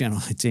David, Channel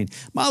 19.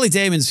 Molly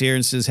Damon's here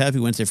and says, happy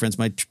Wednesday, friends.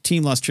 My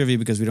team lost trivia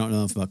because we don't know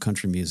enough about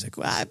country music.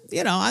 Well,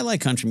 I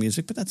like country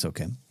music, but that's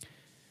okay.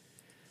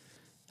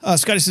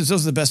 Scotty says,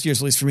 those are the best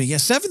years, at least for me. Yeah,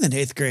 7th and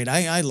 8th grade.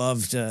 I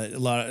loved a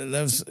lot.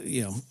 That was,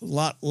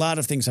 lot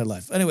of things I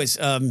loved. Anyways,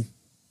 though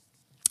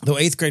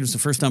 8th grade was the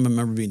first time I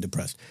remember being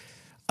depressed.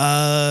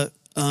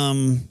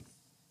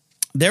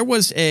 There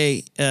was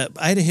I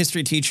had a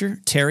history teacher,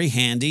 Terry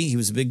Handy. He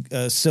was a big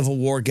Civil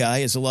War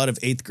guy, as a lot of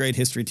 8th grade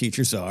history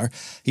teachers are.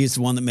 He's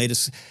the one that made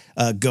us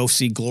go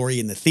see Glory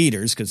in the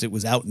theaters, because it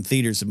was out in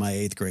theaters in my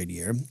 8th grade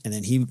year. And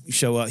then he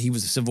show up. He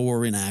was a Civil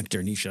War reenactor,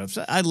 and he showed up.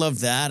 So I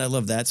love that. I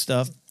love that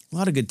stuff. A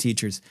lot of good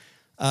teachers.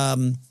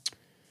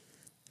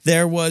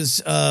 There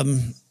was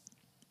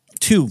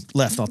 2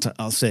 left,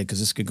 I'll say, because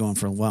this could go on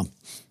for a while.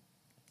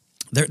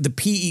 The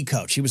PE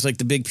coach. He was like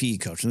the big PE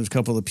coach. And there was a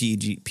couple of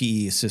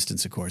PE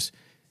assistants, of course.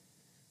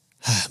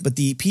 But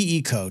the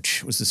PE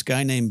coach was this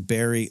guy named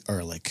Barry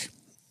Ehrlich.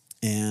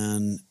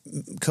 And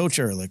Coach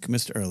Ehrlich,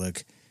 Mr.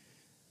 Ehrlich,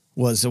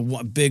 was a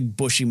big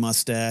bushy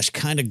mustache,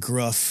 kind of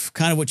gruff,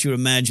 kind of what you would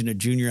imagine a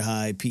junior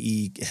high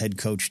PE head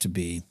coach to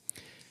be.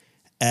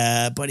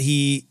 But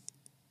he,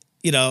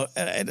 a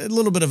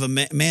little bit of a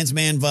man's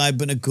man vibe,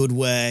 but in a good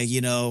way,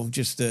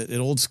 just an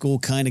old school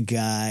kind of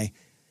guy.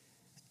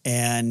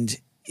 And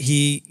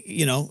he,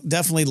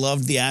 definitely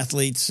loved the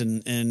athletes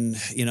and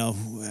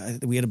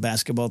we had a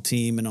basketball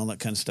team and all that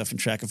kind of stuff, and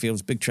track and field. He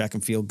was a big track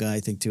and field guy, I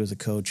think, too, as a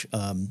coach.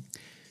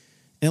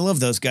 And I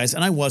love those guys,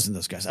 and I wasn't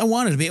those guys. I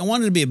wanted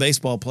to be a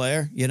baseball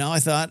player. I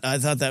thought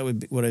that would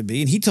be what I'd be.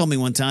 And he told me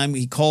one time,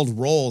 he called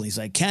roll. He's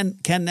like,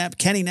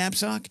 Kenny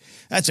Knapsack?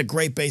 That's a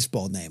great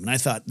baseball name. And I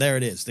thought, there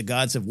it is. The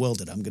gods have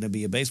willed it. I'm going to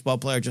be a baseball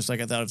player, just like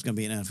I thought I was going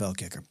to be an NFL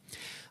kicker.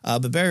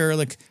 But Barry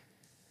Ehrlich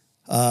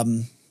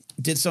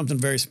did something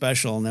very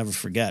special I'll never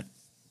forget.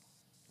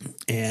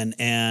 And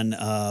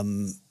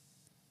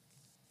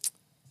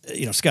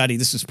Scotty,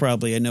 this is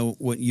probably, I know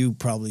what you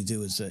probably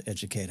do as an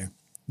educator,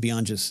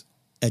 beyond just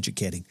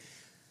educating.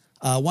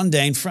 One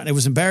day it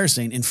was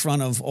embarrassing in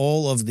front of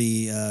all of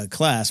the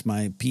class,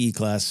 my PE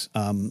class.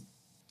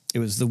 It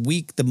was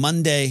the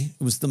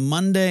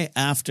Monday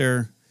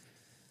after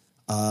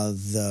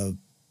the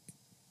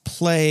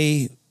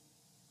play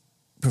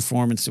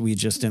performance that we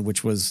just did,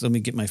 which was, let me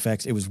get my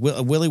facts. It was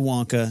Willy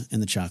Wonka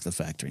and the Chocolate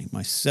Factory,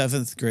 my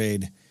 7th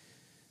grade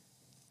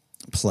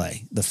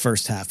play, the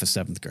first half of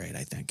 7th grade,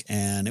 I think.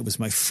 And it was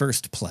my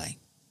first play.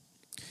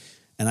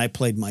 And I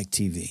played Mike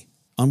TV.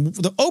 On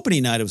the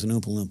opening night, it was an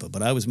Oompa Loompa,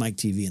 but I was Mike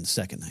TV in the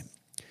second night.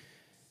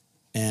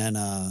 And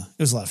it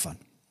was a lot of fun.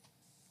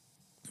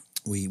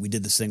 We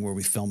did this thing where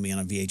we filmed me on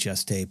a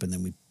VHS tape, and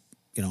then we,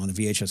 on a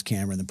VHS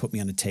camera, and then put me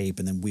on a tape,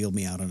 and then wheeled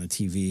me out on a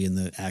TV, and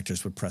the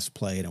actors would press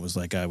play, and it was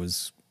like I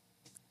was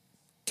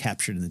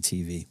captured in the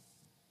TV.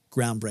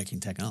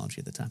 Groundbreaking technology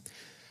at the time.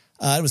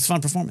 It was a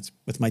fun performance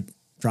with my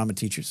drama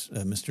teachers,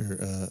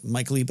 Mr.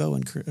 Mike Lebo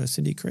and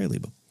Cindy Correa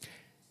Lebo.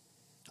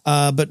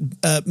 But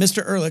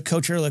Mr. Ehrlich,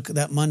 Coach Ehrlich,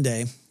 that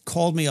Monday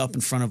called me up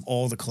in front of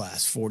all the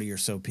class, 40 or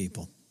so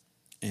people.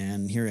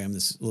 And here I am,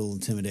 this little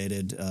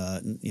intimidated,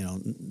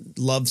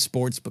 loved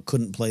sports but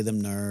couldn't play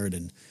them nerd.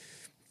 And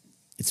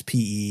it's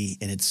PE,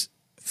 and it's,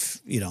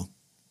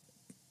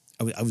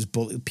 I was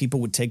bullied.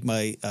 People would take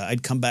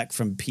I'd come back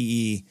from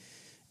PE,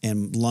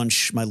 and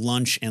my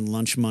lunch and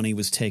lunch money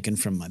was taken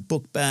from my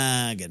book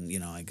bag. And,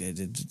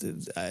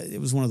 it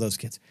was one of those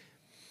kids.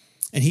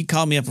 And he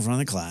called me up in front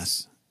of the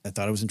class. I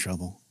thought I was in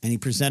trouble. And he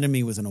presented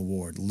me with an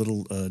award,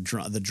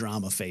 the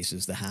drama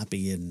faces, the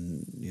happy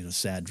and,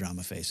 sad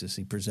drama faces.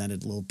 He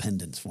presented little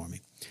pendants for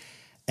me.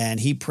 And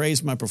he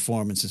praised my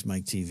performance as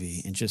Mike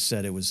TV and just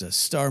said it was a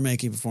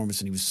star-making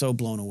performance, and he was so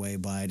blown away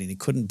by it, and he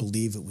couldn't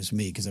believe it was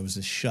me because I was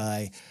a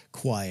shy,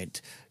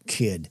 quiet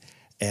kid.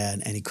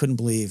 And he couldn't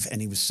believe, and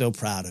he was so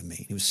proud of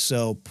me. He was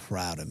so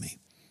proud of me.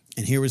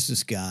 And here was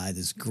this guy,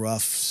 this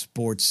gruff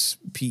sports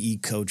PE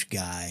coach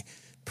guy,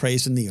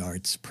 praising the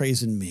arts,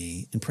 praising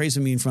me in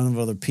front of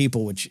other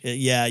people, which,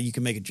 you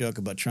can make a joke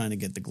about trying to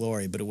get the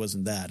glory, but it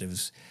wasn't that.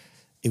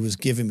 It was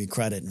giving me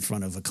credit in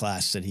front of a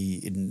class that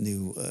he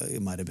knew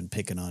it might have been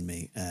picking on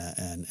me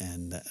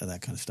and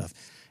that kind of stuff.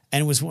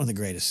 And it was one of the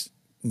greatest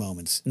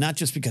moments, not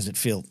just because it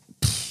felt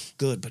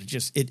good, but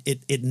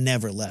it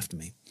never left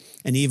me.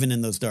 And even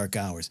in those dark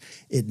hours,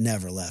 it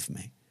never left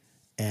me.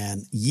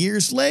 And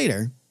years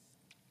later,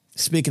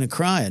 speaking of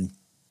crying,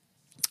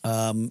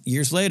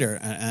 years later,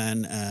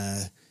 and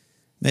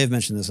may have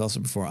mentioned this also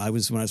before, when I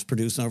was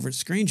producing over at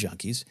Screen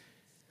Junkies,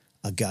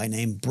 a guy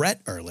named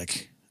Brett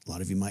Ehrlich, a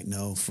lot of you might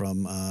know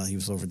from, he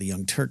was over the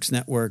Young Turks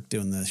Network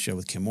doing the show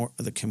with Kim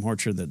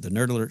Horcher, the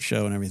Nerd Alert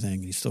show and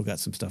everything. He's still got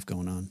some stuff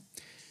going on.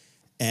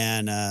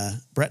 And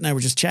Brett and I were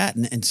just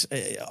chatting and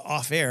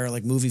off air,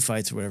 like movie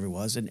fights or whatever it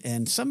was.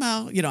 And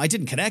somehow, I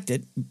didn't connect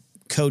it.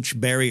 Coach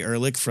Barry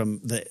Ehrlich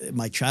from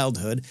my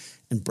childhood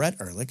and Brett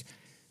Ehrlich,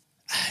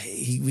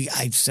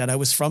 I said I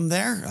was from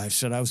there. I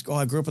said I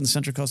grew up on the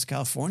Central Coast of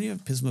California,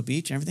 Pismo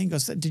Beach and everything. He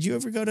goes, did you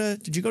go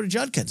to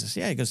Judkins? I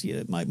said, yeah. He goes,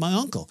 yeah, my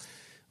uncle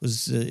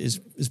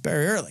is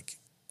Barry Ehrlich.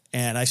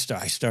 And I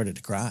started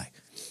to cry,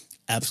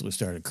 absolutely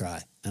started to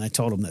cry. And I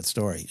told him that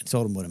story. I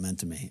told him what it meant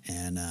to me.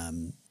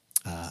 And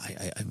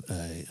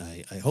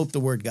I hope the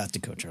word got to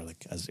Coach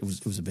Ehrlich, as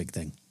it was a big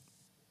thing.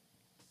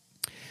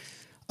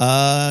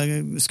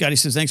 Scotty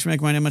says, thanks for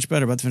making my name much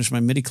better. About to finish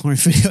my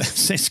midi-chlorian video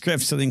essay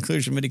script, so the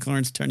inclusion of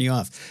midi-chlorians turn you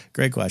off.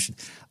 Great question.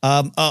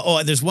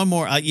 There's one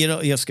more.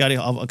 Scotty,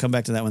 I'll come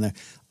back to that one there.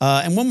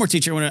 And one more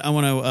teacher I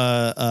want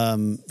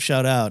to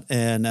shout out.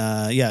 And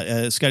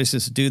Scotty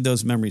says, dude,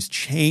 those memories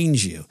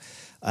change you.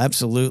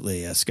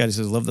 Absolutely. Scotty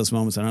says, love those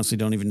moments. I honestly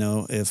don't even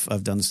know if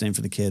I've done the same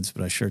for the kids,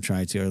 but I sure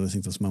try to. I really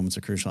think those moments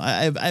are crucial.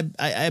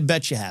 I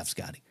bet you have,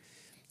 Scotty.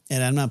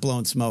 And I'm not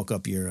blowing smoke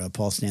up your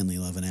Paul Stanley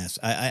loving ass.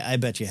 I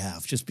bet you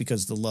have, just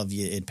because the love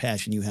and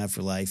passion you have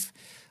for life,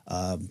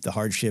 the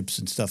hardships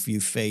and stuff you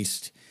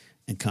faced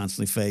and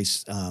constantly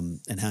face,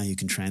 and how you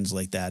can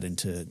translate that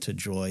into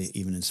joy,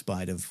 even in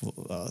spite of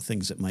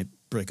things that might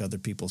break other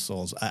people's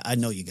souls. I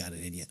know you got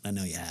it in you. I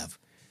know you have.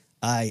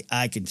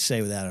 I can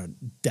say without a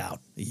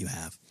doubt that you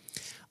have.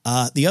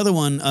 The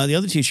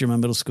other teacher in my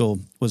middle school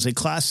was a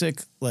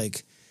classic,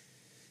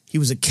 he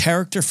was a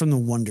character from the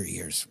Wonder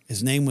Years.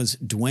 His name was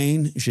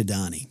Dwayne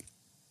Jadani.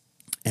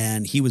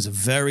 And he was a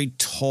very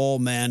tall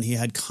man. He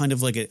had kind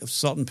of like a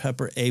salt and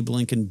pepper Abe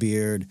Lincoln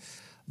beard,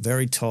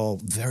 very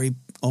tall, very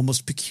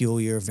almost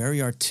peculiar,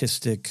 very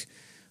artistic,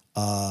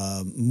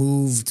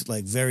 moved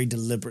very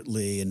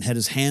deliberately and had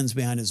his hands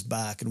behind his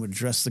back and would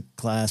address the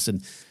class.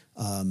 And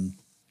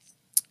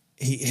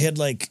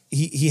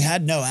he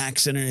had no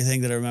accent or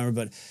anything that I remember,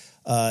 but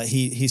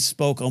he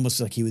spoke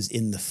almost like he was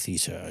in the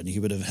theater, and he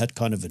would have had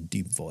kind of a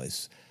deep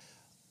voice.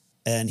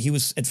 And he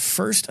was at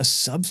first a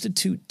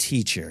substitute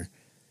teacher.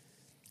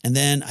 And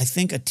then I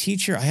think I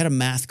had a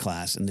math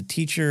class, and the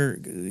teacher,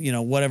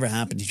 whatever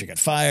happened, teacher got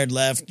fired,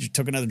 left,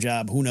 took another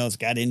job, who knows,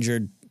 got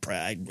injured.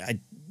 I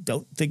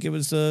don't think it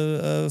was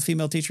a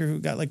female teacher who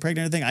got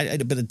pregnant or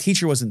anything, but the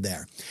teacher wasn't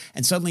there.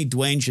 And suddenly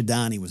Dwayne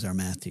Jadani was our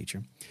math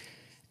teacher.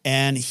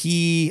 And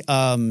he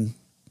was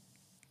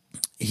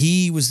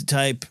the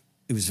type.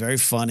 He was very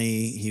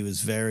funny. He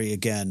was very,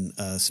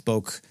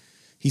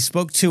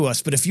 spoke to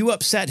us. But if you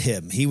upset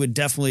him, he would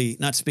definitely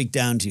not speak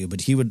down to you,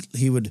 but he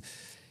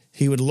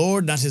would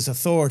lord not his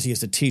authority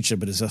as a teacher,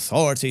 but his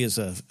authority as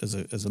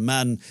a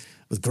man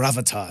with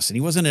gravitas. And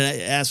he wasn't an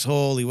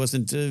asshole. He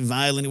wasn't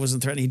violent. He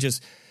wasn't threatening.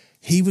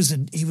 He was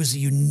a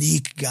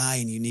unique guy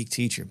and unique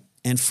teacher.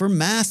 And for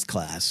math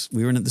class,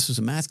 this was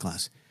a math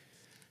class.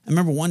 I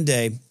remember one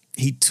day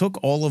he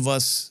took all of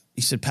us.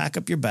 He said, "Pack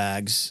up your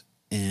bags."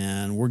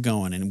 And we're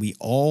going, and we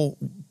all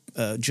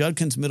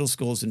Judkins Middle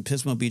School is in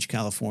Pismo Beach,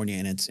 California,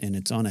 and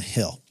it's on a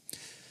hill,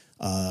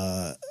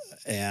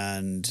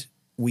 and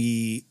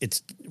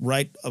it's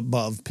right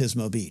above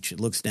Pismo Beach.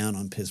 It looks down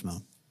on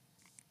Pismo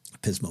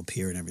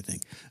Pier and everything.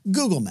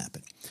 Google map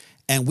it,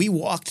 and we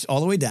walked all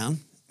the way down,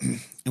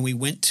 and we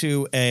went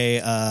to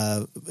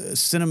a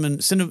cinnamon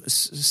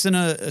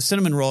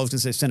roll. I was going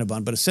to say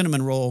Cinnabon, but a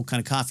cinnamon roll kind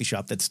of coffee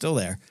shop that's still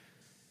there.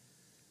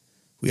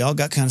 we all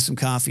got kind of some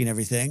coffee and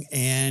everything,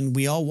 and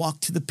we all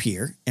walked to the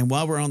pier. And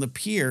while we're on the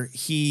pier,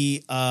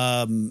 he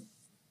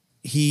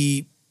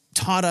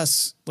taught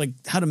us like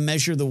how to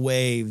measure the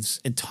waves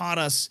and taught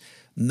us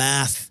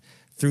math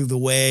through the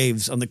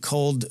waves on the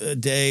cold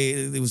day.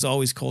 It was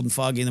always cold and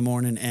foggy in the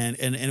morning. And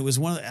it was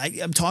one of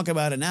the, I'm talking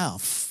about it now,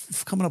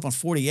 coming up on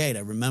 48.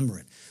 I remember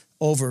it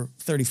over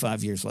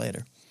 35 years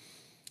later.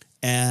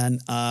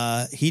 And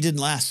he didn't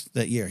last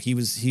that year. He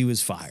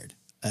was fired.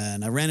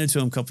 And I ran into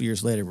him a couple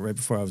years later, right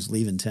before I was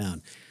leaving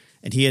town.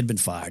 And he had been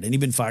fired. And he'd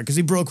been fired because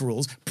he broke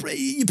rules.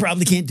 You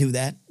probably can't do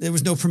that. There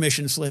was no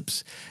permission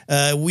slips.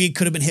 We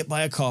could have been hit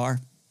by a car.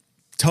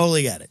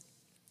 Totally get it.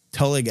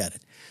 Totally get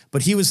it.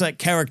 But he was that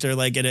character,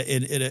 like in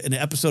an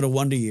episode of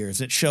Wonder Years,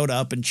 that showed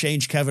up and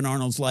changed Kevin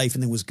Arnold's life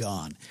and then was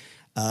gone.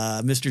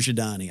 Mr.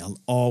 Shadani, I'll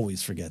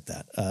always forget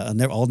that.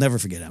 I'll never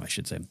forget him, I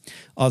should say.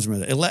 Always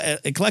remember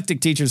that. Eclectic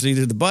teachers are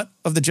either the butt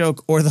of the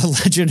joke or the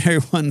legendary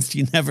ones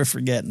you never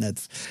forget, and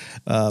that's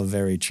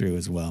very true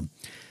as well.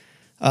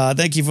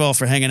 Thank you all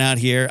for hanging out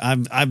here.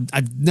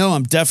 I know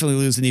I'm definitely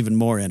losing even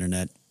more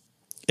internet.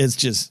 It's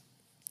just,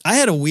 I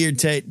had a weird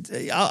take.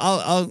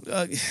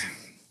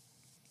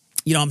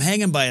 I'm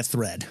hanging by a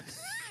thread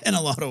in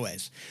a lot of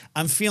ways.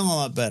 I'm feeling a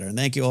lot better. And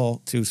thank you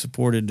all who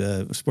supported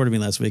me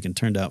last week and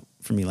turned out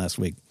for me last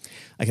week.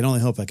 I can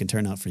only hope I can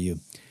turn out for you.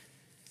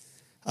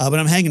 But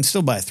I'm hanging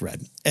still by a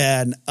thread.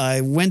 And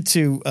I went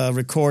to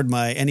record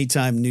my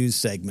Anytime News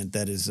segment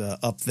that is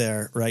up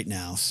there right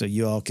now. So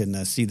you all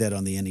can see that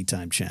on the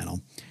Anytime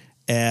channel.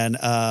 And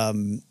I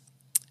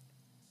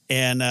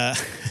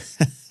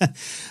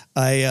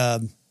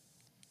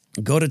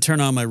go to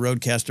turn on my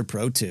Rodecaster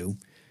Pro 2.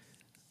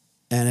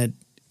 And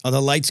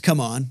the lights come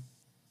on.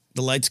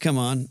 The lights come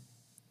on.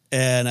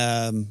 And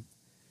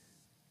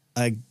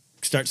I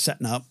start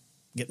setting up,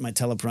 getting my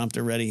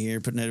teleprompter ready here,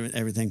 putting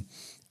everything.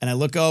 And I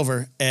look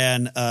over,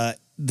 and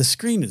the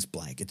screen is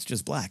blank. It's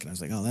just black. And I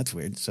was like, oh, that's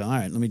weird. So, all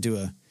right, let me do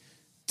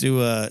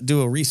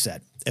a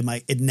reset. And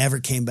it never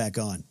came back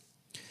on.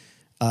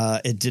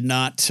 It did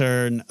not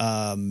turn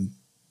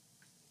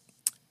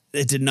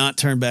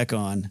back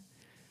on.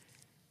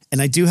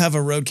 And I do have a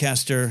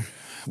Rodecaster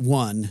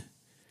 1.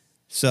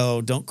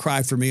 So don't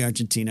cry for me,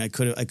 Argentina. I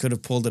could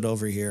have pulled it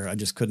over here. I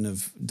just couldn't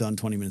have done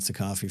 20 minutes of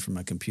coffee from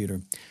my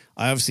computer.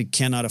 I obviously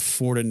cannot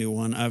afford a new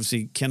one. I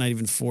obviously cannot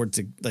even afford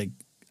to, like,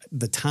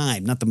 the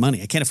time, not the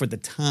money. I can't afford the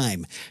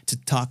time to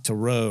talk to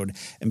Rode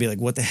and be like,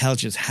 what the hell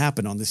just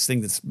happened on this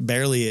thing that's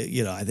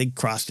barely, I think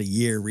crossed a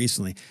year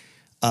recently.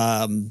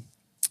 And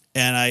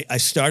I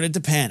started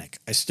to panic.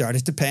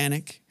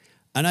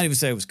 I'm not even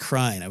saying I was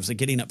crying. I was like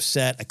getting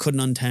upset. I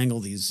couldn't untangle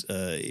these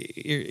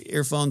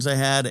earphones I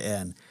had,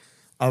 and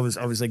I was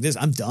like this.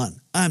 I'm done.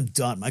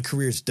 My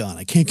career's done.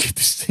 I can't get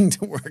this thing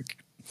to work.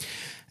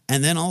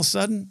 And then all of a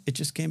sudden, it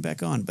just came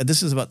back on. But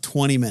this is about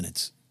 20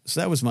 minutes. So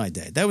that was my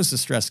day. That was the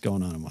stress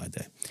going on in my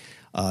day.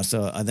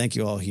 So I thank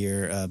you all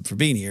here for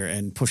being here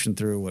and pushing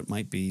through what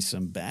might be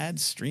some bad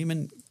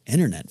streaming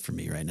internet for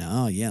me right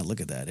now. Oh, yeah,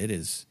 look at that. It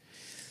is.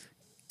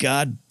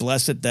 God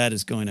bless it. That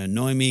is going to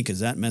annoy me because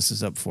that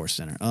messes up Force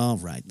Center. All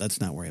right. Let's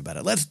not worry about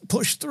it. Let's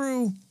push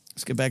through.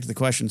 Let's get back to the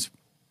questions.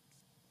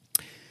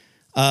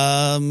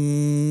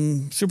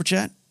 Super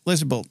chat.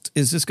 Laserbolt,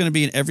 is this going to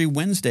be an every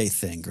Wednesday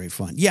thing? Great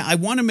fun. Yeah, I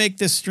want to make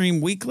this stream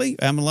weekly.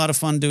 I'm a lot of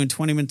fun doing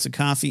 20 minutes of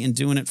coffee and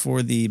doing it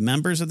for the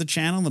members of the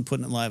channel and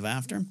putting it live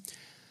after.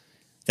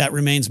 That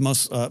remains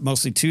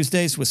mostly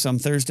Tuesdays with some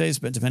Thursdays,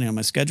 but depending on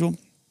my schedule.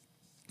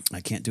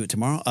 I can't do it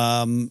tomorrow.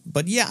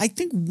 But yeah, I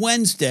think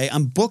Wednesday,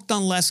 I'm booked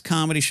on less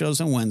comedy shows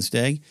on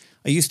Wednesday.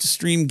 I used to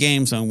stream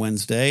games on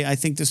Wednesday. I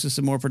think this is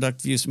a more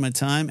productive use of my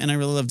time, and I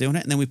really love doing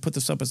it. And then we put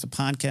this up as a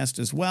podcast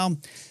as well.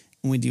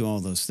 And we do all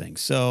those things.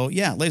 So,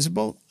 yeah,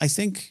 Laserbolt, I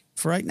think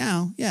for right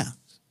now, yeah.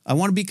 I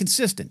want to be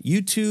consistent.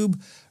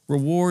 YouTube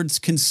rewards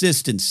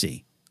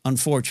consistency,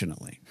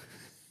 unfortunately.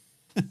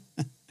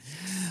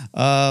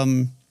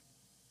 Clear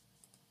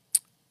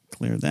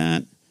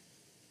that.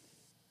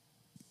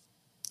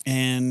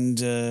 And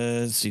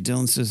let's see,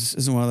 Dylan says,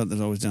 isn't one of that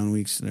there's always down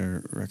weeks,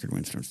 their record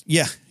windstorms.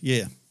 Yeah.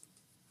 The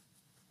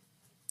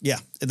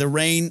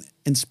rain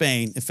in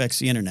Spain affects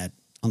the internet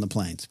on the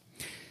plains.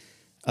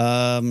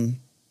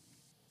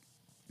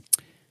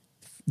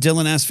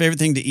 Dylan asked, favorite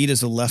thing to eat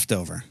is a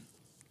leftover.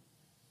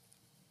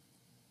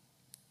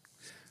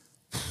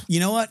 You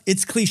know what?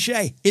 It's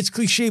cliche.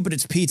 But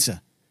it's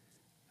pizza.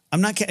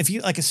 I'm not, if you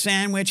like a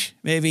sandwich,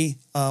 maybe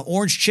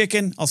orange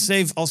chicken, I'll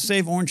save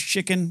orange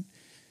chicken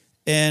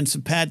and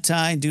some pad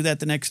thai and do that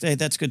the next day.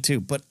 That's good too.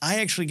 But I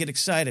actually get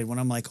excited when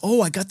I'm like,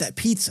 oh, I got that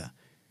pizza.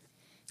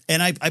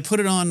 And I put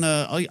it on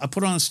I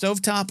put it on a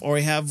stovetop, or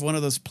I have one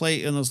of those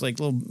those like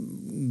little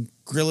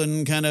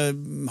grilling kind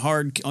of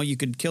hard. Oh, you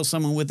could kill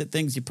someone with it.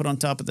 Things you put on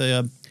top of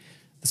the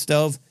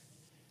stove,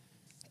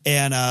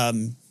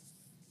 and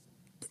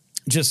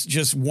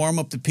just warm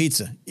up the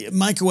pizza.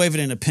 Microwave it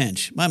in a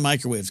pinch. My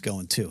microwave's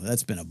going too.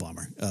 That's been a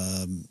bummer.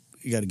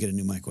 You got to get a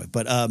new microwave,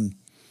 but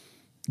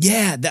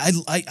yeah,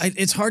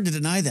 it's hard to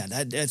deny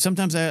that.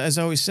 Sometimes, as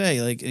I always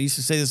say, like I used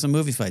to say this in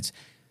movie fights.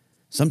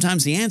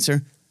 Sometimes the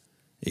answer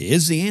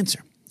is the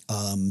answer.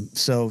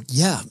 So,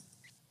 yeah,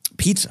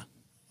 pizza.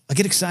 I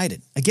get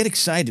excited. I get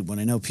excited when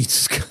I know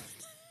pizza's coming.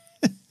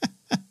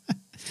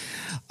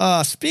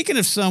 Speaking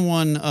of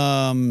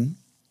someone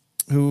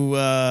who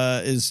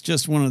is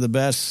just one of the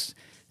best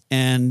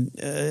and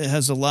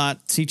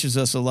teaches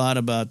us a lot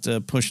about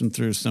pushing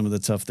through some of the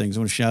tough things,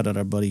 I want to shout out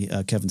our buddy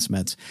Kevin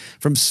Smets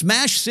from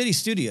Smash City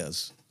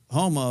Studios,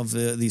 home of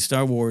the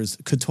Star Wars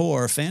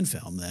KOTOR fan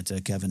film that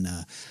Kevin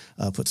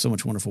put so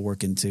much wonderful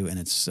work into, and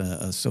it's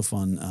so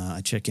fun.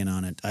 I check in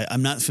on it.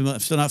 I'm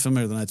still not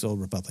familiar with the Knights of the Old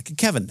Republic.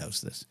 Kevin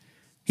knows this.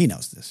 He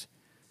knows this.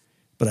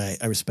 But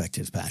I respect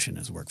his passion and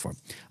his work for him.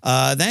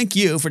 Thank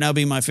you for now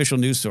being my official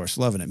news source.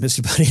 Loving it.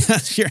 Mr. Buddy,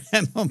 how's your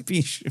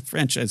MLB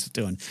franchise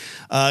doing?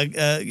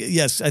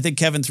 Yes, I think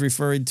Kevin's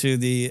referring to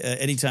the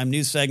Anytime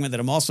News segment that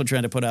I'm also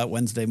trying to put out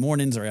Wednesday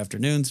mornings or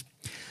afternoons.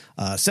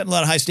 Setting a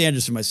lot of high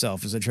standards for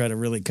myself as I try to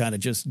really kind of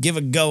just give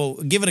it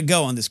a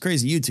go on this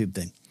crazy YouTube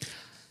thing.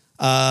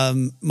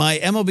 My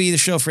MLB The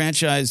Show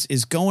franchise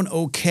is going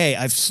okay.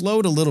 I've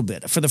slowed a little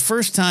bit. For the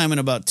first time in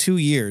about 2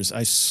 years,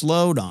 I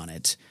slowed on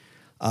it.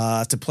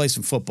 To play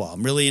some football.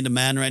 I'm really into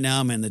Madden right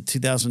now. I'm in the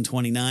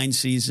 2029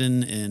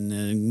 season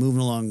and moving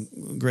along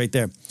great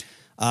there.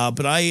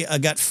 But I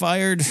got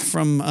fired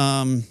from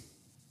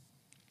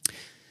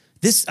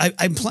this.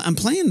 I'm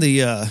playing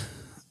the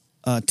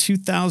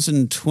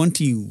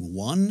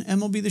 2021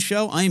 MLB The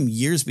Show. I am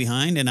years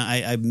behind, and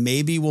I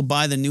maybe will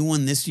buy the new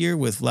one this year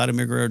with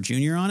Vladimir Guerrero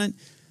Jr. on it.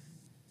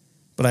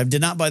 But I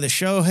did not buy the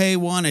Shohei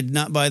one. I did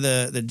not buy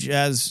the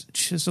Jazz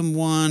Chisholm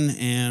one.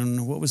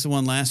 And what was the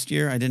one last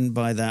year? I didn't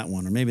buy that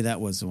one. Or maybe that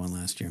was the one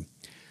last year.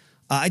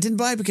 I didn't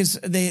buy it because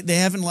they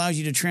haven't allowed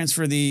you to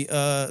transfer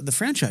the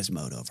franchise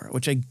mode over,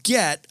 which I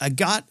get. I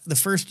got the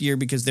first year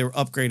because they were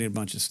upgrading a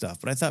bunch of stuff.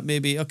 But I thought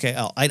maybe, okay,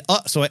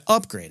 so I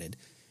upgraded.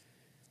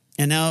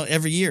 And now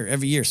every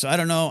year. So I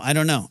don't know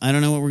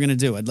what we're going to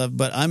do.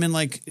 But I'm in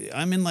like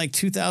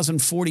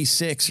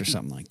 2046 or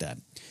something like that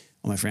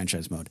on my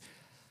franchise mode.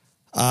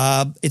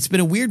 It's been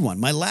a weird one.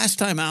 My last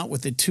time out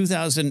with the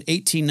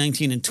 2018,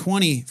 19, and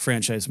 20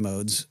 franchise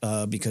modes,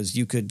 because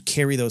you could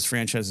carry those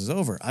franchises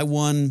over. I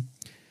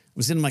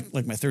was in my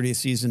 30th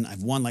season.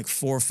 I've won like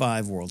 4 or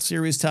 5 World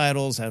Series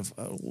titles, have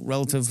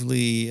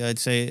relatively, I'd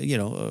say,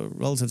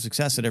 relative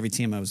success at every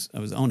team I was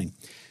owning.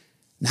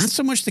 Not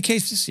so much the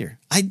case this year.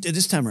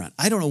 This time around,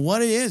 I don't know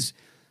what it is.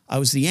 I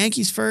was the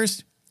Yankees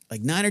first,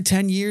 like 9 or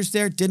 10 years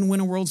there, didn't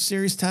win a World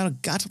Series title,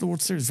 got to the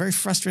World Series, very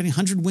frustrating,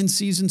 100-win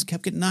seasons,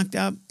 kept getting knocked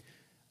out.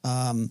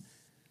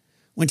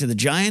 Went to the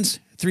Giants,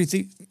 three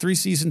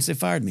seasons, they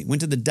fired me.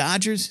 Went to the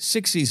Dodgers,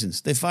 6 seasons,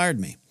 they fired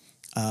me.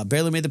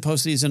 Barely made the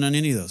postseason on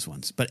any of those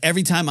ones. But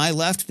every time I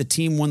left, the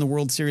team won the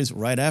World Series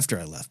right after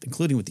I left,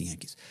 including with the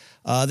Yankees.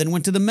 Then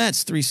went to the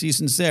Mets, 3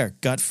 seasons there,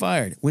 got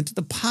fired. Went to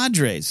the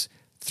Padres,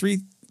 three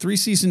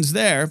seasons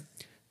there,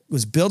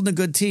 was building a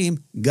good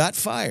team, got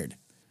fired.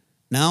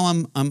 Now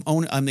I'm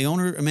the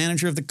owner and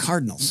manager of the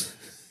Cardinals.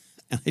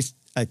 And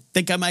I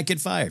think I might get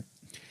fired.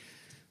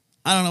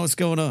 I don't know what's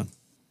going on.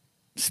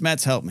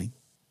 Smets, help me,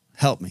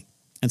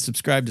 and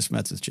subscribe to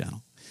Smets'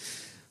 channel.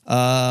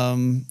 All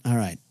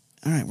right,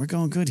 we're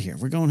going good here.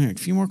 A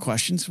few more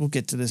questions. We'll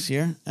get to this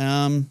here.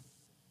 Vermont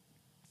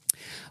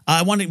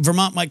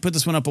Mike put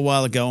this one up a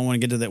while ago. I want to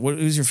get to that.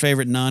 Who's your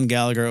favorite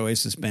non-Gallagher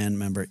Oasis band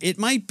member? It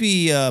might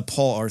be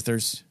Paul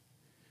Arthurs.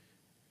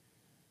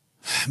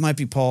 It might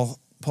be Paul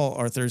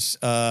Arthurs.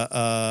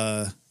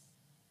 I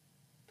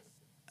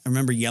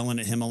remember yelling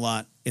at him a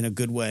lot in a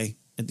good way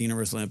at the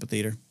Universal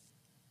Amphitheater.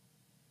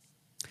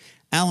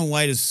 Alan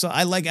White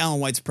I like Alan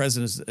White's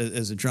presence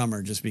as a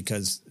drummer just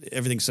because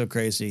everything's so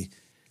crazy.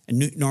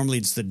 And normally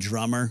it's the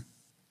drummer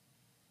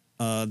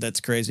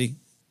that's crazy.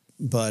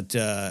 But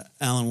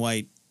Alan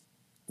White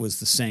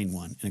was the sane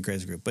one in a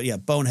crazy group. But yeah,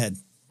 Bonehead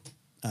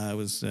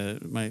was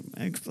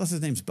plus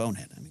his name's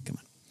Bonehead. I mean, come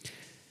on.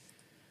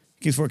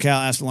 Q4 Cal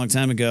asked a long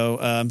time ago,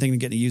 I'm thinking of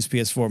getting a used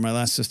PS4. My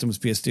last system was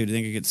PS2. Do you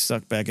think I get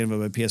stuck back in by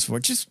my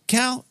PS4? Just,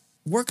 Cal,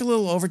 work a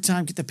little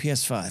overtime, get the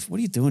PS5. What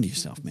are you doing to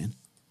yourself, man?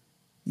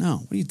 No,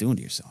 what are you doing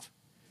to yourself?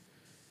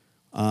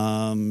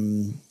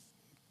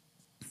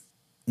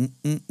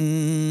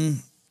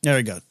 There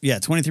we go. Yeah,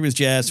 23 was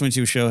Jazz,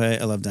 22 was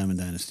Shohei. I love Diamond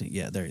Dynasty.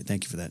 Yeah, there.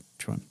 Thank you for that,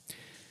 Troy.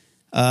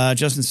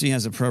 Justin C.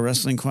 has a pro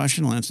wrestling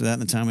question. I'll answer that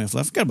in the time we have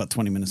left. We've got about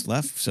 20 minutes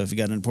left, so if you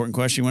got an important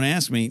question you want to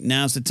ask me,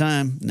 now's the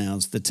time.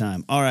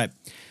 All right.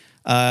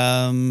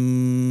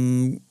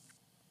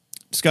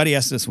 Scotty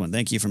asked this one.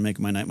 Thank you for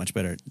making my night much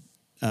better.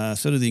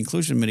 So did the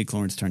inclusion of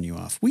midi-chlorians turn you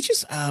off? We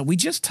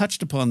just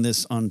touched upon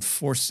this on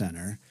Force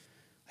Center,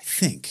 I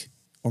think,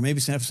 or maybe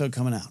it's an episode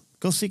coming out.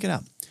 Go seek it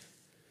out.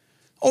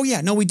 Oh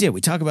yeah, no, we did.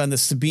 We talked about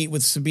this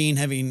Sabine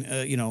having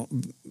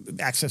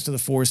access to the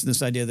Force and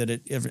this idea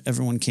that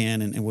everyone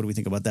can, and what do we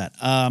think about that?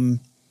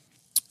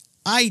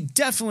 I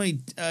definitely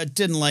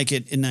didn't like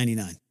it in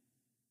 '99,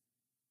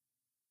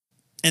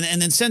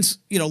 and then since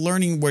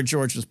learning where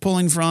George was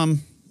pulling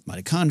from,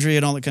 mitochondria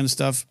and all that kind of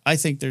stuff, I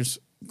think there's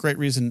great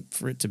reason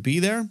for it to be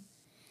there.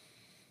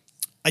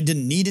 I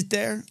didn't need it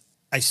there.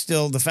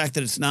 The fact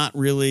that it's not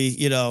really,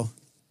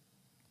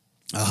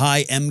 a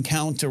high M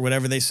count or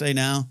whatever they say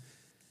now.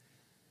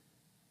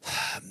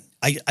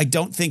 I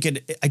don't think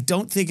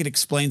it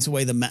explains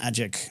away the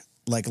magic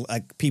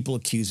like people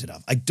accuse it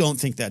of. I don't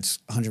think that's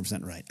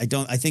 100% right.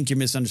 I think you're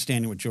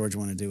misunderstanding what George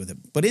wanted to do with it.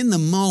 But in the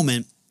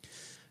moment,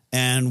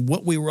 and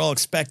what we were all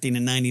expecting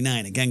in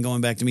 99, again,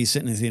 going back to me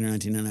sitting in the theater in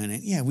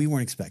 1999, yeah, we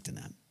weren't expecting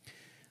that.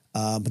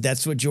 But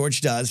that's what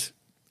George does,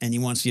 and he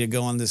wants you to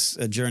go on this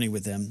journey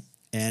with him.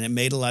 And it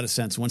made a lot of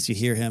sense once you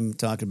hear him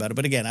talking about it.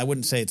 But again, I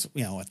wouldn't say it's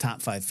a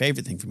top 5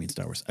 favorite thing for me in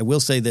Star Wars. I will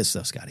say this,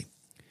 though, Scotty.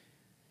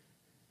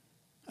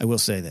 I will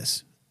say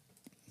this.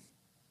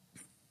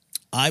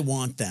 I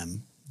want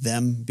them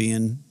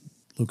being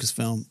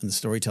Lucasfilm and the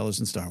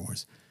storytellers in Star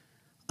Wars,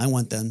 I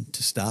want them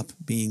to stop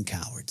being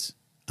cowards.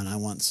 And I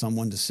want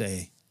someone to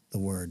say the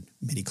word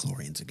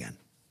midichlorians again.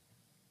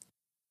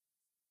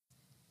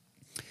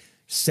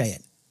 Say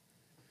it.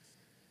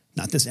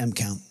 Not this M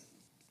count.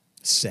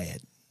 Say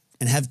it.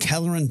 And have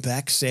Keller and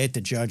Beck say it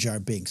to Jar Jar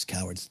Binks,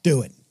 cowards.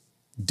 Do it.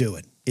 Do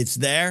it. It's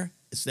there.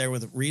 It's there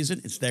with a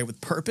reason. It's there with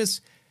purpose.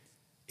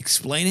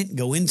 Explain it.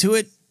 Go into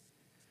it.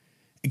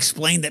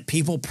 Explain that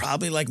people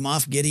probably like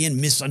Moff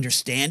Gideon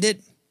misunderstand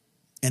it.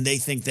 And they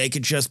think they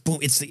could just, boom.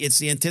 It's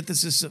the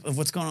antithesis of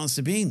what's going on with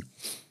Sabine.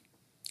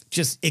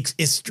 Just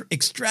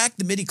extract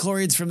the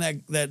midichlorians from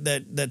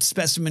that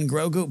specimen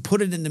Grogu,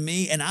 put it into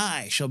me, and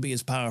I shall be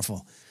as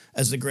powerful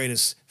as the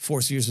greatest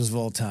Force users of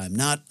all time.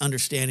 Not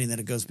understanding that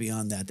it goes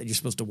beyond that you're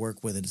supposed to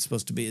work with it.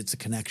 It's a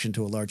connection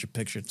to a larger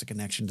picture. It's a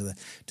connection to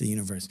the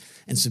universe.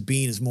 And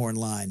Sabine is more in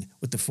line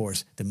with the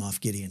Force than Moff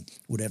Gideon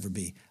would ever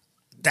be.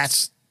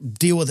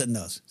 Deal with it in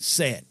those.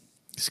 Say it.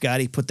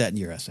 Scotty, put that in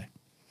your essay.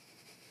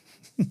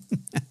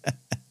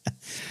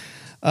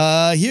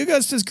 Hugo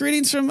says,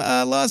 greetings from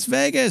Las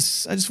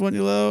Vegas. I just want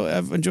you to know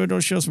I've enjoyed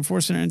those shows from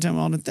Force Center and Time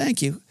Alden.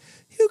 Thank you.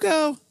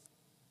 Hugo,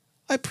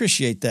 I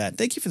appreciate that.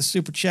 Thank you for the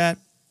super chat.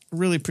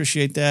 Really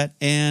appreciate that.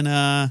 And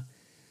I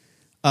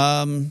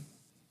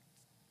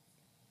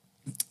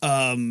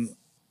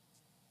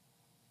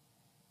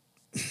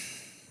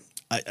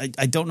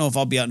don't know if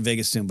I'll be out in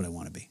Vegas soon, but I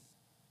want to be.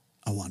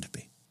 I want to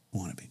be.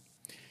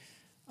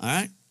 All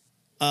right.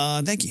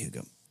 Thank you,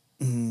 Hugo.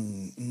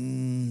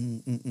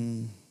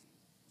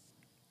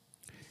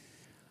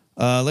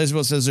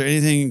 Laserbolt says, is there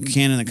anything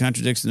canon that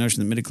contradicts the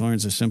notion that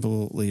midichlorians are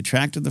simply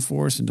attracted to the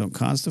Force and don't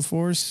cause the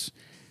Force?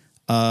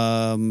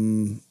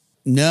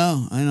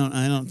 No, I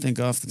don't think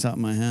off the top of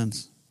my head.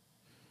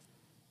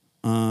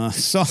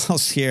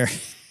 Saul's here.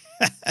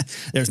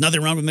 There's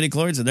nothing wrong with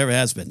midichlorians. There never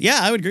has been. Yeah,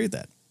 I would agree with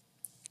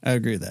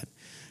that.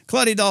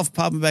 Claudia Dolph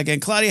popping back in.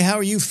 Claudia, how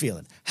are you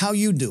feeling? How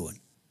you doing?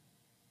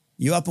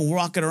 You up and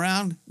walking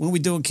around? When are we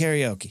doing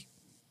karaoke?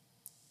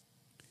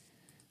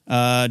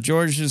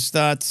 George's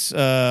thoughts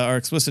are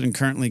explicit and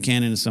currently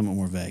canon is somewhat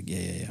more vague.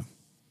 Yeah.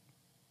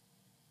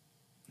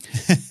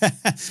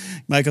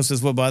 Michael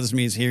says, what bothers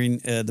me is hearing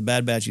the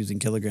Bad Batch using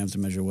kilograms to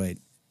measure weight.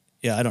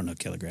 Yeah, I don't know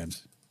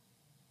kilograms.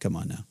 Come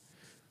on now.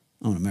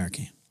 I'm an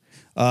American.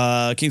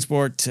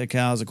 Kingsport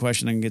Cal has a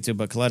question I can get to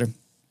about Collider.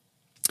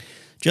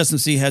 Justin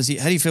C., how do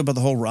you feel about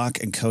the whole Rock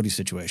and Cody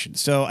situation?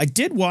 So I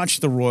did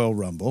watch the Royal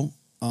Rumble,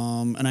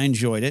 and I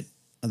enjoyed it,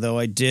 though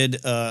I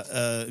did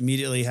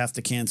immediately have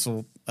to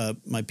cancel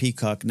my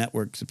Peacock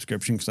network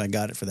subscription because I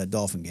got it for that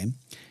Dolphin game.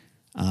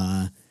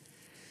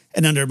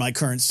 And under my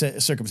current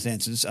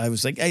circumstances, I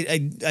was like, I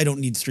don't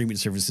need streaming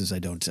services. I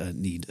don't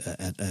need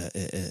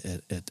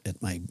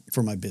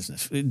for my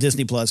business.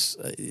 Disney Plus,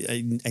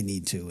 I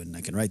need to, and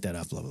I can write that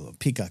off. Blah blah blah.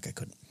 Peacock, I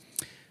couldn't.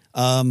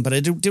 But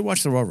I did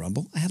watch the Royal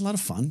Rumble. I had a lot of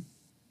fun.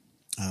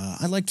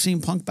 I liked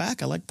seeing Punk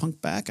back. I like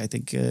Punk back. I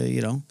think I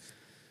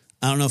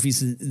don't know if he's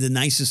the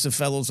nicest of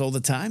fellows all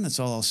the time. That's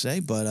all I'll say.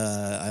 But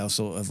I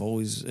also have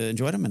always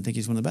enjoyed him and think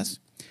he's one of the best.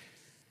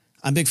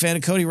 I'm a big fan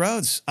of Cody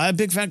Rhodes. I'm a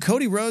big fan of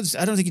Cody Rhodes.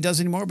 I don't think he does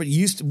anymore, but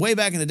way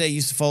back in the day, he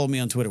used to follow me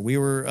on Twitter.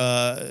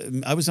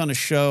 I was on a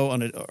show,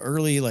 on an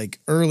early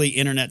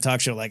internet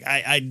talk show. Like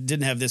I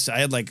didn't have this. I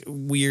had like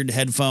weird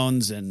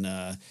headphones and,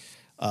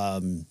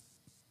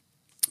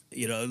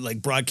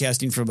 like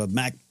broadcasting from a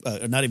Mac,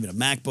 not even a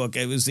MacBook.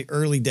 It was the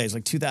early days,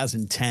 like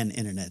 2010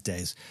 internet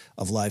days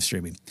of live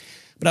streaming.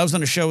 But I was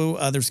on a show,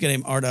 there was a guy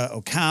named Arda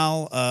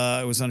Okal.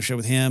 I was on a show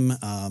with him.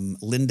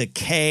 Linda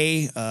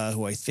Kay,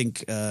 who I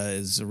think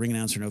is a ring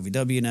announcer in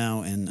OVW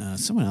now, and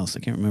someone else, I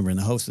can't remember, and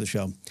the host of the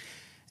show.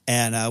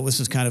 And this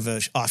was kind of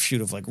an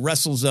offshoot of like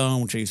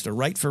WrestleZone, which I used to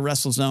write for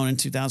WrestleZone in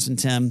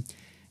 2010.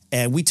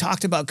 And we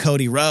talked about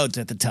Cody Rhodes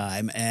at the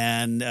time,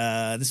 and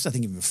this is, I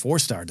think, even before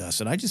Stardust.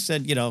 And I just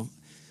said,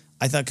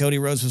 I thought Cody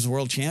Rhodes was a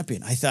world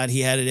champion. I thought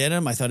he had it in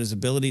him. I thought his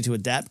ability to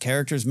adapt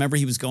characters. Remember,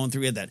 he was going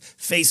through, he had that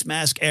face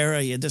mask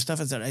era. He had this stuff.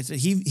 I said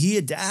he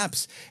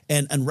adapts,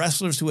 and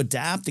wrestlers who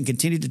adapt and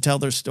continue to tell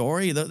their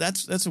story.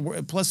 That's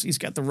plus he's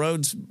got the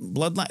Rhodes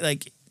bloodline.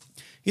 Like,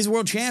 he's a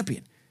world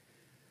champion.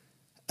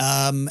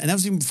 And that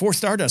was even before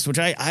Stardust, which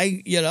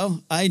I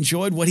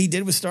enjoyed what he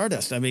did with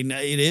Stardust. I mean,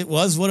 it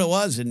was what it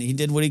was, and he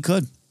did what he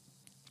could.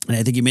 And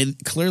I think he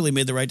clearly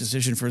made the right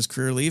decision for his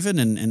career leaving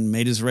and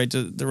made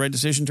the right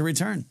decision to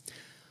return.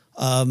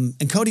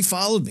 And Cody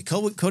followed me.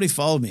 Cody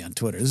followed me on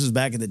Twitter. This was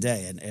back in the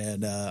day.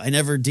 And I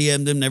never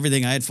DM'd him and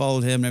everything. I had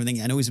followed him and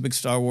everything. I know he's a big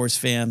Star Wars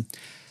fan.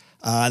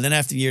 Then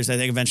after years, I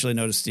think eventually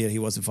noticed he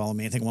wasn't following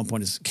me. I think at one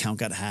point his account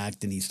got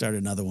hacked and he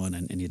started another one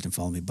and he didn't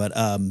follow me. But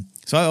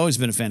so I've always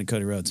been a fan of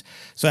Cody Rhodes.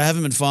 So I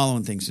haven't been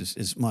following things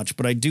as much.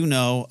 But I do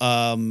know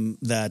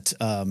that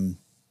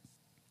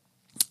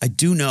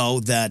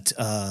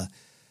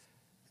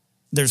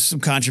there's some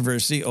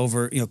controversy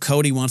over,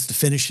 Cody wants to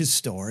finish his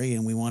story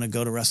and we want to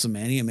go to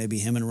WrestleMania, maybe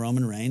him and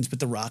Roman Reigns,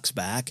 but The Rock's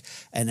back.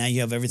 And now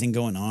you have everything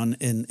going on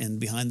in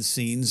behind the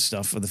scenes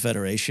stuff for the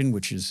Federation,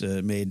 which has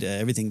made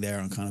everything there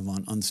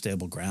on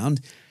unstable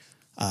ground.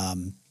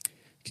 You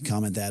can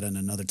comment that on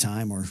another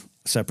time or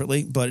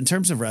separately. But in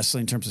terms of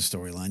wrestling, in terms of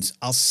storylines,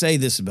 I'll say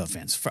this about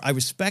fans. I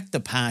respect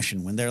the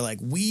passion when they're like,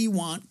 we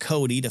want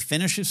Cody to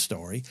finish his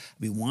story.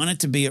 We want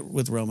it to be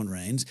with Roman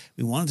Reigns.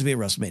 We want it to be at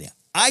WrestleMania.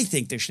 I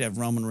think they should have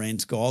Roman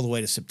Reigns go all the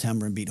way to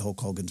September and beat Hulk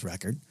Hogan's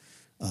record.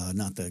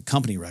 Not the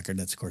company record,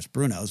 that's, of course,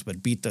 Bruno's,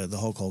 but beat the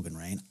Hulk Hogan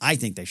reign. I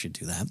think they should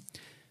do that.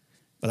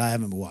 But I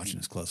haven't been watching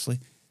this closely.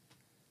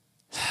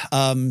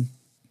 And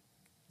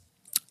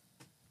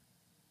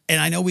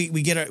I know we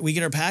get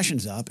our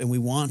passions up and we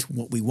want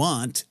what we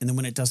want, and then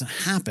when it doesn't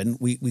happen,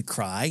 we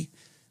cry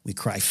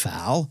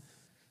foul,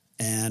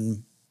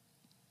 and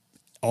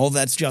all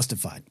that's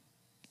justified.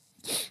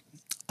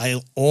 I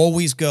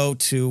always go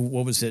to,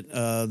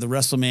 the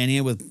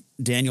WrestleMania with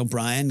Daniel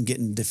Bryan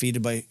getting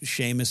defeated by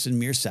Sheamus in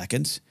mere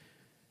seconds.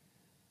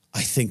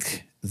 I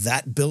think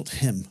that built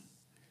him.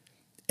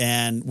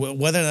 And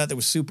whether or not that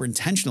was super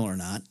intentional or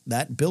not,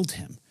 that built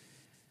him.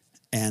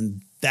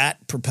 And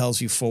that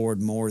propels you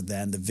forward more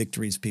than the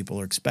victories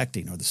people are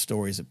expecting or the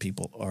stories that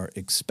people are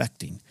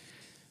expecting.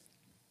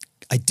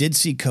 I did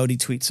see Cody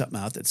tweet something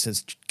out that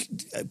says,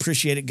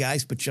 appreciate it,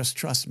 guys, but just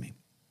trust me.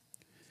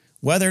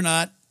 Whether or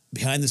not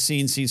behind the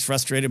scenes he's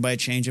frustrated by a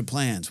change of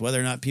plans, whether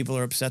or not people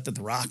are upset that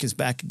The Rock is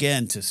back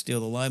again to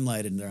steal the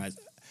limelight in their eyes,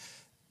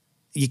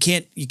 you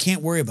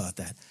can't worry about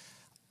that.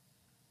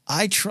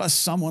 I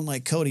trust someone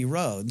like Cody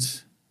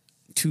Rhodes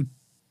to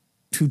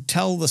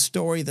tell the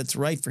story that's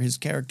right for his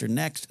character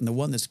next and the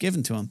one that's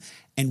given to him.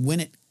 And when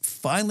it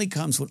finally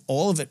comes, when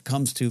all of it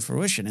comes to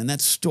fruition and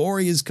that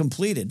story is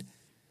completed,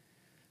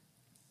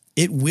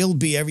 it will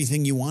be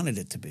everything you wanted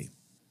it to be.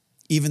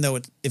 Even though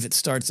if it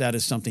starts out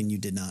as something you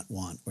did not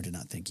want or did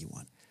not think you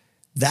want.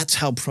 That's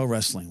how pro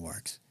wrestling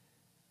works.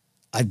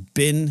 I've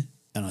been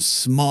on a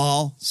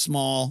small,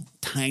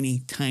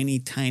 tiny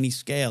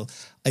scale.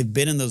 I've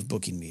been in those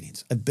booking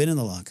meetings. I've been in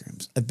the locker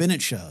rooms. I've been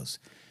at shows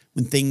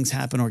when things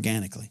happen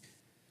organically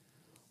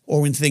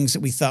or when things that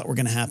we thought were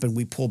going to happen,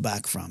 we pull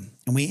back from.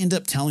 And we end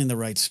up telling the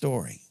right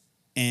story.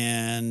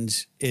 And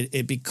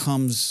it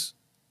becomes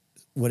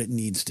what it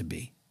needs to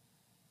be.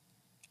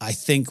 I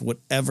think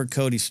whatever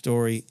Cody's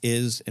story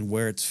is and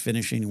where it's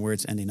finishing and where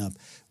it's ending up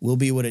will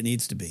be what it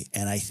needs to be.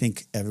 And I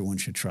think everyone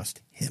should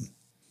trust him.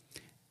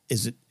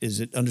 Is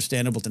it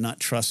understandable to not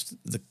trust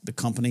the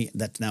company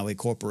that's now a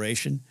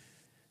corporation?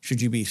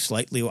 Should you be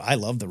slightly, I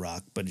love The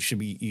Rock, but you should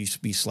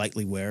be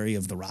slightly wary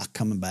of The Rock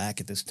coming back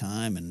at this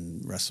time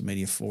and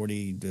WrestleMania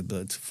 40,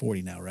 but it's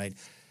 40 now, right?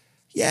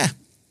 Yeah,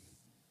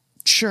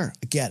 sure,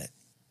 I get it.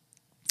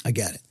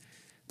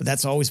 But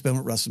that's always been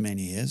what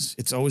WrestleMania is.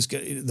 It's always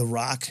good. The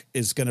Rock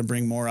is going to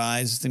bring more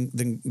eyes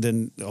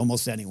than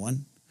almost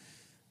anyone.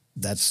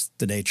 That's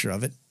the nature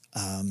of it.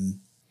 The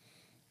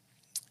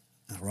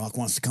Rock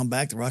wants to come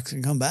back. The Rock's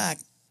going to come back.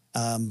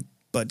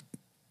 But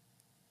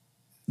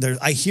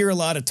I hear a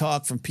lot of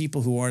talk from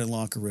people who aren't in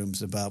locker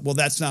rooms about, well,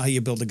 that's not how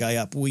you build a guy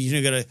up. Well,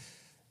 you're going to.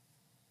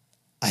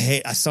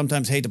 I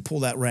sometimes hate to pull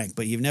that rank,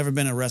 but you've never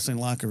been in a wrestling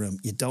locker room.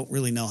 You don't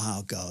really know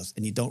how it goes,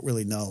 and you don't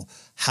really know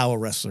how a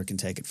wrestler can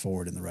take it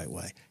forward in the right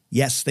way.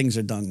 Yes, things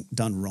are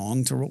done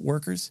wrong to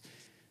workers.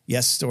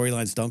 Yes,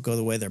 storylines don't go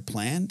the way they're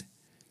planned.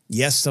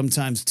 Yes,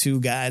 sometimes two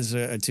guys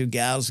or two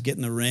gals get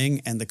in the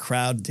ring, and the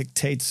crowd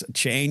dictates a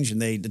change,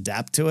 and they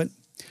adapt to it.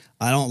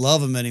 I don't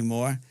love them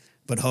anymore,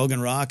 but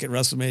Hogan Rock at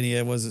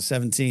WrestleMania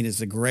 17 is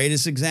the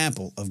greatest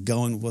example of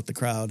going with what the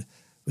crowd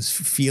was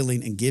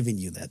feeling and giving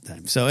you that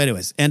time. So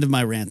anyways, end of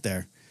my rant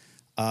there.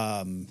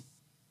 I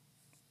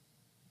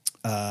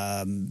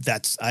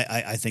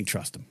think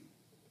trust him.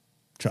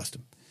 Trust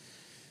him.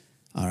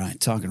 All right,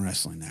 talking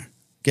wrestling there.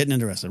 Getting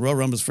into wrestling. Royal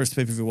Rumble's first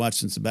pay-per-view watch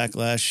since the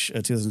Backlash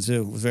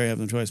 2002. Was very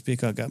happy choice.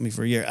 Peacock got me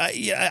for a year.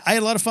 I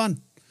had a lot of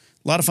fun.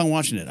 A lot of fun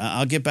watching it.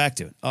 I'll get back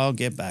to it. All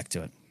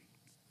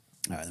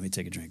right, let me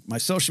take a drink. My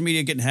social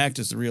media getting hacked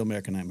is the real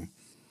American nightmare.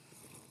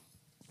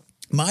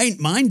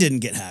 Mine didn't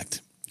get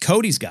hacked.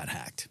 Cody's got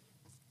hacked.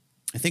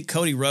 I think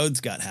Cody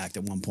Rhodes got hacked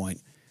at one point.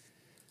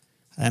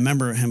 I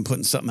remember him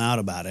putting something out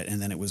about it,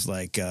 and then it was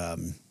like, he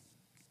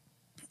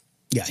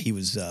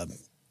was,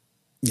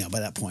 by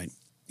that point,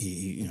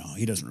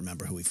 he doesn't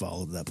remember who he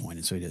followed at that point,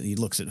 and so he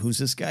looks at who's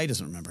this guy. He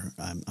doesn't remember.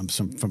 I'm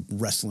from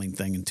wrestling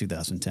thing in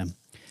 2010.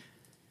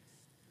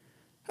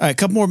 All right, a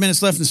couple more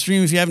minutes left in the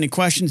stream. If you have any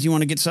questions, you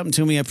want to get something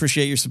to me, I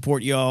appreciate your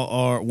support. Y'all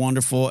are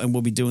wonderful, and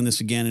we'll be doing this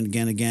again and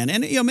again and again.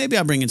 And, maybe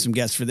I'll bring in some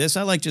guests for this.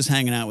 I like just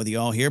hanging out with you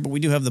all here, but we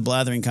do have the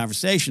Blathering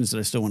conversations that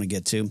I still want to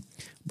get to.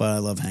 But I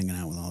love hanging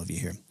out with all of you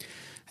here.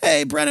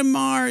 Hey, Brennan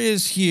Marr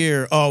is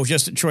here. Oh,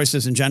 just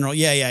choices in general.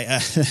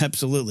 Yeah,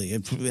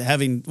 absolutely.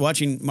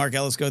 Watching Mark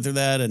Ellis go through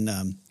that, and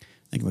I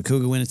think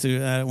Makuga went through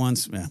that at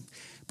once. Yeah.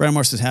 Brennan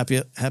Marr says,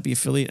 happy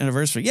affiliate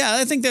anniversary. Yeah,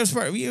 I think that was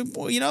part of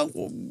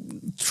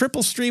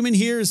triple streaming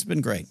here has been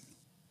great.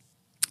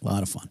 A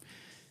lot of fun.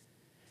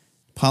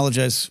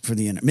 Apologize for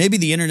the internet. Maybe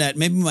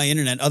my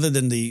internet, other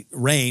than the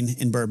rain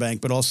in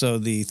Burbank, but also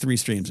the 3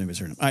 streams. Maybe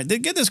it's all right,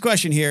 get this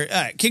question here.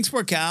 All right,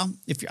 Kingsport Cal,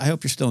 I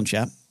hope you're still in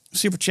chat.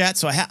 Super chat.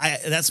 So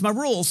that's my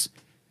rules.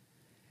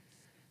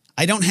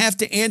 I don't have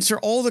to answer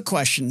all the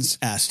questions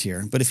asked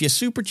here, but if you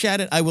super chat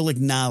it, I will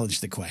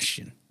acknowledge the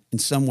question in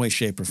some way,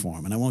 shape, or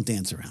form, and I won't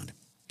dance around it.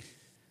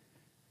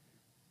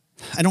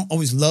 I don't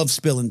always love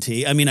spilling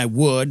tea. I mean, I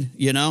would,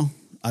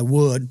 I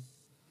would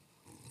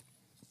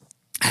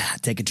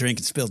take a drink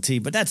and spill tea,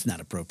 but that's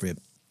not appropriate.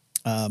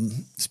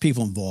 There's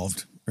people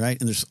involved, right?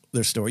 And there's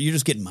their story. You're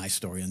just getting my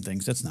story on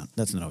things. That's not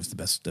always the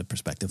best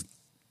perspective.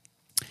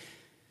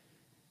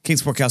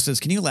 Kingsport Cow says,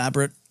 can you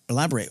elaborate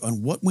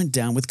on what went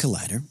down with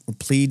Collider or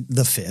plead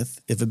the fifth?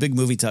 If a big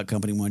movie talk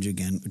company wanted you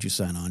again, would you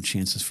sign on?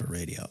 Chances for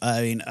radio.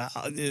 I mean,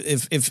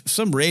 if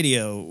some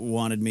radio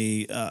wanted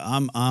me,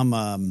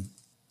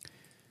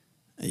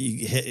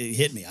 you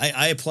hit me.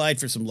 I applied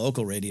for some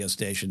local radio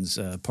stations,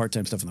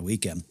 part-time stuff on the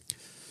weekend.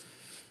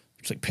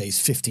 It's like pays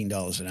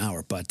 $15 an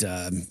hour, but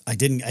I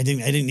didn't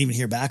even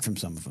hear back from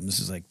some of them.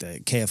 This is like the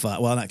KFI,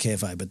 well, not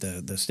KFI, but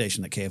the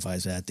station that KFI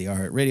is at, the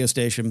iHeart radio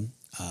station,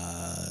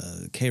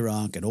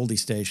 K-Rock, an oldie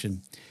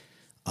station.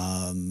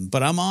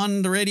 But I'm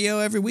on the radio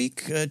every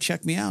week.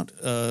 Check me out.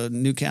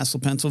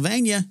 Newcastle,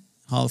 Pennsylvania,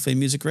 Hall of Fame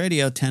Music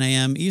Radio, 10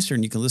 a.m.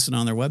 Eastern. You can listen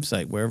on their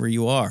website wherever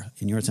you are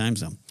in your time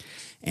zone.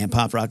 And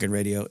Pop Rocket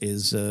Radio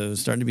is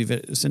starting to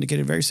be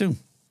syndicated very soon.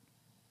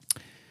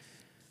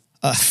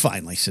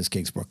 Finally, says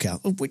Kingsport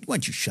Cal. Oh, why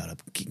don't you shut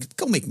up?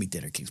 Go make me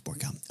dinner, Kingsport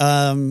Cal.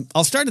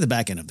 I'll start at the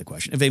back end of the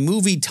question. If a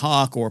movie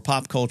talk or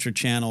pop culture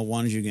channel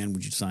wanted you again,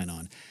 would you sign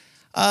on?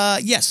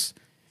 Yes.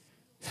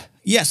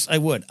 Yes, I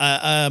would.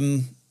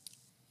 I've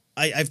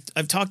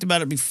talked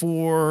about it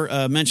before,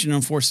 mentioned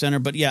on Force Center,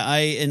 but yeah,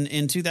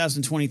 in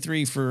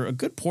 2023, for a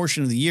good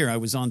portion of the year, I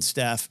was on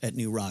staff at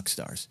New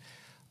Rockstars.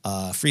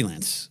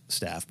 Freelance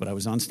staff, but I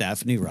was on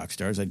staff at New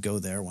Rockstars. I'd go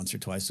there once or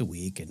twice a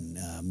week, and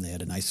they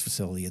had a nice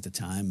facility at the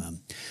time,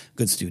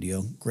 good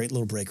studio, great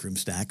little break room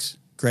snacks,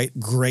 great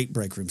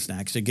break room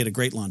snacks. They get a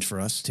great lunch for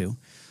us too.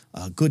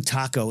 Good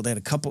taco. They had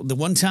a couple. The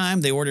one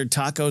time they ordered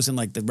tacos and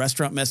like the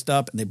restaurant messed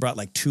up, and they brought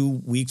like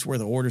 2 weeks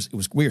worth of orders.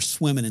 We were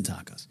swimming in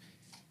tacos.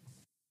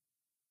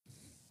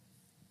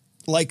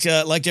 Like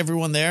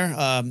everyone there,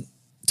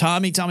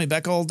 Tommy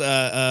Beckold.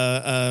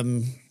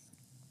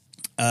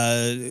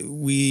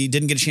 We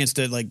didn't get a chance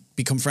to like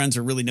become friends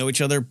or really know each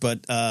other,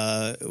 but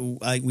I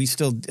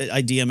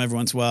DM every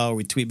once in a while. Or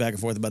we tweet back and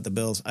forth about the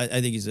Bills. I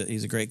think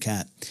he's a great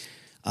cat.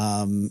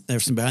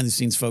 There's some behind the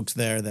scenes folks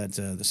there that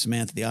the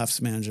Samantha, the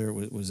office manager,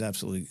 was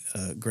absolutely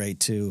great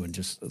too, and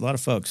just a lot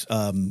of folks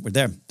were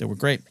there. They were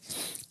great.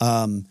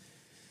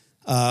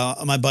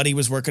 My buddy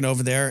was working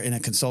over there in a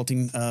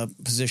consulting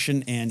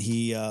position, and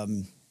he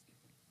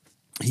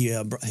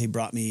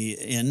brought me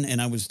in,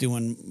 and I was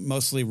doing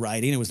mostly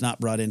writing. It was not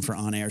brought in for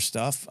on-air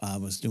stuff. I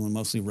was doing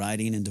mostly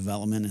writing and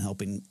development and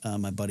helping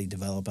my buddy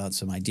develop out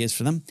some ideas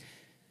for them.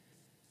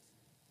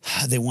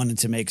 They wanted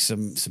to make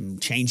some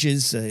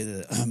changes,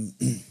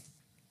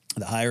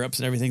 the higher-ups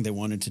and everything. They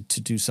wanted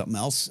to do something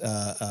else,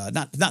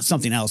 not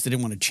something else. They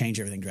didn't want to change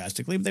everything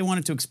drastically, but they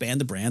wanted to expand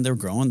the brand. They were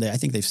growing. I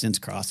think they've since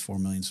crossed 4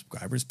 million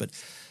subscribers, but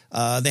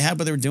they had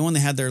what they were doing.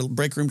 They had their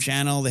break room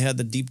channel. They had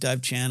the deep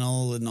dive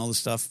channel and all this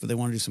stuff, but they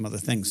wanted to do some other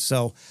things.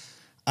 So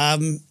at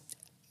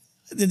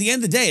the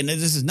end of the day, and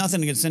this is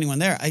nothing against anyone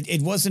there,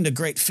 it wasn't a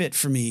great fit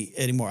for me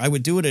anymore. I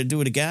would do it. I'd do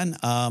it again.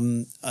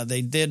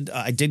 I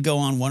did go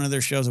on one of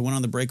their shows. I went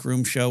on the break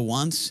room show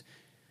once.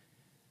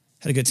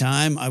 Had a good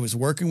time. I was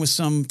working with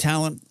some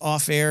talent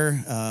off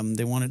air.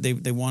 They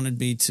wanted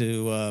me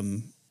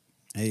to,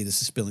 hey,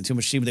 this is spilling too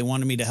much tea, but they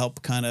wanted me to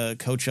help kind of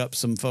coach up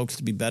some folks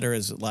to be better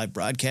as live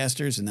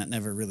broadcasters, and that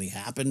never really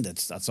happened.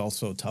 That's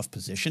also a tough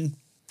position.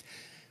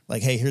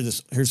 Like, hey,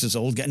 here's this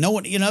old guy. No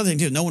one, another thing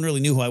too, no one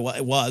really knew who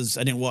I was.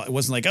 It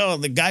wasn't like, oh,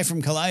 the guy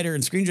from Collider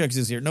and Screen Junkies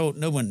is here. No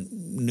one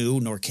knew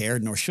nor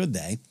cared, nor should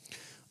they.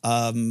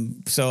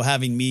 So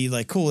having me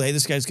like, cool, hey,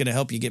 this guy's going to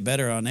help you get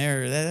better on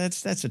air.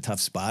 That's a tough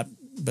spot,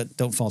 but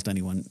don't fault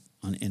anyone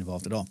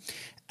involved at all.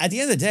 At the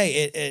end of the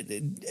day,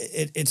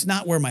 it's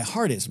not where my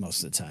heart is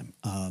most of the time.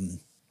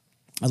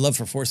 I'd love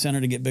for Force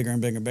Center to get bigger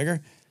and bigger and bigger.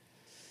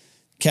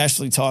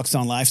 Casually Talks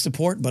on life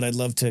support, but I'd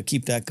love to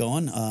keep that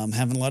going.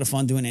 Having a lot of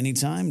fun doing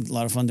Anytime, a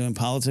lot of fun doing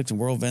politics and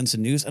world events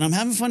and news. And I'm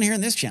having fun here in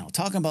this channel,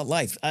 talking about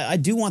life. I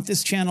do want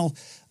this channel,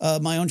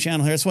 my own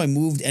channel here. That's why I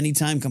moved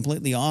Anytime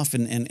completely off.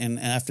 And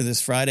after this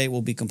Friday,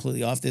 we'll be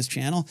completely off this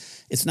channel.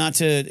 It's not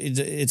to,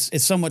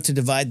 it's somewhat to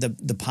divide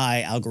the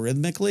pie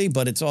algorithmically,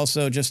 but it's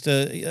also just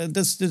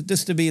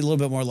this to be a little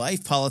bit more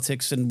life.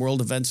 Politics and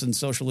world events and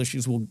social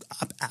issues will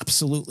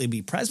absolutely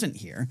be present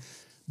here.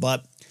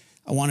 But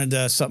I wanted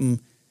something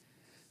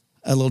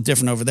a little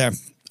different over there.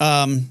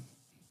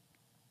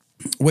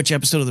 Which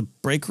episode of the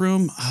break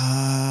room?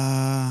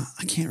 I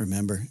can't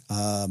remember.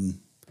 I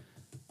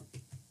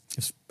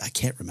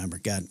can't remember.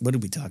 God, what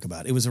did we talk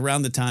about? It was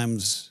around the time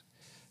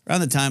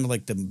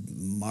like the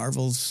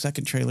Marvel's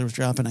second trailer was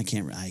dropping. I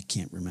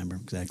can't remember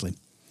exactly.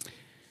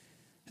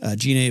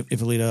 Gina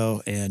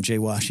Ippolito and Jay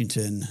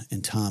Washington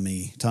and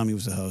Tommy. Tommy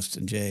was the host,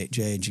 and Jay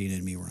and Gina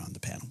and me were on the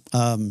panel.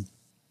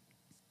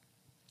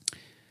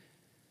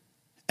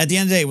 At the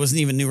end of the day, it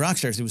wasn't even New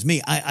Rockstars. It was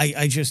me.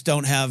 I just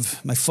don't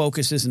have, my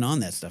focus isn't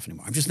on that stuff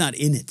anymore. I'm just not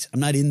in it. I'm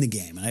not in the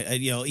game.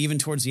 And even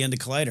towards the end of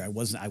Collider,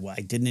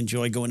 I didn't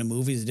enjoy going to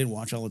movies. I didn't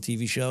watch all the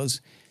TV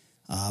shows.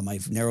 My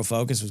narrow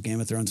focus was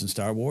Game of Thrones and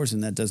Star Wars,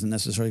 and that doesn't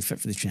necessarily fit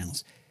for these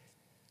channels.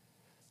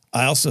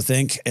 I also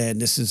think,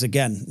 and this is,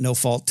 again, no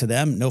fault to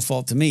them, no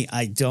fault to me,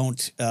 I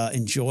don't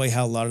enjoy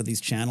how a lot of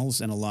these channels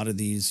and a lot of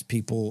these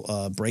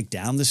people break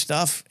down this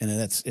stuff, and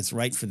it's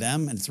right for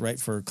them, and it's right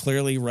for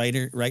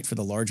right for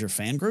the larger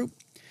fan group,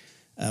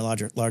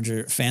 larger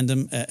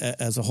fandom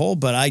as a whole.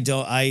 But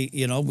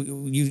you know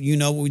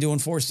what we do in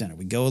Force Center.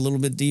 We go a little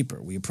bit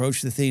deeper. We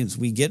approach the themes.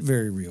 We get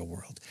very real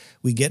world.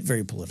 We get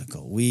very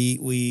political.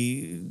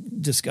 We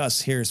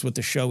discuss, here's what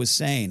the show is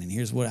saying, and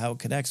here's how it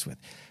connects with.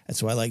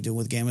 That's what I like doing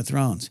with Game of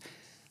Thrones.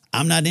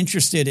 I'm not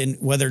interested in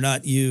whether or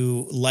not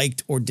you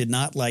liked or did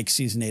not like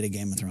Season 8 of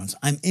Game of Thrones.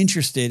 I'm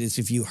interested is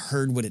if you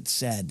heard what it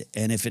said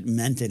and if it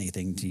meant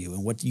anything to you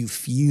and what do you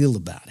feel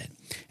about it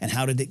and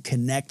how did it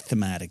connect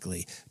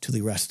thematically to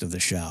the rest of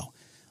the show.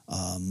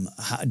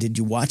 Did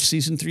you watch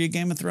Season 3 of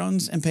Game of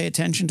Thrones and pay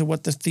attention to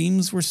what the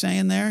themes were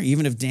saying there?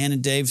 Even if Dan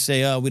and Dave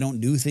say, oh, we don't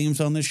do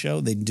themes on this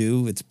show, they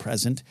do. It's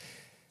present.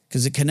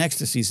 Because it connects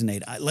to Season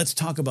 8. Let's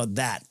talk about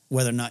that,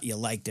 whether or not you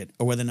liked it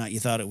or whether or not you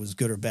thought it was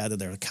good or bad that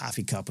their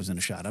coffee cup was in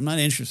a shot. I'm not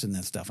interested in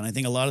that stuff. And I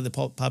think a lot of the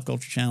pop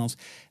culture channels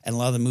and a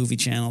lot of the movie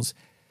channels,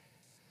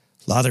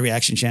 a lot of the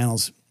reaction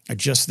channels are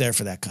just there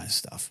for that kind of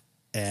stuff.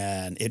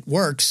 And it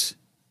works.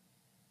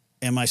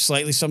 Am I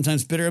slightly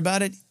sometimes bitter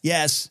about it?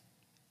 Yes.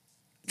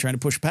 I'm trying to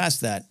push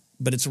past that.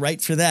 But it's right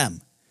for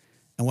them.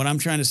 And what I'm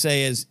trying to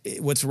say is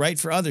what's right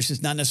for others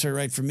is not necessarily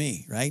right for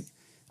me, right?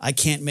 I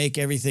can't make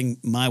everything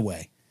my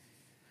way.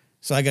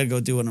 So I got to go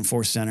do it on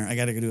Force Center. I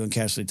got to go do it on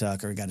Casually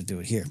Talk, or I got to do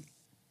it here.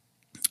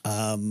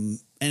 And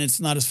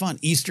it's not as fun.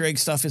 Easter egg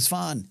stuff is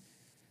fun.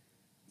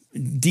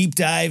 Deep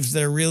dives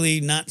that are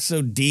really not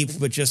so deep,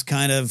 but just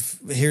kind of,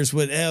 here's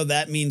what,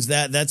 that means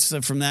that. That's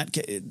from that,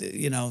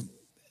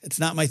 it's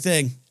not my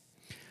thing.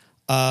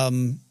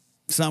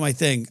 It's not my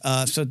thing.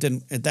 So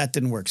that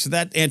didn't work. So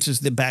that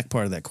answers the back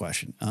part of that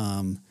question.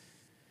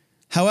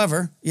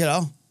 However,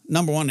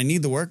 number one, I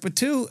need the work. But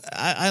two,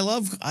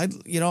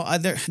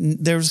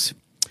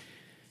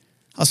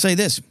 I'll say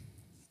this,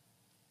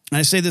 and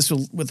I say this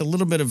with a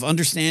little bit of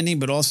understanding,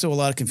 but also a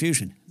lot of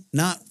confusion.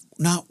 Not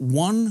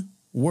one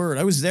word.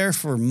 I was there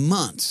for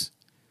months.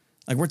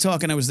 Like we're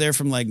talking, I was there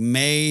from like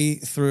May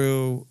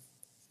through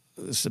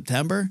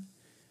September.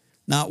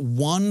 Not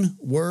one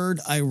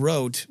word I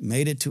wrote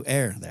made it to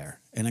air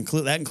there. And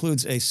that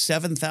includes a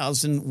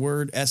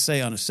 7,000-word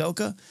essay on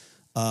Ahsoka,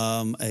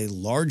 a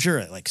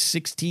larger, like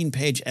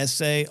 16-page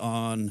essay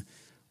on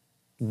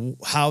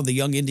how the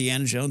Young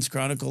Indiana Jones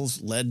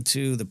Chronicles led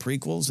to the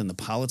prequels and the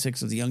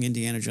politics of the Young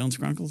Indiana Jones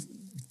Chronicles.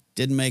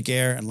 Didn't make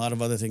air, and a lot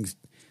of other things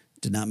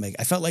did not make.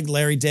 I felt like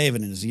Larry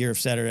David in his year of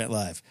Saturday Night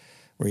Live,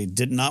 where he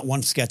did not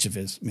one sketch of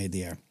his made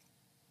the air.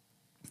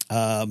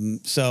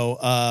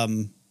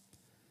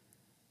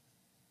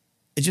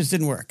 It just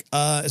didn't work.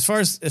 As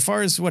far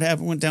as what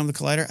went down with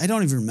the Collider, I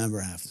don't even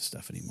remember half the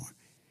stuff anymore.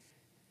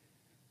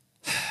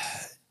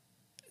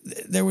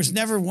 There was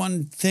never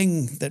one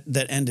thing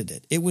that ended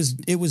it. It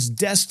was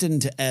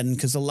destined to end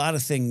because a lot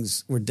of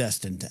things were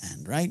destined to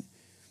end, right?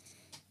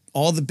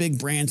 All the big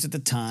brands at the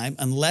time,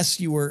 unless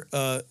you were,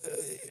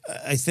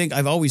 I think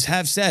I've always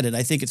have said it,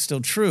 I think it's still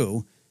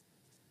true,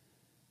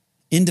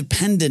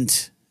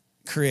 independent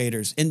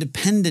creators,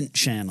 independent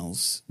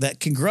channels that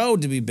can grow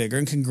to be bigger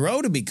and can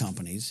grow to be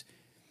companies,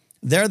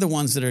 they're the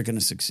ones that are going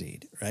to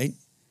succeed, right?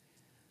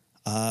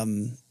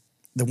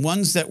 The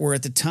ones that were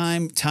at the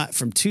time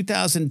from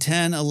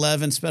 2010,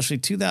 11, especially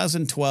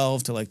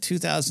 2012 to like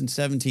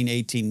 2017,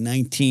 18,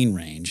 19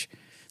 range,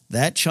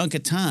 that chunk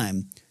of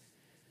time,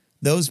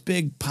 those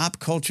big pop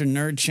culture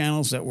nerd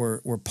channels that were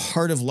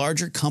part of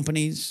larger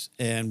companies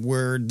and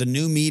were the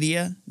new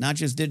media,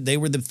 they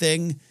were the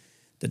thing.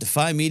 The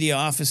Defy Media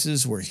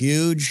offices were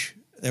huge.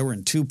 They were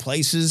in two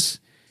places,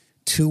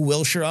 2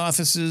 Wilshire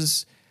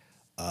offices.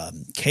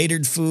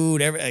 catered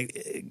food.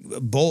 Every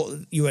bowl,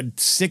 you had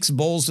 6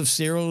 bowls of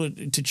cereal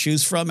to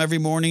choose from every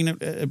morning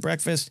at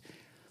breakfast.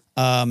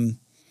 Like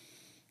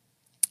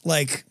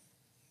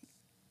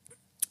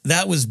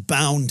that was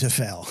bound to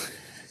fail.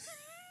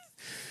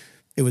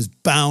 It was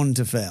bound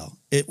to fail.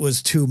 It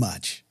was too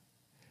much.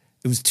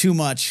 It was too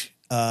much,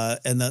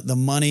 and the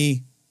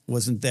money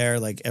wasn't there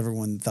like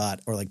everyone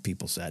thought or like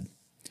people said.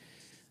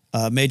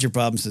 Major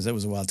Problem says it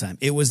was a wild time.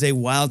 It was a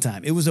wild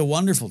time. It was a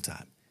wonderful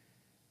time.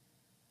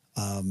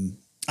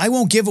 I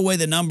won't give away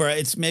the number.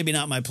 It's maybe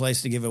not my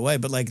place to give away,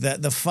 but like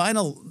the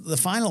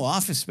final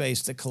office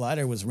space that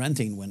Collider was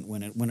renting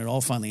when it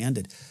all finally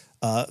ended,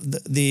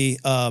 the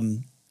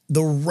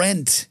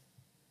rent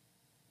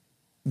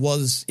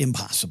was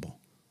impossible.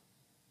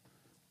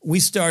 We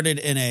started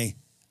in a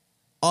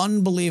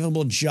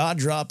unbelievable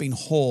jaw-dropping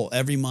hole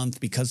every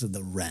month because of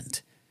the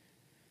rent.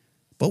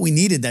 But we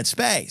needed that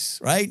space,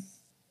 right?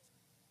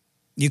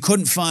 You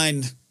couldn't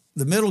find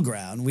the middle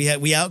ground.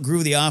 We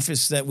outgrew the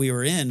office that we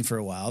were in for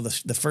a while.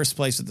 The first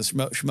place that the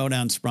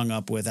Schmodown sprung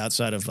up with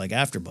outside of like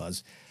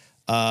AfterBuzz.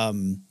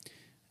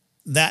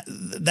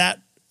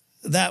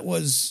 That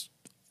was,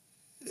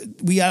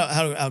 we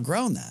had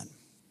outgrown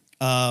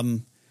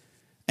that.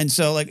 And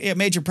so like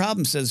Major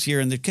Problem says here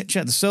in the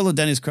chat, the Solo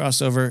Denny's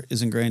crossover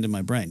is ingrained in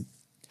my brain.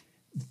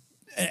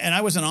 And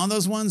I wasn't on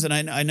those ones, and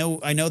I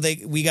know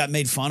we got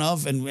made fun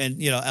of,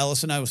 and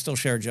Ellis and I will still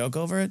share a joke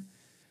over it,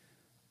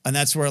 and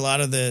that's where a lot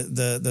of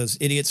those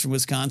idiots from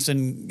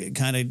Wisconsin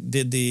kind of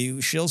did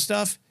the shill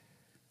stuff.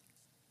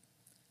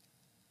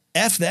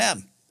 F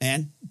them,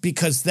 man,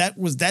 because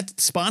that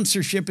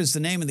sponsorship is the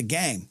name of the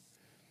game.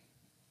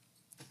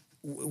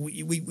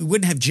 We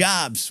wouldn't have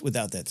jobs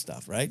without that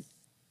stuff, right?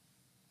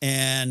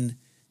 And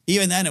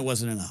even then, it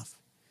wasn't enough.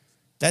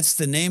 That's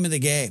the name of the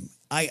game.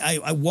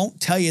 I won't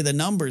tell you the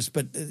numbers,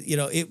 but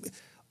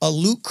a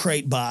Loot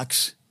Crate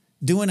box,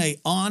 doing a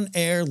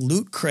on-air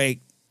Loot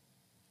Crate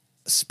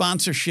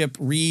sponsorship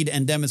read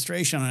and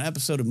demonstration on an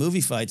episode of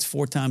Movie Fights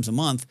 4 times a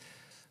month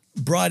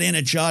brought in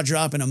a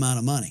jaw-dropping amount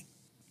of money.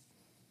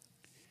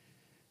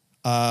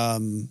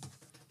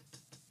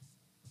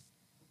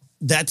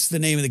 That's the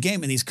name of the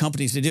game, and these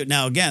companies to do it.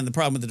 Now, again, the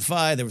problem with the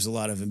Defy, there was a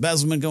lot of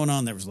embezzlement going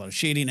on, there was a lot of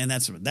cheating, and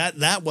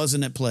that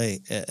wasn't at play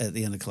at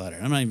the end of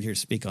Collider. I'm not even here to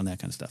speak on that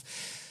kind of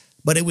stuff.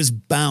 But it was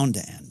bound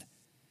to end.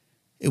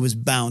 It was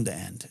bound to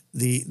end.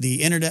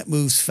 The internet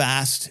moves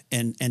fast,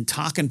 and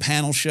talking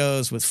panel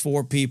shows with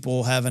 4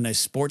 people having a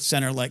Sports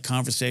Center-like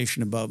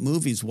conversation about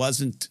movies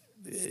wasn't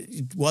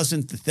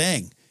the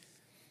thing.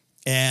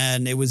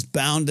 And it was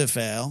bound to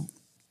fail.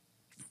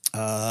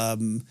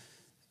 The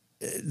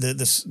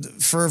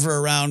fervor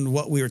around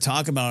what we were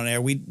talking about on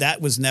air,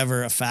 that was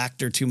never a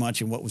factor too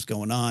much in what was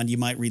going on. You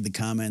might read the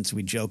comments,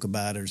 we joke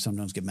about it or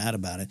sometimes get mad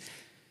about it.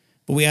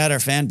 But we had our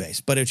fan base.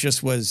 But it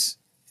just was,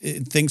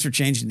 things were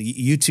changing. The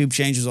YouTube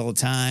changes all the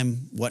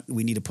time. What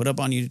we need to put up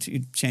on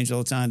YouTube changed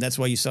all the time. That's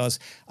why you saw us.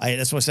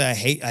 That's why I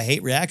say I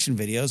hate reaction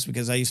videos,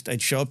 because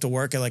I'd show up to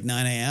work at like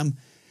 9 a.m.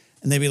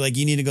 and they'd be like,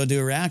 you need to go do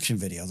a reaction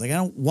video. I was like, I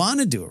don't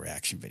want to do a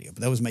reaction video,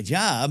 but that was my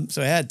job,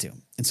 so I had to.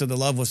 And so the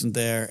love wasn't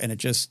there, and it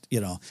just,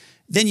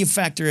 then you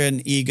factor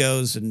in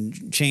egos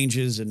and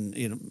changes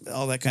and,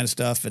 all that kind of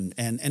stuff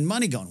and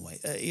money going away.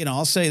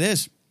 I'll say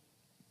this.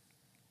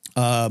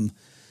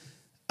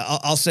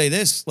 I'll say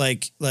this,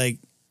 like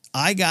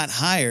I got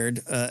hired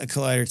at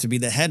Collider to be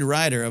the head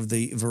writer of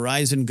the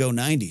Verizon Go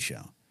 90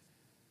 show.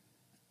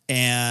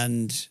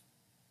 And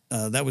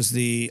that was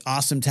the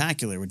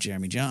Awesome-tacular with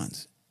Jeremy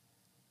Johns.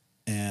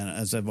 And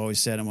as I've always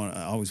said,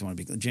 I always want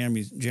to be.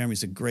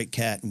 Jeremy's a great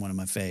cat and one of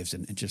my faves,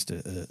 and just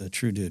a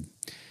true dude.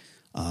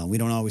 We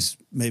don't always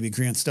maybe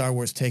agree on Star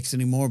Wars takes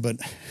anymore, but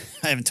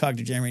I haven't talked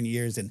to Jeremy in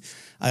years, and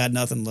I had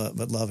nothing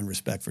but love and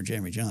respect for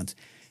Jeremy Johns.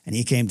 And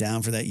he came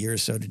down for that year or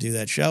so to do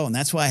that show, and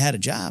that's why I had a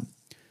job.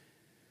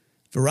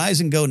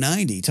 Verizon Go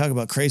 90, talk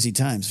about crazy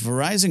times.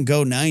 Verizon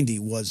Go 90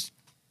 was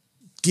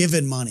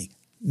giving money,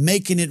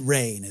 making it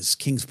rain, as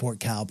Kingsport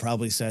Cal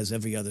probably says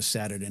every other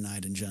Saturday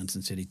night in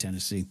Johnson City,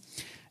 Tennessee.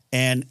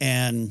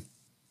 And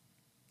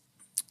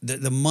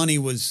the money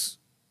was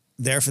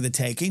there for the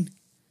taking.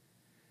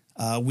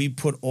 We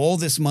put all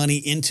this money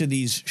into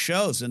these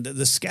shows, and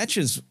the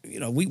sketches,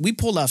 we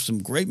pulled off some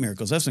great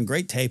miracles. I have some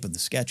great tape of the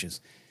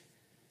sketches.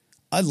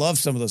 I love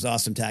some of those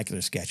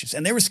Awesome-tacular sketches.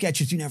 And there were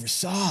sketches you never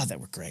saw that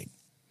were great,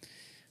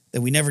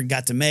 that we never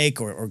got to make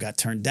or got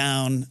turned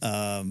down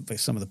by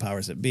some of the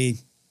powers that be.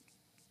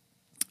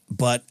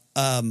 But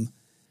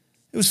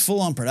it was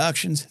full-on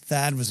productions.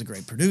 Thad was a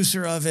great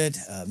producer of it.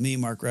 Me,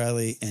 Mark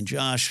Riley, and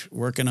Josh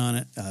working on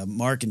it.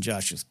 Mark and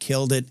Josh just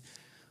killed it.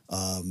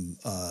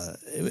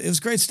 It was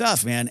great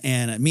stuff, man.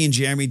 And me and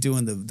Jeremy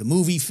doing the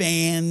movie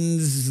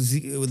fans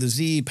with the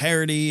Z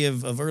parody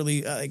of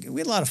early.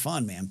 We had a lot of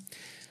fun, man.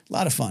 A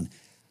lot of fun.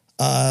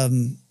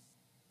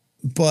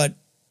 But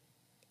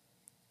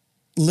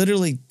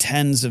literally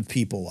tens of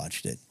people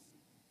watched it.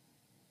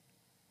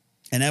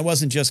 And that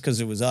wasn't just because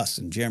it was us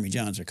and Jeremy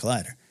Johns or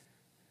Collider.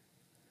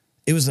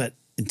 It was that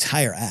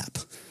entire app.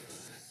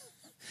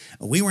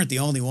 We weren't the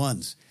only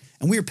ones.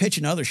 And we were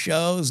pitching other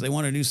shows. They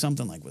wanted to do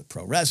something like with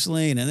pro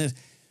wrestling. And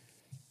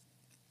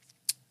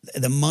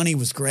the money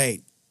was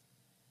great.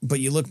 But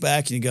you look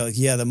back and you go,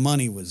 yeah, the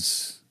money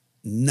was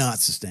not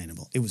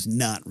sustainable. It was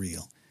not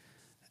real.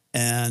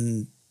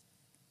 And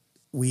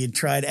we had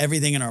tried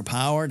everything in our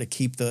power to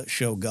keep the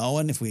show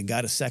going. If we had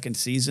got a second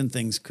season,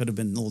 things could have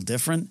been a little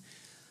different.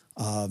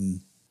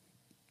 And,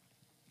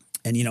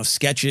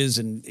 sketches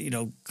and,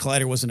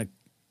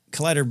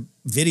 Collider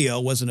Video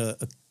wasn't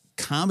a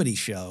comedy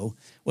show,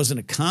 wasn't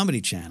a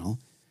comedy channel.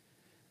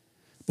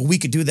 But we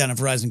could do that on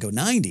Verizon Go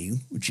 90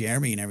 with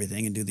Jeremy and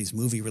everything and do these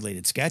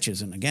movie-related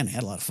sketches. And, again, I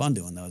had a lot of fun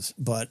doing those.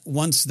 But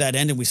once that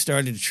ended, we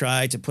started to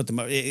try to put them –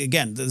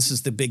 again, this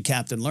is the big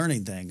Captain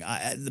Learning thing.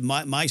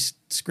 My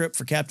script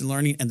for Captain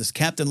Learning and this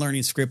Captain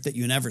Learning script that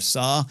you never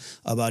saw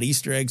about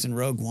Easter eggs in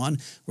Rogue One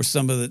were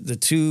some of the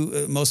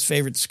two most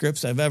favorite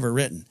scripts I've ever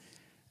written.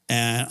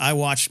 And I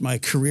watched my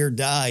career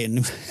die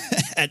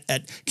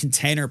at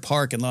Container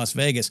Park in Las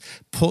Vegas,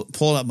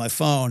 pull up my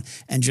phone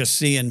and just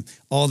seeing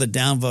all the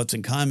downvotes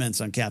and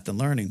comments on Captain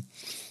Learning.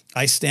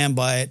 I stand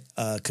by it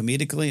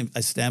comedically.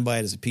 I stand by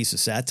it as a piece of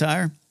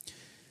satire.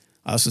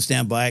 I also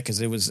stand by it because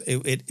it was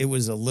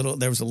a little.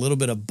 There was a little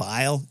bit of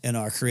bile in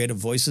our creative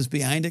voices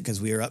behind it because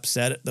we were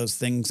upset at those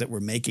things that were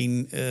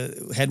making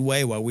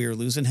headway while we were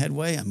losing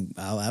headway.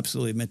 I'll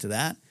absolutely admit to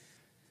that.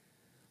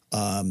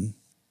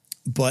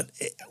 But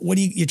what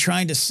you're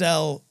trying to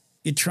sell?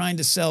 You're trying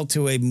to sell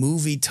to a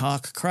movie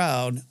talk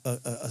crowd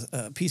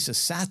a piece of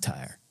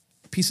satire,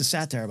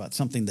 about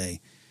something they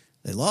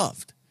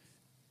loved.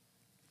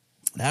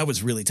 That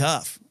was really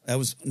tough. That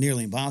was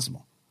nearly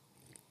impossible.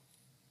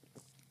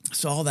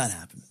 So all that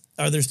happened.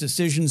 Are there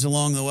decisions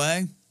along the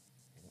way?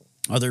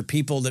 Are there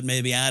people that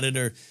maybe added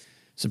or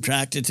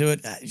subtracted to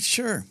it?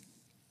 Sure.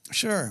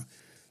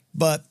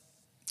 But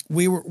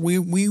we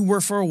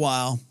were for a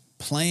while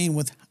playing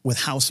with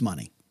house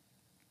money.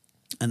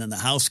 And then the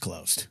house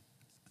closed.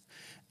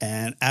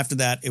 And after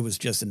that, it was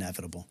just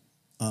inevitable.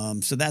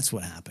 So that's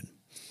what happened.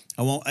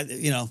 I won't,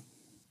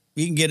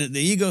 you can get it,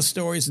 the ego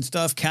stories and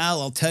stuff. Cal,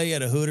 I'll tell you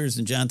at a Hooters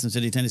in Johnson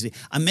City, Tennessee.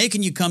 I'm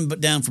making you come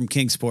down from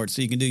Kingsport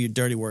so you can do your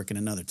dirty work in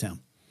another town.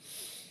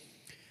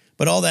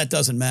 But all that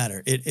doesn't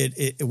matter.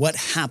 What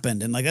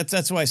happened, and like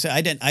that's why I say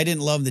I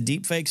didn't love the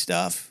deep fake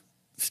stuff.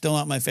 Still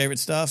not my favorite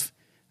stuff.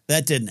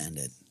 That didn't end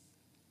it.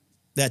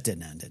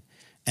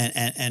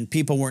 And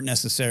people weren't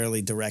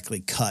necessarily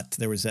directly cut.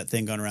 There was that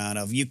thing going around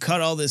of you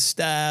cut all this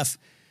staff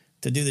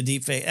to do the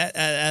deep fake.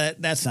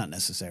 That's not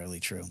necessarily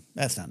true.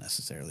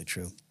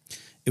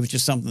 It was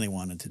just something they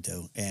wanted to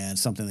do and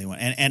something they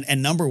want.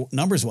 And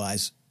numbers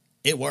wise,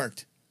 it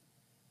worked.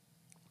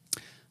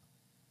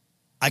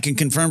 I can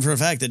confirm for a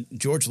fact that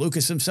George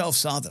Lucas himself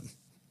saw them.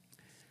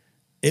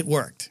 It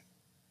worked,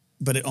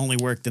 but it only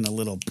worked in a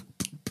little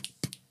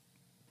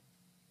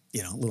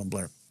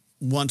blur.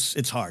 Once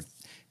it's hard.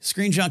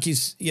 Screen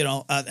Junkies,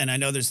 and I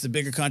know there's the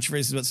bigger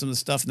controversies about some of the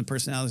stuff and the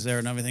personalities there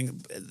and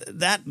everything.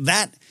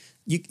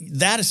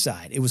 That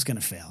aside, it was going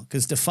to fail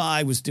because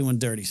Defy was doing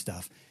dirty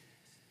stuff.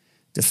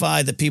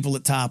 Defy, the people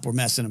at top were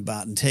messing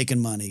about and taking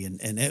money,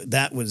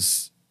 that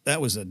was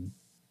a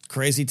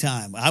crazy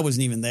time. I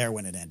wasn't even there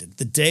when it ended.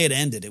 The day it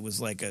ended, it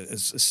was like a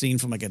scene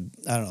from like a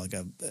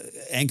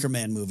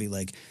Anchorman movie.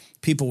 Like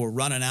people were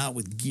running out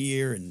with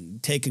gear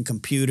and taking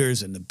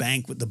computers, and the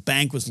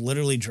bank was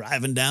literally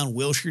driving down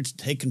Wilshire to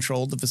take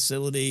control of the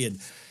facility, and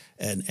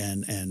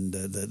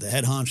the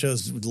head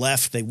honchos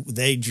left.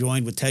 They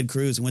joined with Ted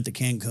Cruz and went to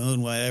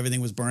Cancun while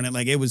everything was burning.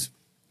 Like it was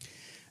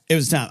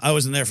time. I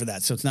wasn't there for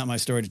that, so it's not my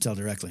story to tell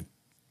directly.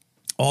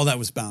 All that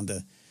was bound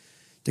to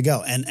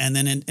go, and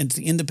then into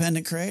the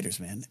independent creators,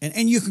 man,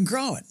 and you can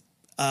grow it.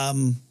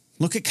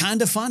 Look at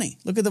Kinda Funny.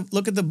 Look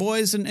at the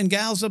boys and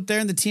gals up there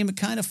and the team at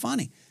Kinda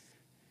Funny.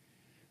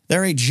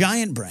 They're a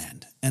giant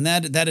brand, and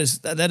that is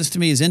to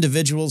me is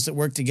individuals that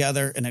work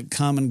together in a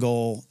common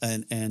goal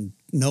and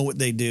know what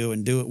they do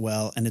and do it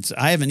well. And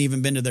I haven't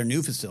even been to their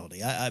new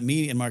facility.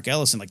 Me and Mark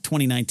Ellison, like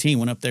 2019,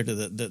 went up there to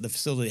the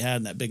facility they had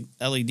in that big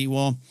LED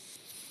wall.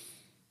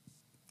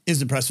 It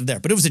was impressive there,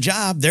 but it was a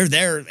job. They're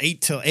there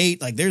 8 till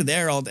 8, like they're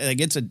there all day. Like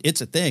it's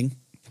a thing,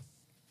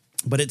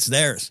 but it's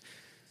theirs.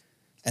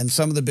 And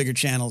some of the bigger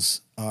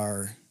channels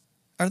are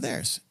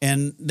theirs.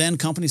 And then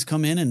companies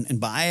come in and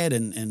buy it,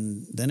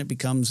 and then it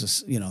becomes a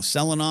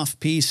selling off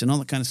piece and all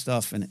that kind of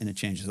stuff, and it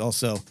changes.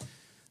 Also,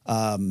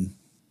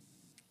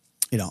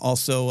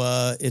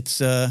 it's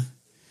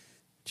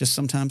just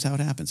sometimes how it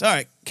happens. All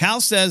right, Cal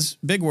says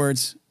big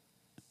words.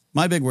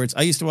 My big words.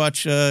 I used to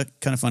watch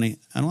Kinda Funny.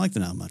 I don't like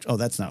them that much. Oh,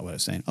 that's not what I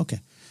was saying. Okay.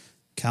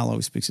 Cal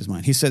always speaks his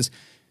mind. He says,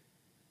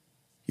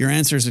 your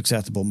answer is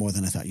acceptable more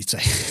than I thought you'd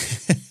say.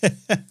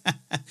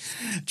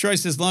 Troy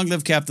says, long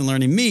live Captain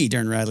Learning. Me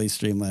during Riley's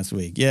stream last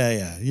week.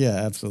 Yeah,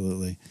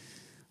 absolutely.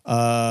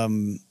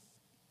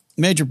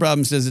 Major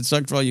Problem says, it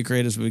sucked for all you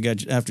creators, but we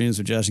got afternoons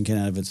with Josh and Ken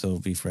out of it, so we'll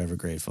be forever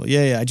grateful.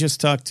 Yeah. I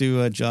just talked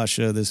to Josh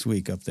this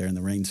week up there in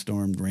the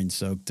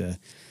rain-soaked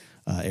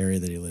area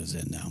that he lives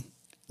in now.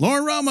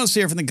 Lauren Ramos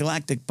here from the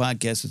Galactic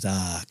Podcast.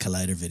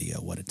 Collider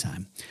Video. What a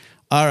time.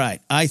 All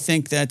right. I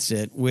think that's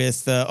it.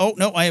 With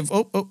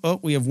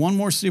we have one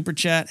more super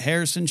chat.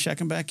 Harrison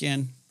checking back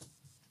in.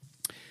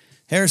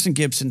 Harrison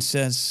Gibson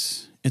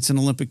says, it's an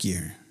Olympic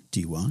year. Do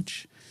you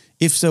watch?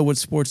 If so, what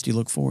sports do you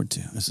look forward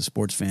to? As a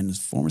sports fan, as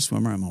a former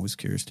swimmer, I'm always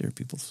curious to hear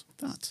people's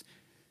thoughts.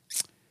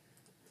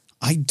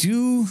 I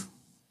do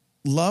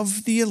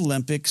love the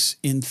Olympics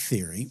in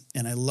theory,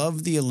 and I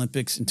love the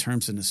Olympics in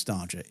terms of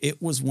nostalgia.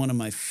 It was one of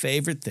my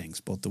favorite things,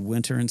 both the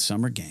winter and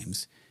summer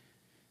games.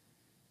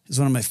 It was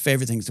one of my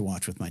favorite things to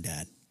watch with my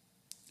dad.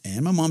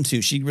 And my mom,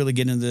 too. She'd really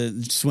get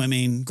into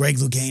swimming. Greg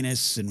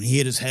Louganis, and when he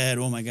hit his head,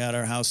 oh, my God,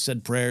 our house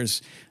said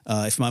prayers.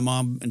 If my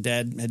mom and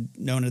dad had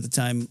known at the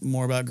time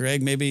more about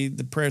Greg, maybe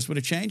the prayers would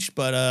have changed.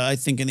 But I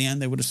think in the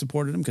end they would have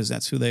supported him because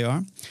that's who they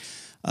are.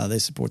 They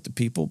support the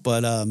people.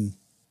 But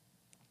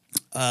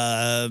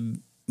my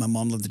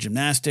mom loved the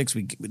gymnastics.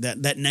 That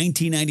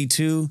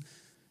 1992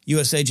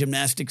 USA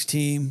gymnastics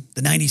team,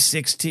 the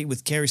 96 team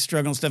with Carrie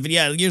Struggle and stuff. And,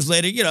 yeah, years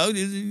later,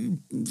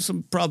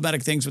 some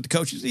problematic things with the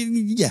coaches.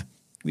 Yeah.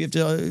 We have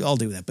to all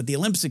do that. But the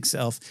Olympics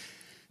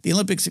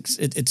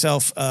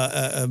itself,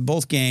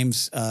 both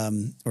games are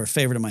a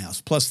favorite in my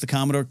house. Plus the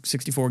Commodore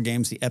 64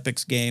 games, the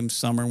Epics games,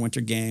 summer, winter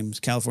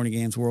games, California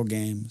games, world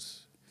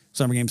games,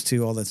 summer games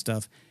too, all that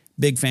stuff.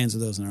 Big fans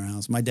of those in our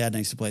house. My dad and I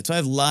used to play it. So I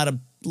have a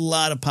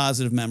lot of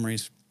positive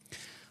memories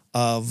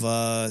of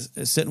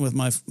sitting with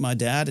my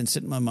dad and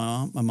sitting with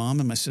my mom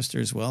and my sister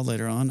as well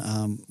later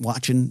on,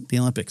 watching the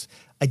Olympics.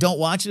 I don't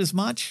watch it as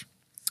much.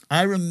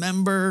 I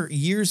remember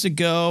years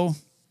ago,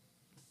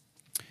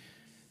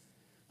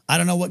 I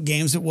don't know what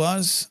games it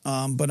was,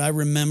 but I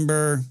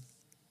remember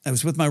I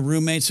was with my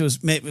roommates. So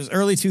it was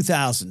early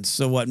 2000s.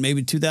 So what,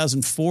 maybe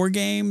 2004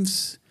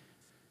 games?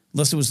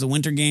 Unless it was the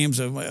winter games.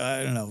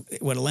 I don't know.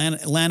 What,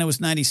 Atlanta was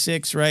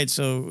 96, right?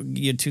 So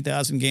you had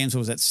 2000 games. It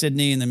was at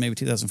Sydney, and then maybe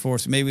 2004.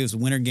 So maybe it was the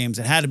winter games.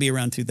 It had to be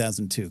around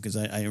 2002 because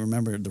I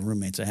remember the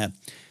roommates I had.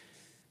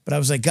 But I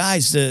was like,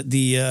 guys,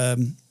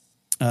 actually,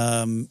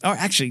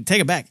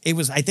 take it back.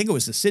 I think it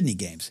was the Sydney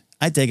games.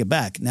 I take it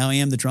back. Now I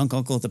am the drunk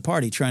uncle at the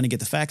party trying to get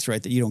the facts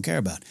right that you don't care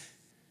about.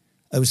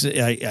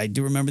 I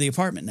do remember the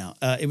apartment now.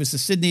 It was the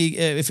Sydney,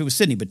 if it was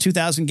Sydney, but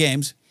 2000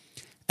 games.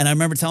 And I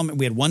remember telling them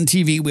we had one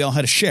TV. We all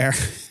had a share.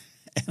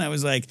 And I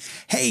was like,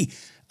 hey,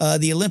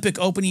 the Olympic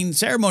opening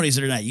ceremonies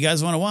are tonight. You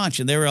guys want to watch?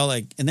 And they were all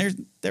like, and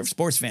they're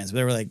sports fans. But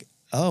they were like,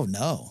 oh,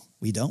 no,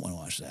 we don't want to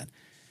watch that.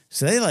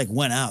 So they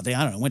went out. They,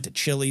 went to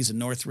Chili's in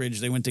Northridge.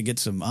 They went to get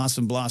some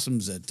Awesome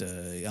Blossoms at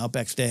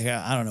Outback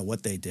Steakhouse. I don't know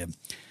what they did.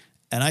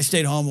 And I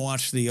stayed home and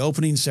watched the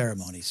opening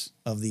ceremonies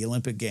of the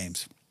Olympic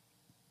Games.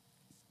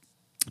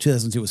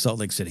 2002 was Salt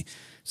Lake City.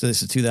 So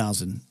this is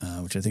 2000,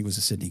 which I think was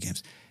the Sydney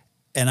Games.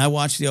 And I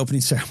watched the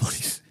opening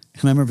ceremonies.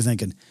 And I remember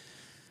thinking,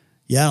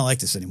 yeah, I don't like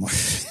this anymore.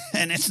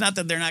 And it's not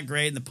that they're not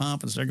great in the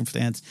pomp and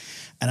circumstance.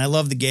 And I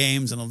love the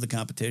games and love the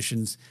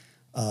competitions.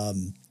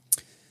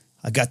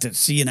 I got to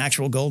see an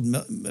actual gold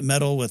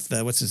medal with,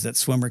 that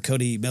swimmer,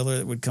 Cody Miller,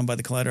 that would come by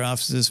the Collider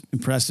offices.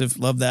 Impressive.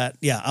 Love that.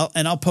 Yeah,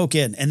 I'll poke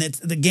in. And it's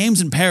the games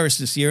in Paris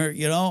this year,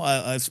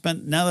 I've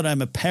spent, now that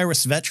I'm a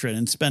Paris veteran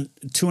and spent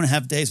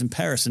 2.5 days in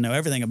Paris and know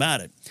everything about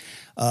it.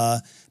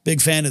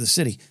 Big fan of the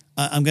city.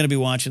 I'm going to be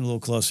watching a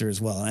little closer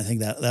as well. And I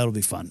think that'll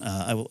be fun.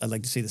 I'd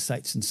like to see the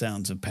sights and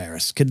sounds of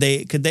Paris. Could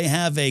they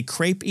have a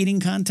crepe eating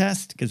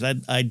contest? Because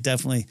I'd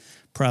definitely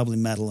probably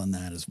medal in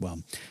that as well.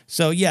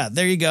 So, yeah,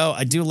 there you go.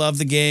 I do love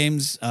the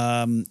games.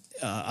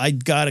 I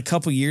got a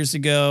couple years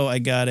ago, I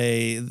got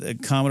a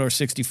Commodore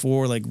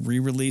 64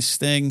 re-release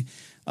thing.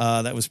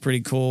 That was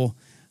pretty cool.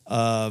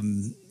 I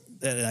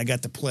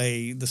got to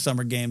play the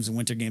summer games and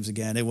winter games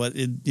again. It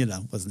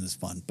wasn't as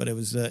fun, but it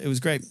was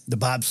great. The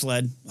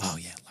bobsled. Oh,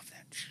 yeah, love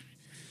that.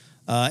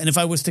 And if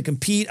I was to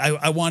compete,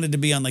 I wanted to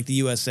be on the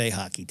USA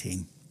hockey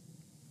team.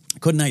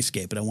 Couldn't ice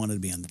skate, but I wanted to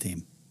be on the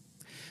team.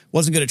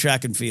 Wasn't good at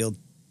track and field.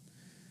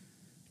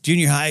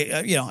 Junior high,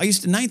 I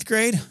used to 9th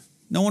grade.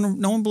 No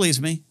one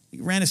believes me.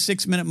 Ran a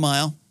 6-minute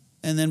mile,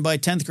 and then by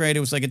 10th grade, it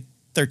was like a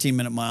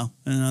 13-minute mile,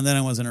 and then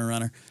I wasn't a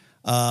runner.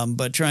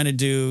 But trying to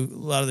do a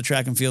lot of the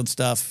track and field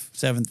stuff,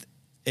 7th,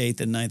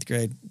 8th, and 9th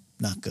grade,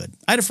 not good.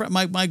 I had a friend,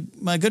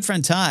 my good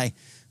friend Ty,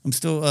 I'm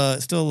still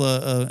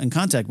in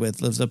contact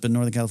with, lives up in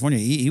Northern California.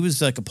 He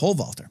was like a pole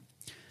vaulter.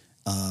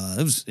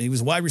 He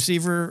was a wide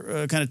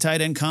receiver, kind of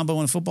tight end combo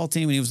on a football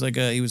team, and he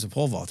was a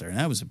pole vaulter, and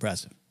that was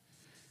impressive.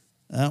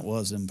 That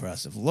was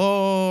impressive.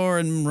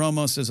 Lauren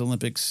Romo says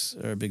Olympics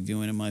are a big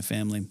viewing in my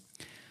family.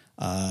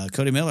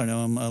 Cody Miller, I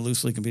know him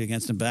loosely compete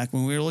against him back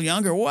when we were a little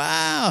younger.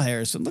 Wow,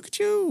 Harrison, look at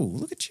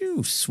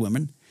you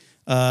swimming.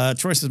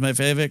 Troy says my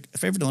favorite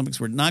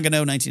Olympics were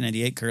Nagano,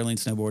 1998, curling,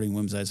 snowboarding,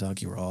 women's ice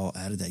hockey were all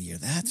added that year.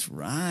 That's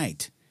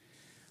right.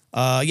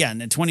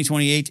 And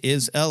 2028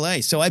 is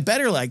LA. So I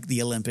better like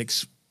the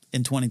Olympics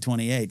in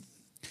 2028.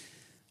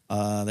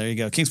 There you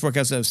go. Kingsport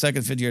Cups have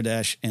second 50-yard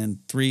dash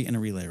and 3 in a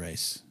relay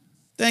race.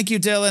 Thank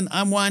you, Dylan.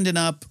 I'm winding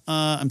up.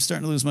 I'm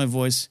starting to lose my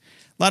voice.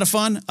 A lot of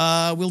fun.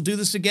 We'll do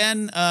this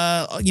again.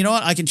 You know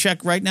what? I can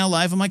check right now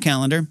live on my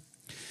calendar.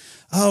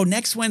 Oh,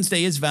 next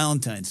Wednesday is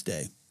Valentine's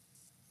Day.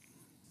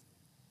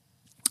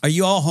 Are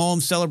you all home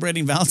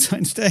celebrating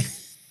Valentine's Day?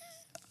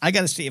 I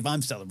got to see if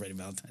I'm celebrating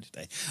Valentine's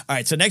Day. All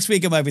right, so next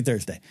week it might be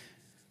Thursday.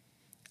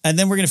 And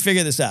then we're going to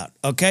figure this out,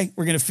 okay?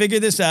 We're going to figure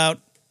this out.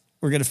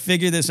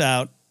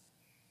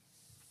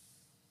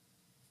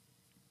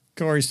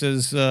 Corey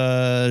says,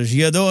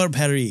 J'adore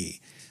Paris.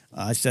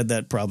 I said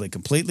that probably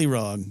completely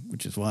wrong,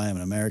 which is why I'm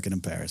an American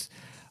in Paris.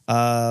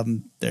 There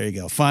you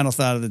go. Final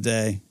thought of the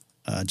day.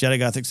 Jedi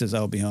Gothic says,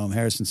 I'll be home.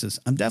 Harrison says,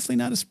 I'm definitely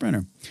not a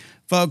sprinter.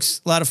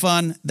 Folks, a lot of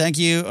fun. Thank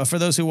you. For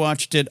those who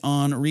watched it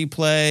on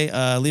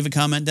replay, leave a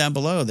comment down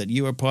below that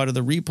you are part of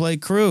the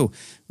replay crew.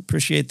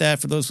 Appreciate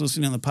that. For those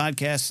listening on the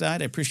podcast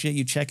side, I appreciate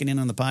you checking in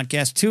on the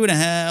podcast. 2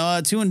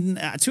 hour,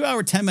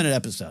 10-minute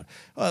episode.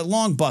 A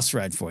long bus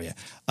ride for you.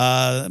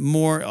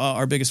 More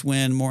Our Biggest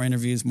Win, more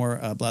interviews,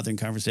 more Blathering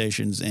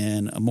conversations,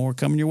 and more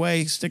coming your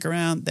way. Stick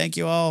around. Thank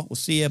you all. We'll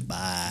see you.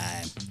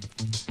 Bye.